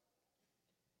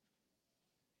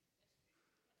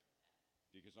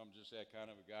 Because I'm just that kind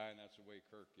of a guy, and that's the way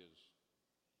Kirk is.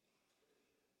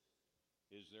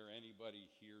 Is there anybody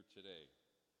here today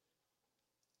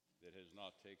that has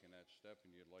not taken that step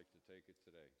and you'd like to take it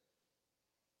today?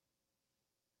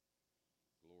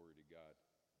 Glory to God.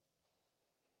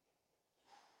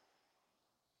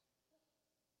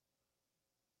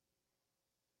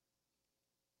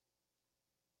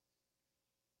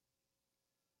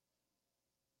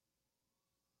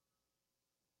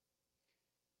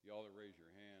 y'all that raise your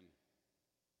hand,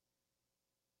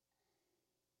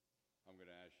 I'm going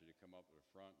to ask you to come up to the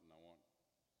front, and I want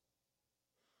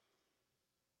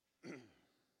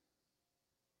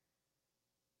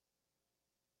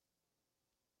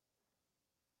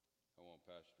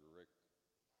Pastor Rick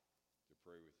to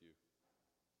pray with you.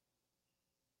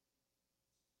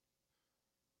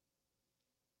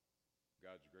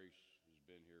 God's grace has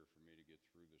been here for me to get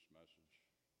through this message.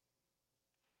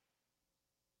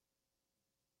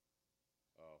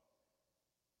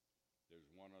 There's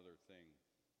one other thing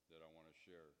that I want to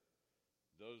share.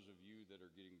 Those of you that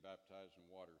are getting baptized in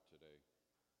water today,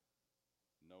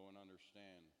 know and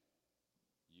understand,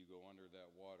 you go under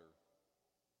that water,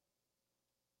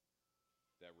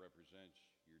 that represents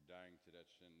you're dying to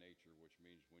that sin nature, which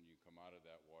means when you come out of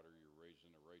that water, you're raised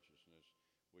into righteousness,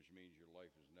 which means your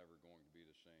life is never going to be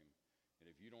the same. And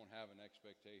if you don't have an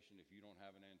expectation, if you don't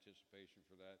have an anticipation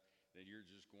for that, then you're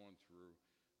just going through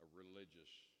a religious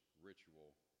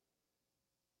ritual.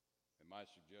 And my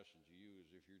suggestion to you is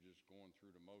if you're just going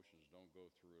through the motions, don't go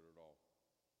through it at all,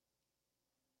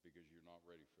 because you're not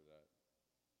ready for that.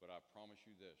 But I promise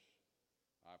you this,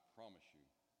 I promise you,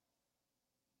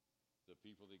 the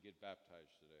people that get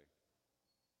baptized today,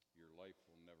 your life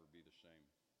will never be the same.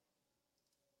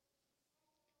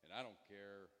 And I don't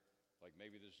care, like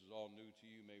maybe this is all new to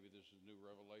you, maybe this is new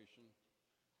revelation.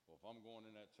 Well, if I'm going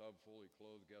in that tub fully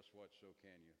clothed, guess what? So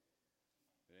can you.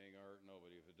 It ain't gonna hurt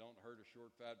nobody. If it don't hurt a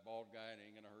short, fat, bald guy, it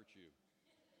ain't gonna hurt you.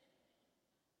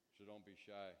 So don't be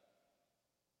shy.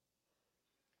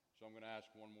 So I'm gonna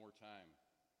ask one more time,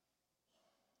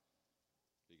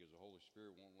 because the Holy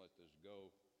Spirit won't let this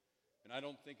go. And I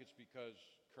don't think it's because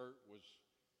Kurt was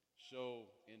so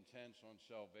intense on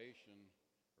salvation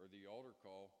or the altar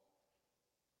call.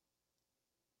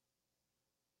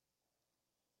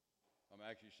 I'm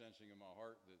actually sensing in my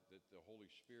heart that the Holy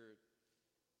Spirit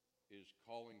is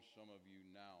calling some of you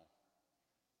now.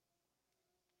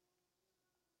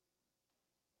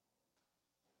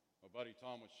 My buddy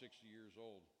Tom was 60 years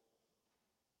old.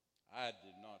 I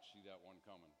did not see that one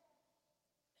coming.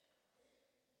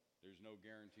 There's no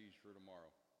guarantees for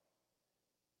tomorrow.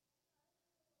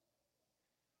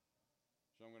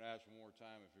 So I'm going to ask one more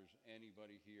time, if there's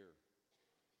anybody here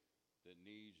that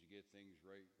needs to get things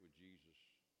right with Jesus,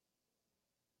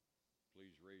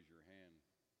 please raise your hand.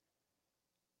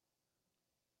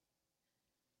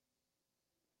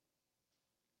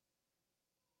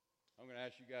 I'm going to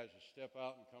ask you guys to step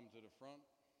out and come to the front.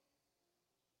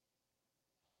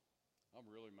 I'm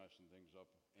really messing things up,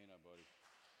 ain't I, buddy?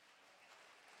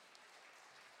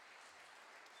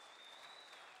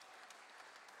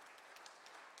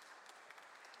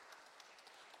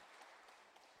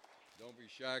 Don't be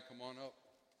shy, come on up.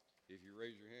 If you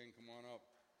raise your hand, come on up.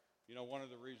 You know, one of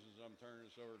the reasons I'm turning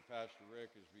this over to Pastor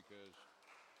Rick is because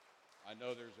I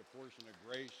know there's a portion of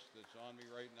grace that's on me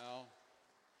right now,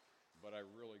 but I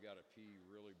really got to pee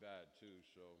really bad too,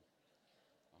 so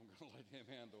I'm going to let him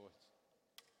handle it.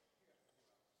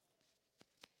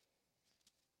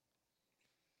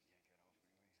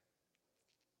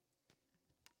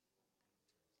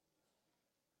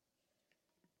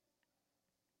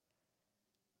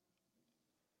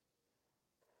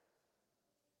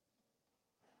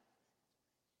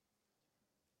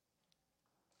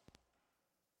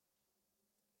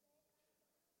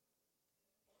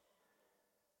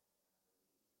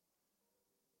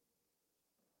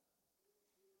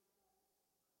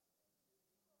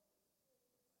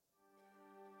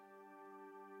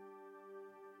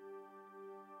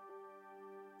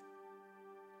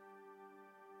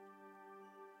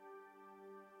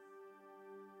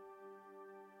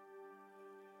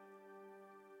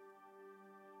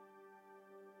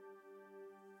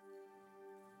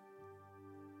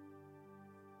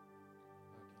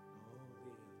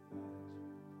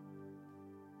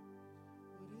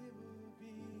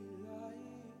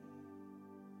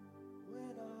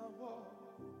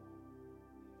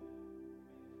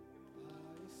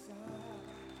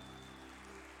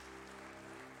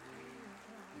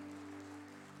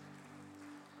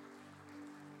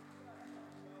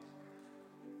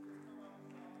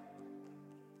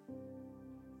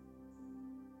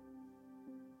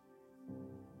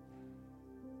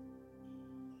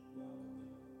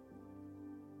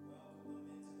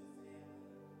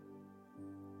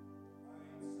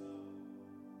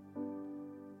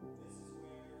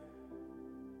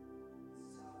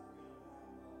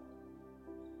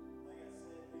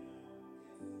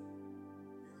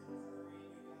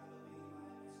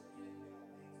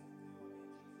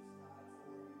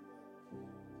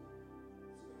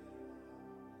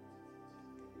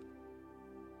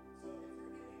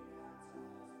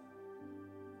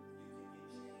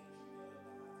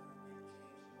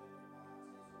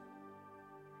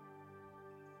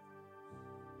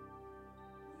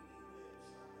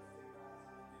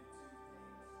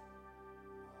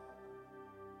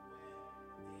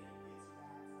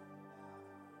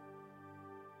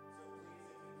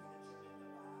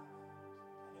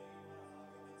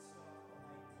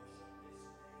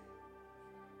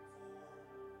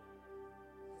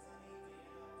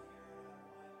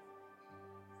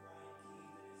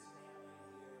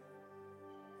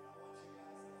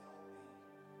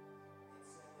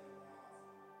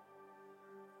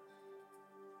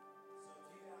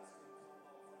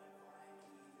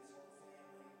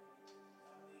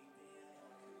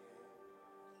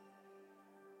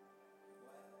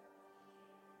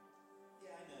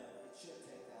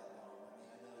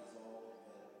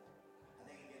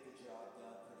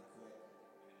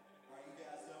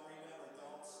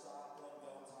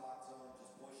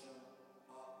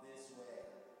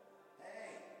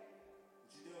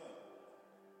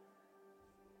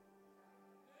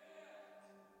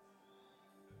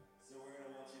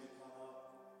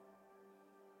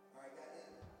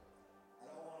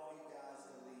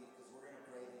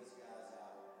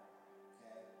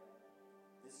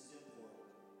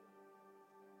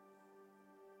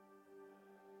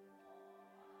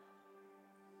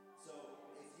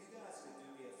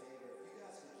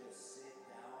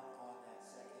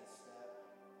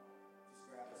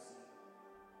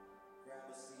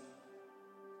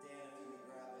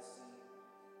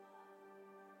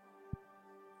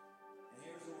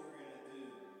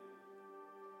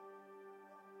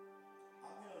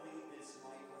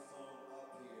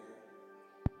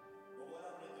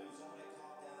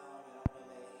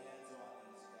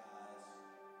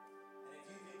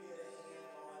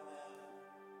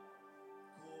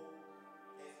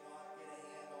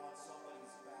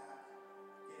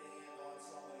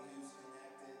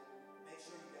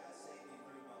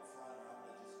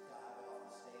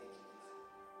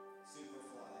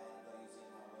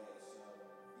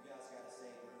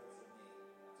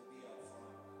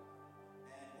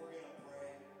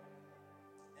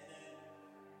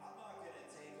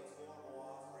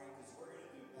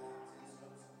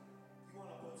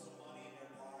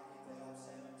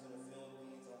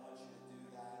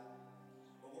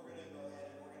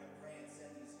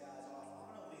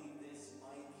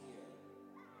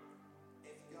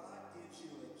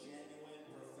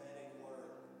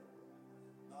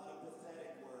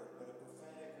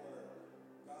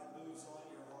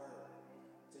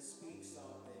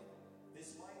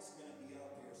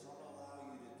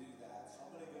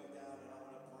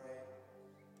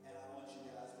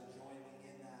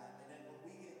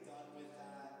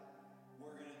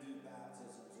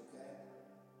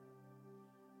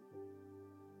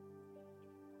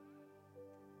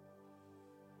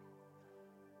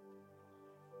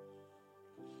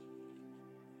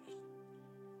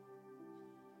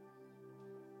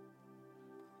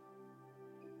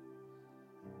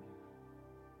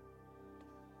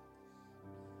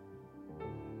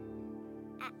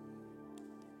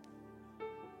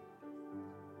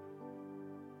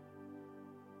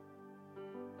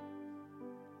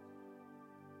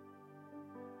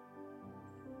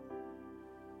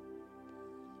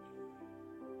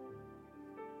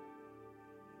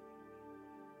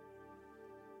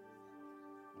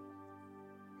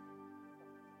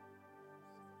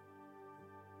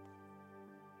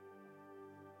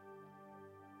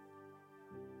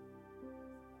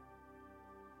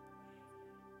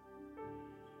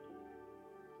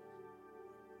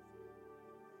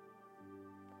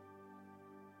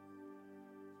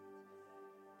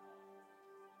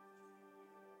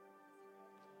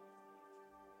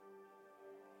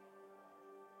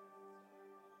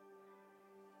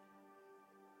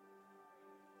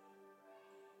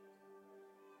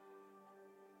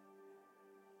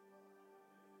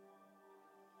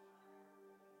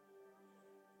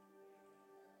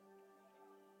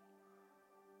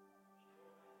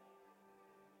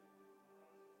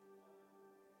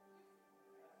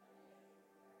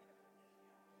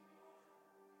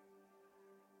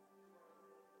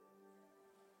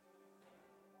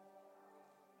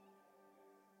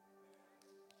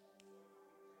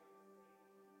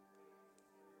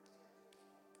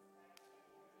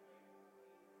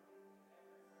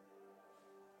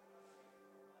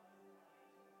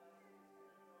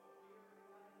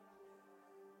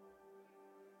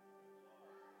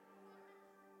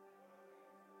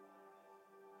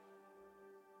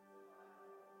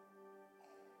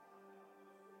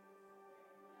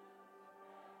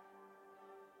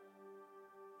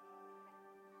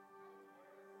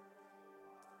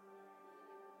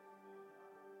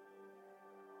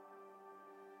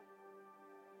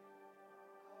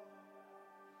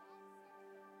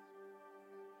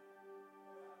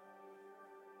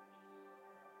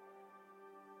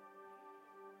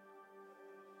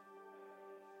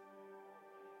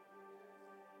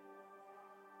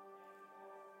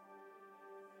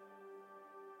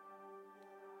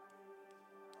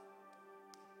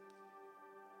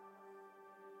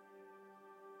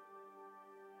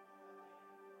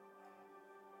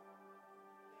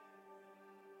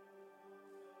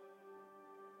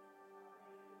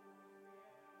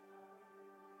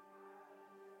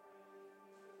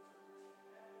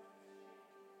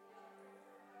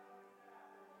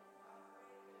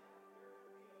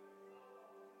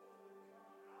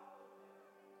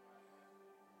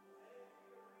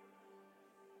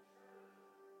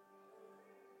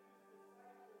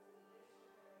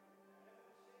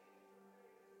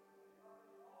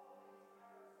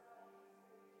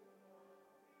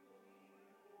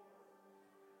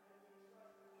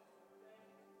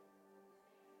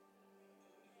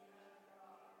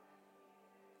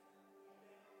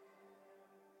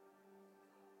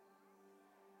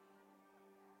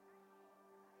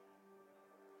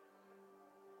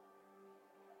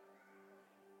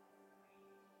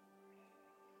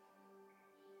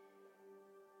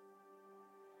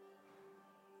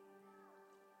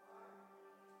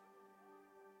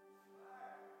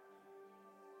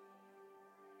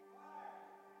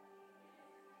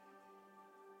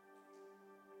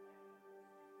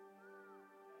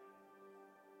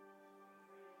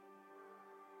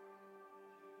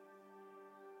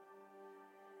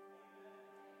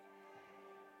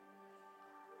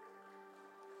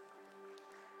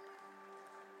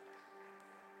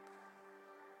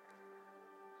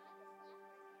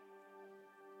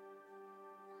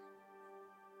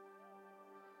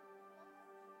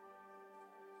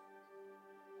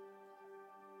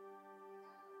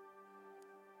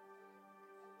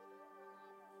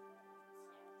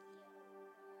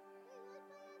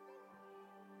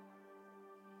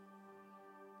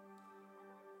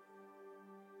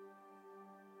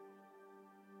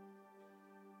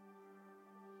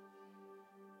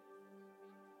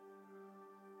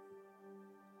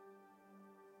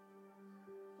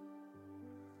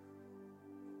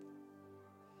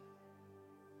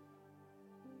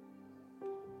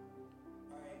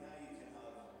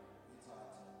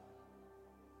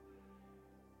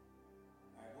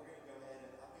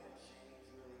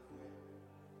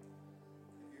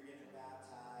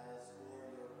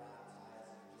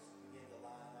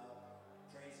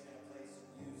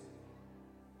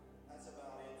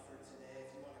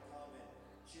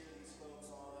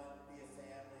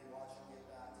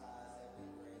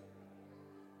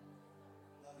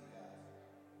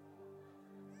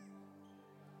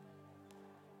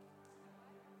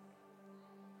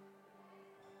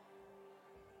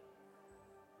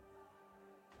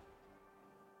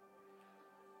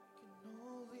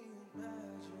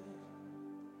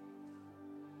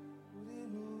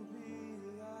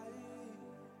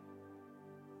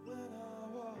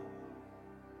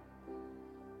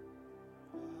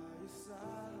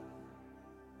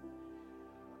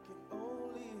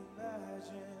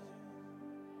 imagine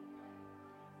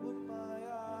what my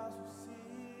eyes will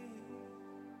see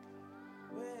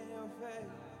when your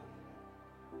face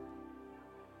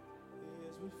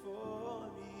is before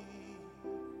me.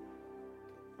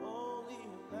 Can only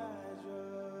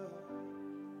imagine.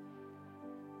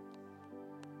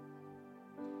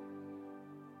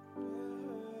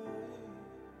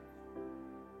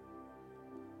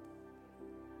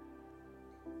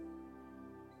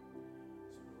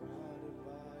 Surrounded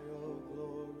by your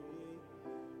glory,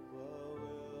 what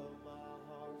will my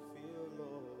heart feel,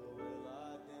 Lord? Will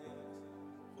I dance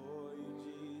for you,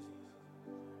 Jesus?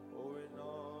 Or in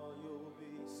all you'll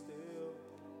be still?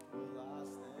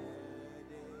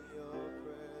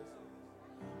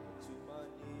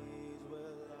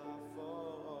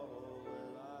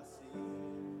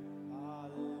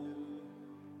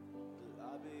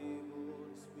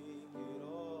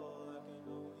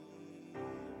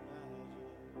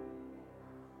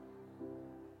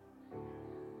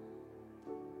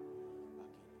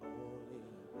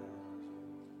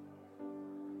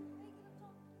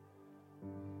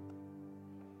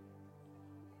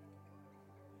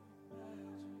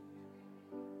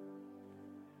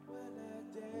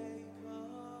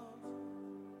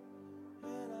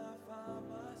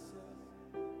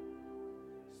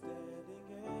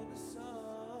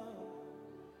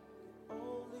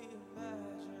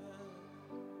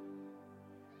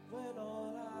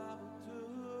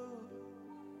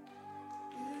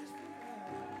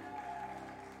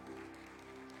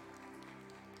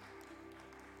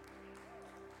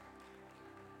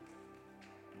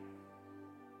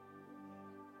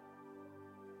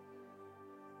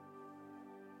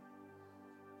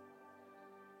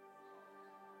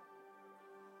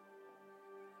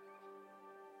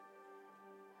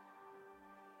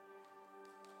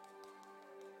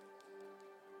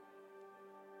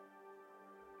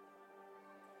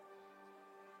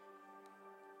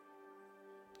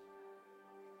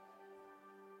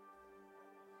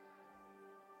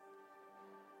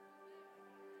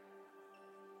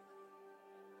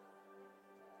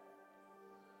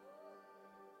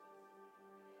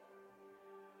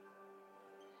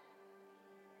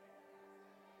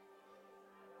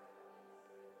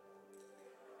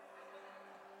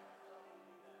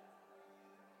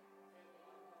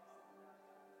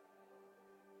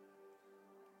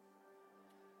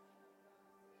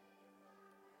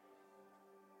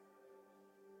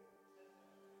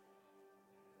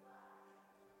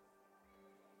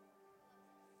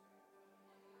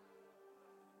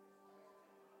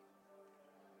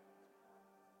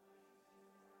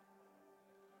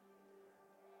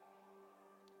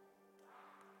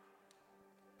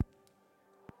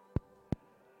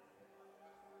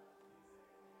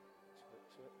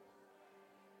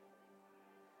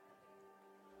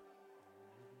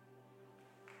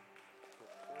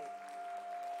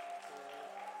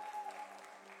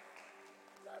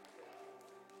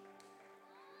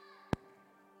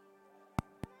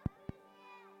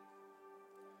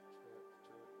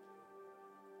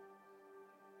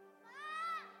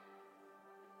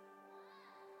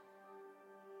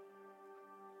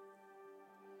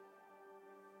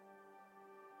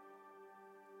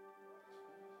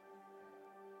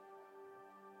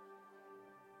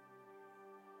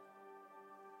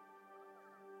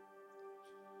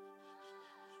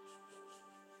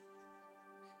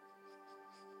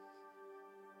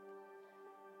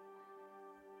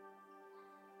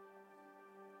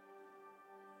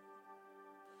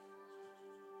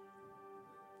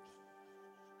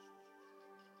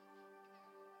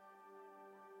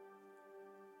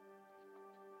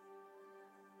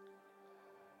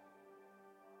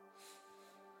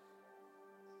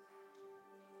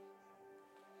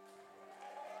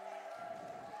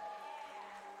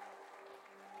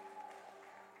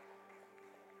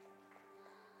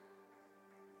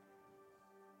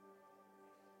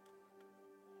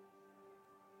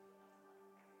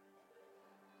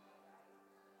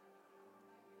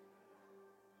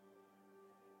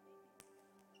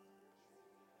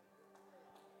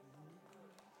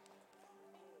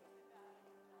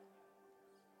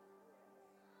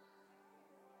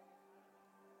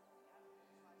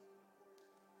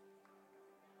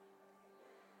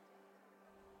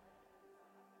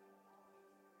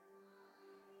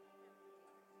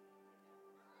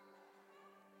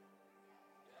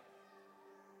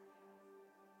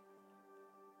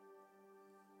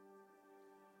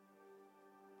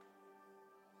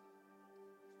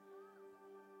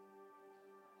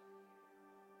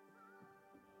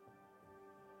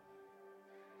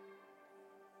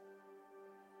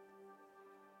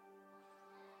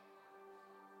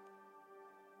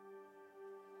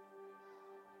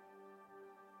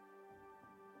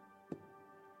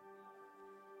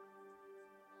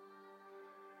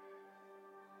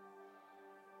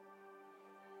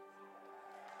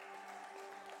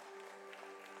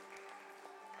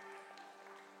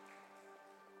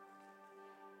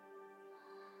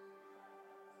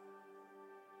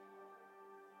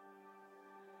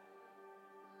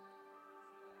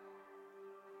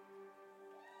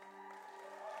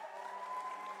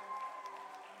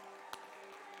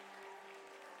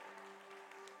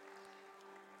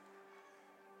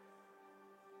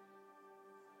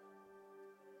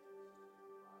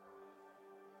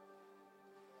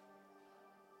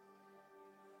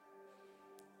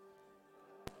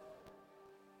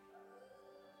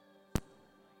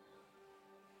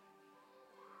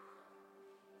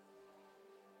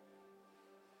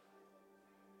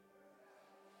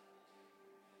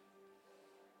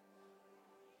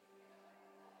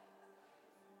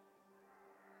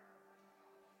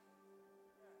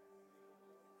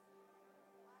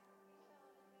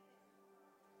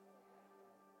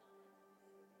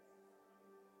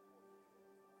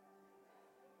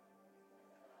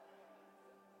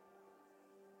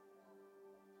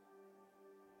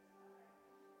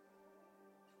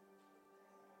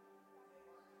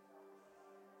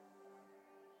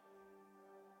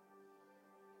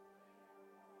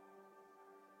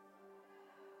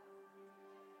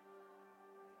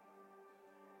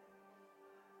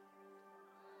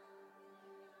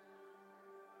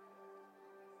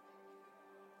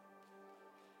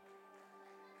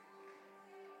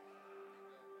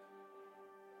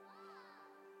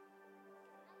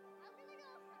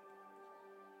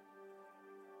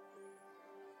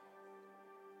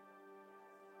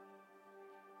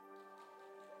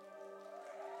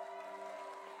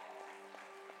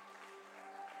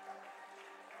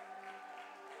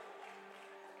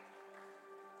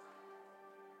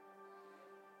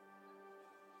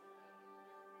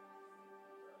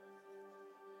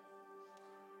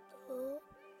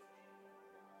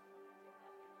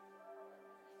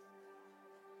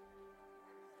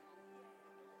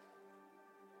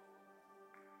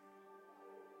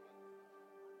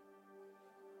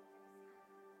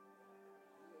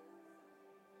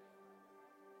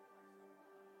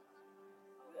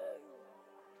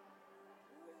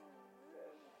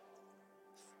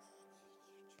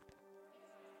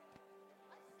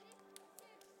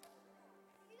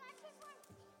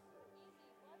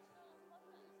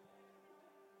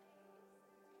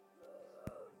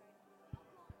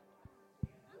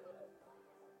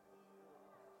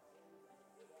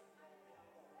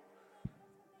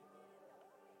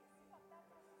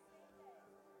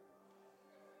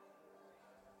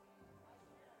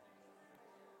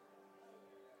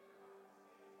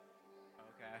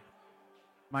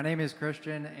 My name is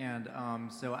Christian, and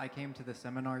so I came to the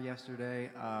seminar yesterday.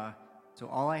 So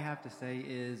all I have to say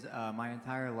is my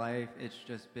entire life, it's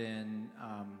just been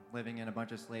living in a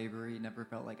bunch of slavery. Never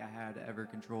felt like I had ever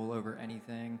control over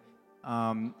anything.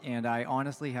 And I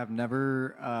honestly have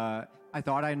never, I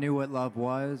thought I knew what love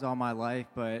was all my life,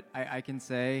 but I can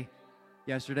say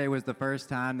yesterday was the first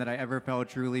time that I ever felt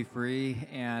truly free.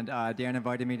 And Dan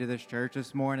invited me to this church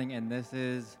this morning, and this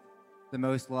is the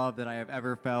most love that I have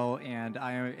ever felt.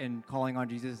 And calling on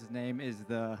Jesus' name is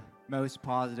the most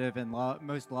positive and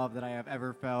most love that I have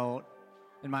ever felt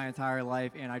in my entire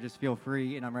life. And I just feel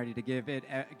free, and I'm ready to give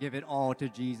it all to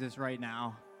Jesus right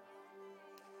now.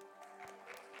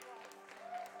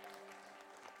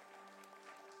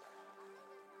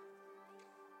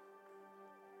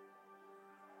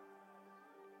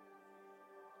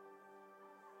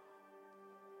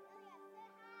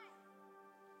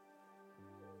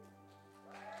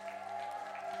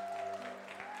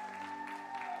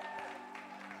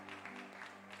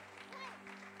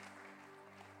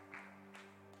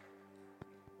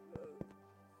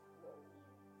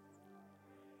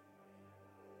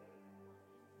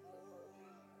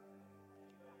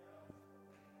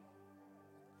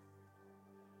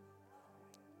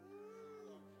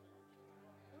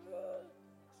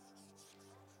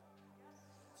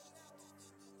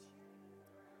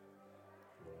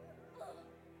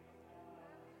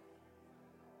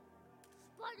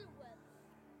 Spiderweb.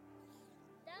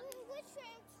 That would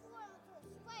transform into a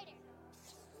spider.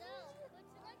 No, but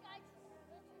like I.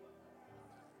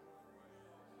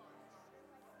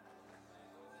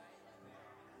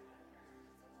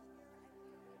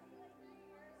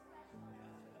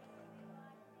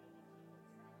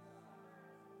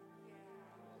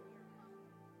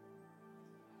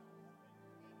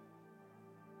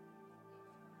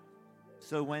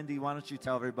 So, Wendy, why don't you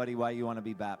tell everybody why you want to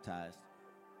be baptized?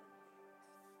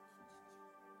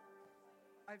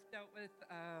 I've dealt with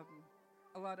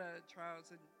a lot of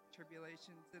trials and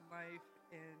tribulations in life,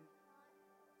 and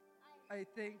I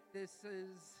think this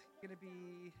is going to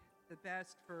be the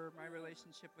best for my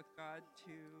relationship with God,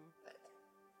 to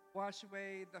wash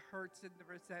away the hurts and the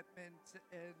resentment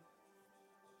and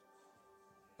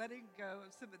letting go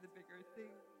of some of the bigger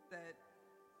things that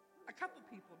a couple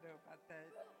people know about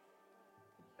that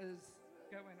is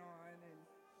going on, and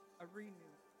a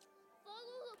renewal.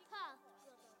 Follow the path,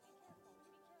 brother.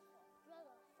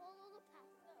 Brother, follow the path.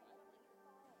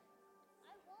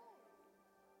 I won't.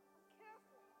 I'm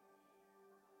careful.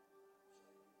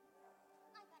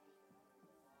 I got it.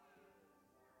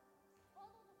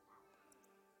 Follow the path.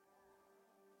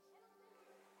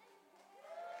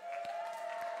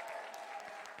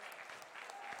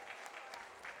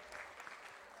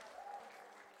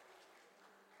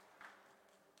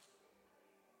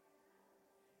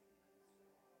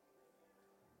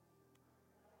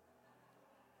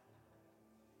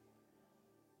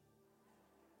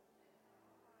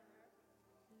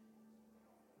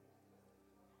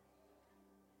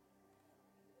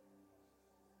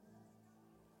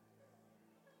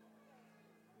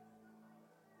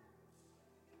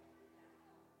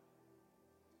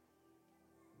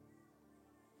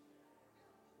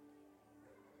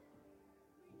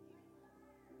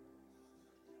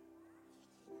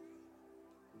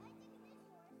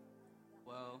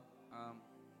 Well,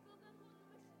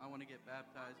 I want to get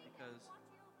baptized because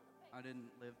I didn't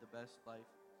live the best life,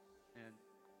 and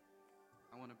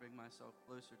I want to bring myself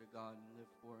closer to God and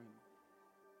live for Him,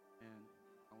 and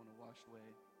I want to wash away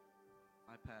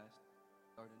my past,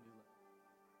 start a new life.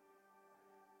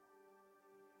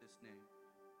 In His name.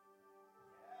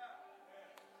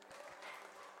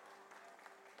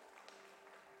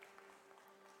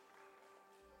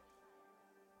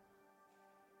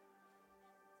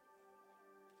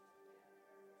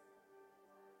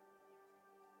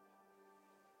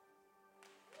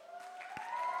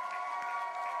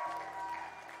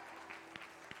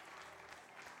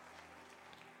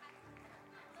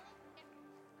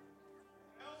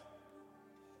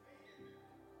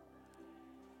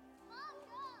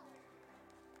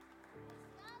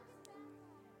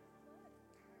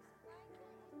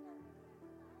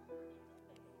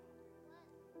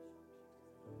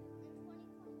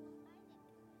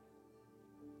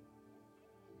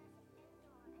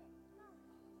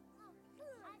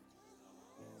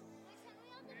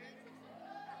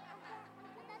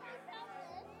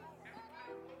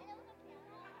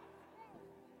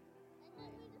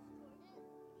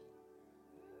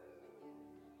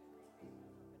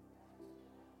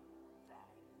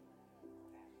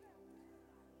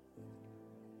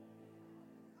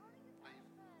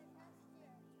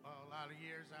 Well, a lot of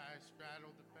years I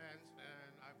straddled the fence,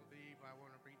 and I believe I want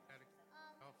to rededicate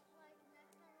myself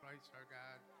Christ our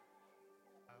God,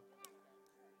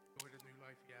 go to new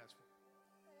life He has for us.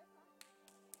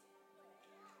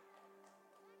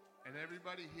 And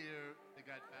everybody here that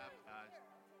got baptized,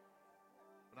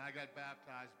 when I got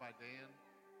baptized by Dan,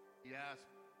 he asked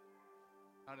me,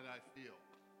 how did I feel?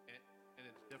 And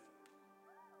it's different.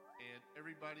 And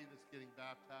everybody that's getting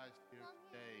baptized here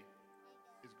today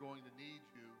is going to need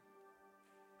you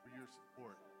for your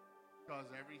support, because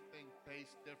everything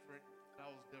tastes different,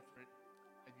 smells different,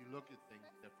 and you look at things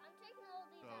different.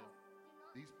 So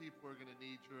these people are going to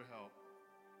need your help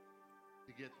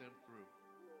to get them through.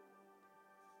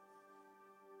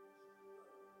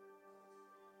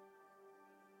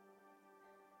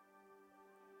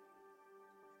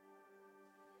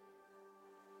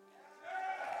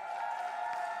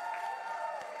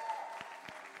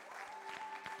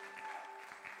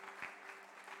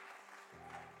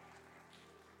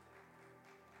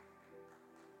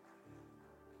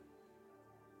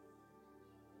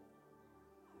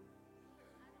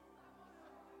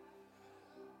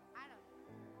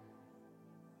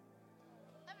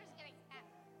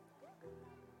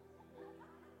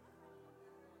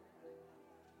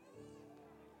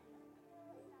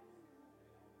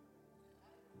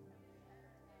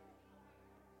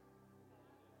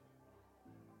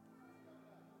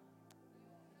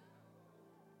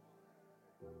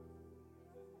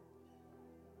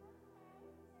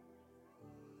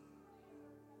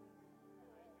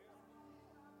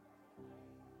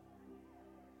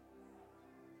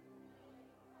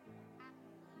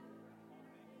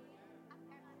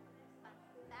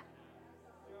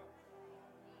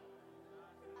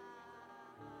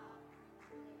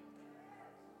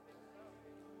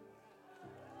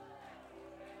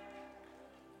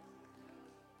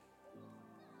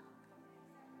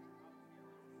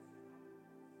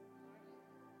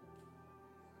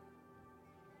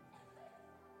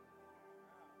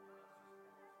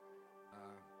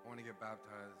 I want to get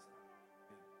baptized.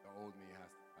 The old me has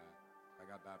to die. I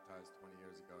got baptized 20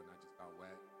 years ago and I just got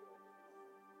wet.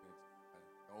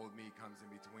 The old me comes in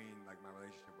between, like my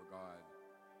relationship with God.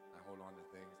 I hold on to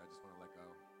things. I just want to let go.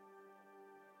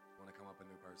 I want to come up a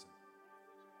new person.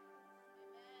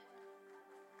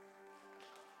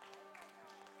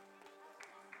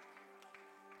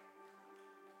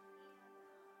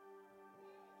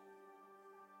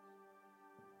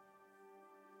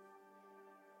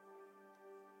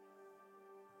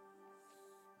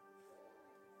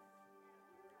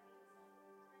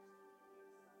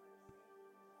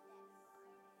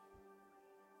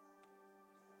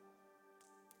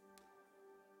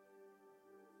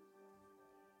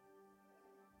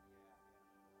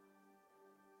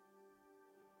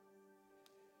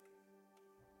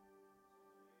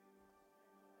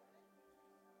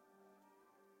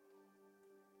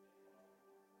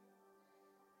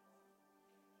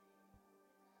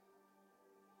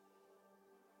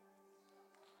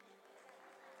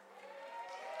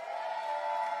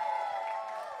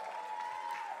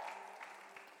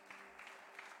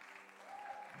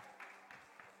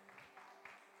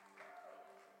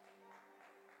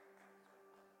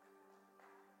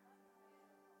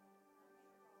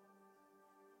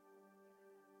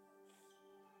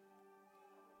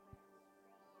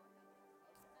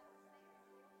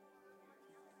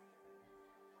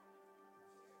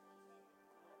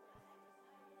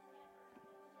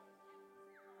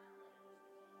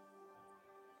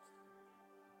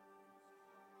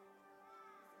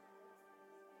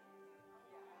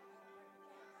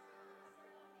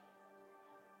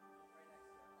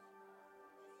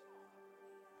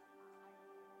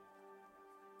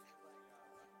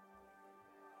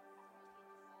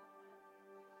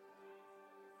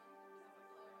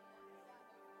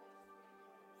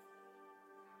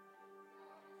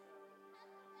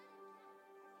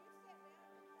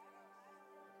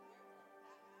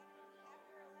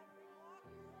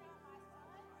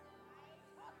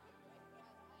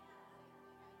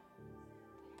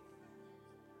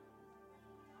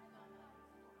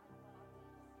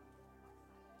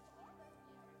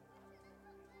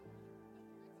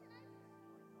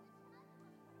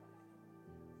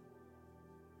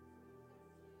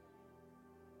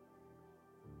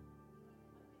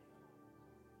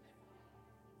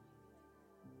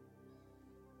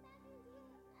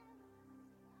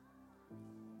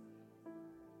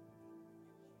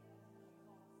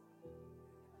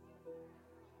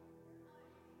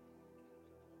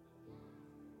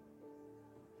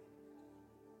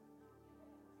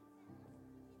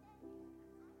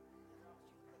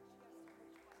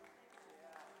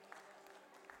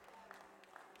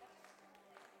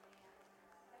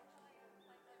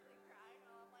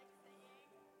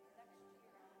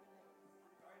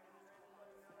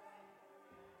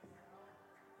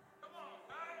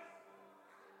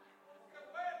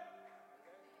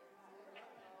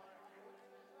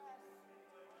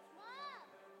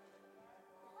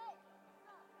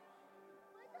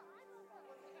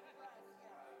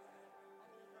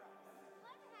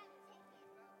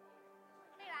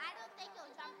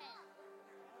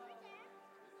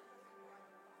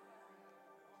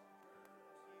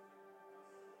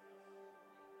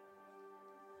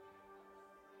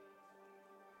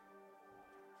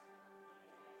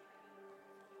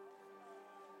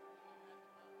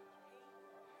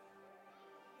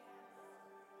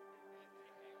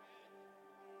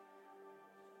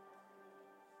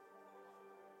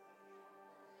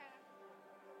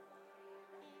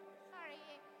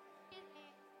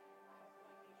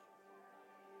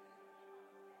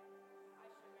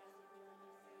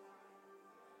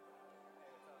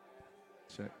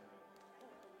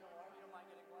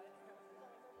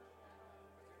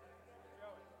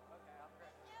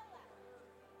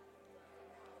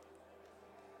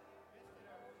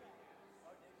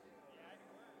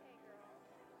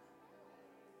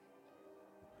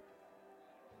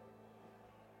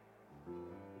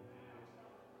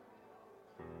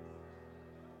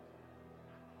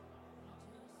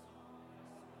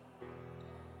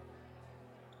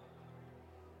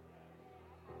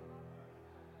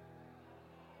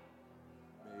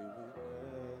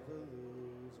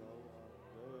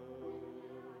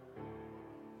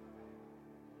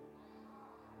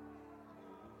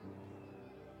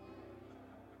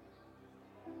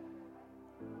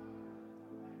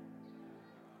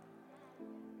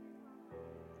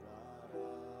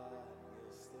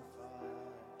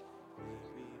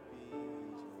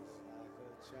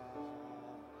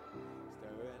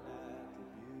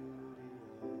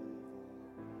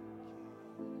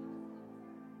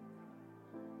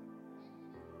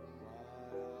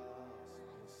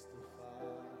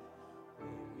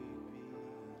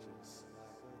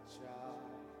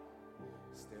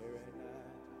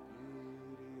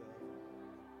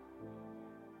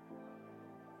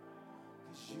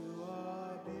 you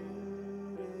are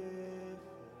beautiful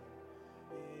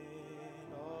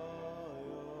in all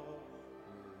your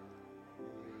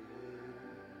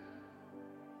ways.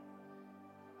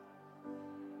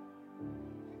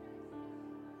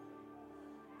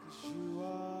 'Cause you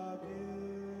are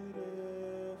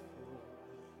beautiful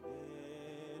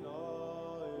in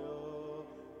all your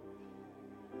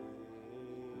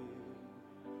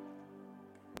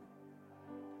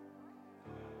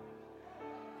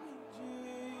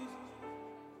Jesus,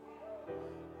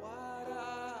 what I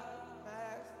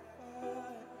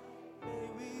magnify, may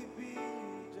we be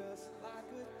just like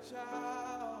a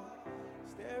child,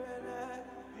 staring at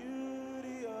the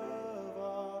beauty of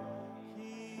our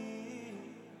King.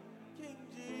 King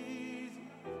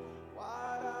Jesus,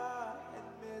 what I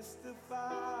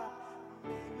mystify,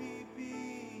 may we be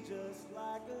just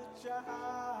like a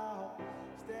child,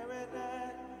 staring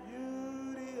at the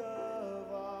beauty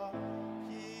of our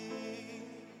King.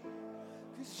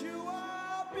 'Cause you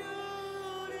are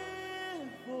beautiful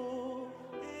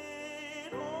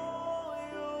in all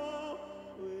your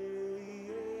ways.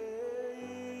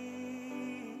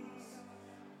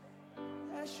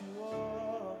 Yes, you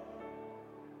are.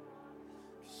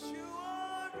 'Cause you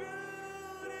are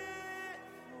beautiful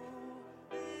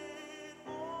in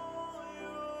all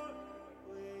your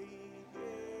ways.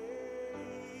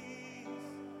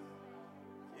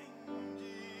 King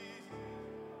Jesus,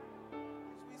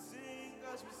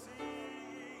 as we sing,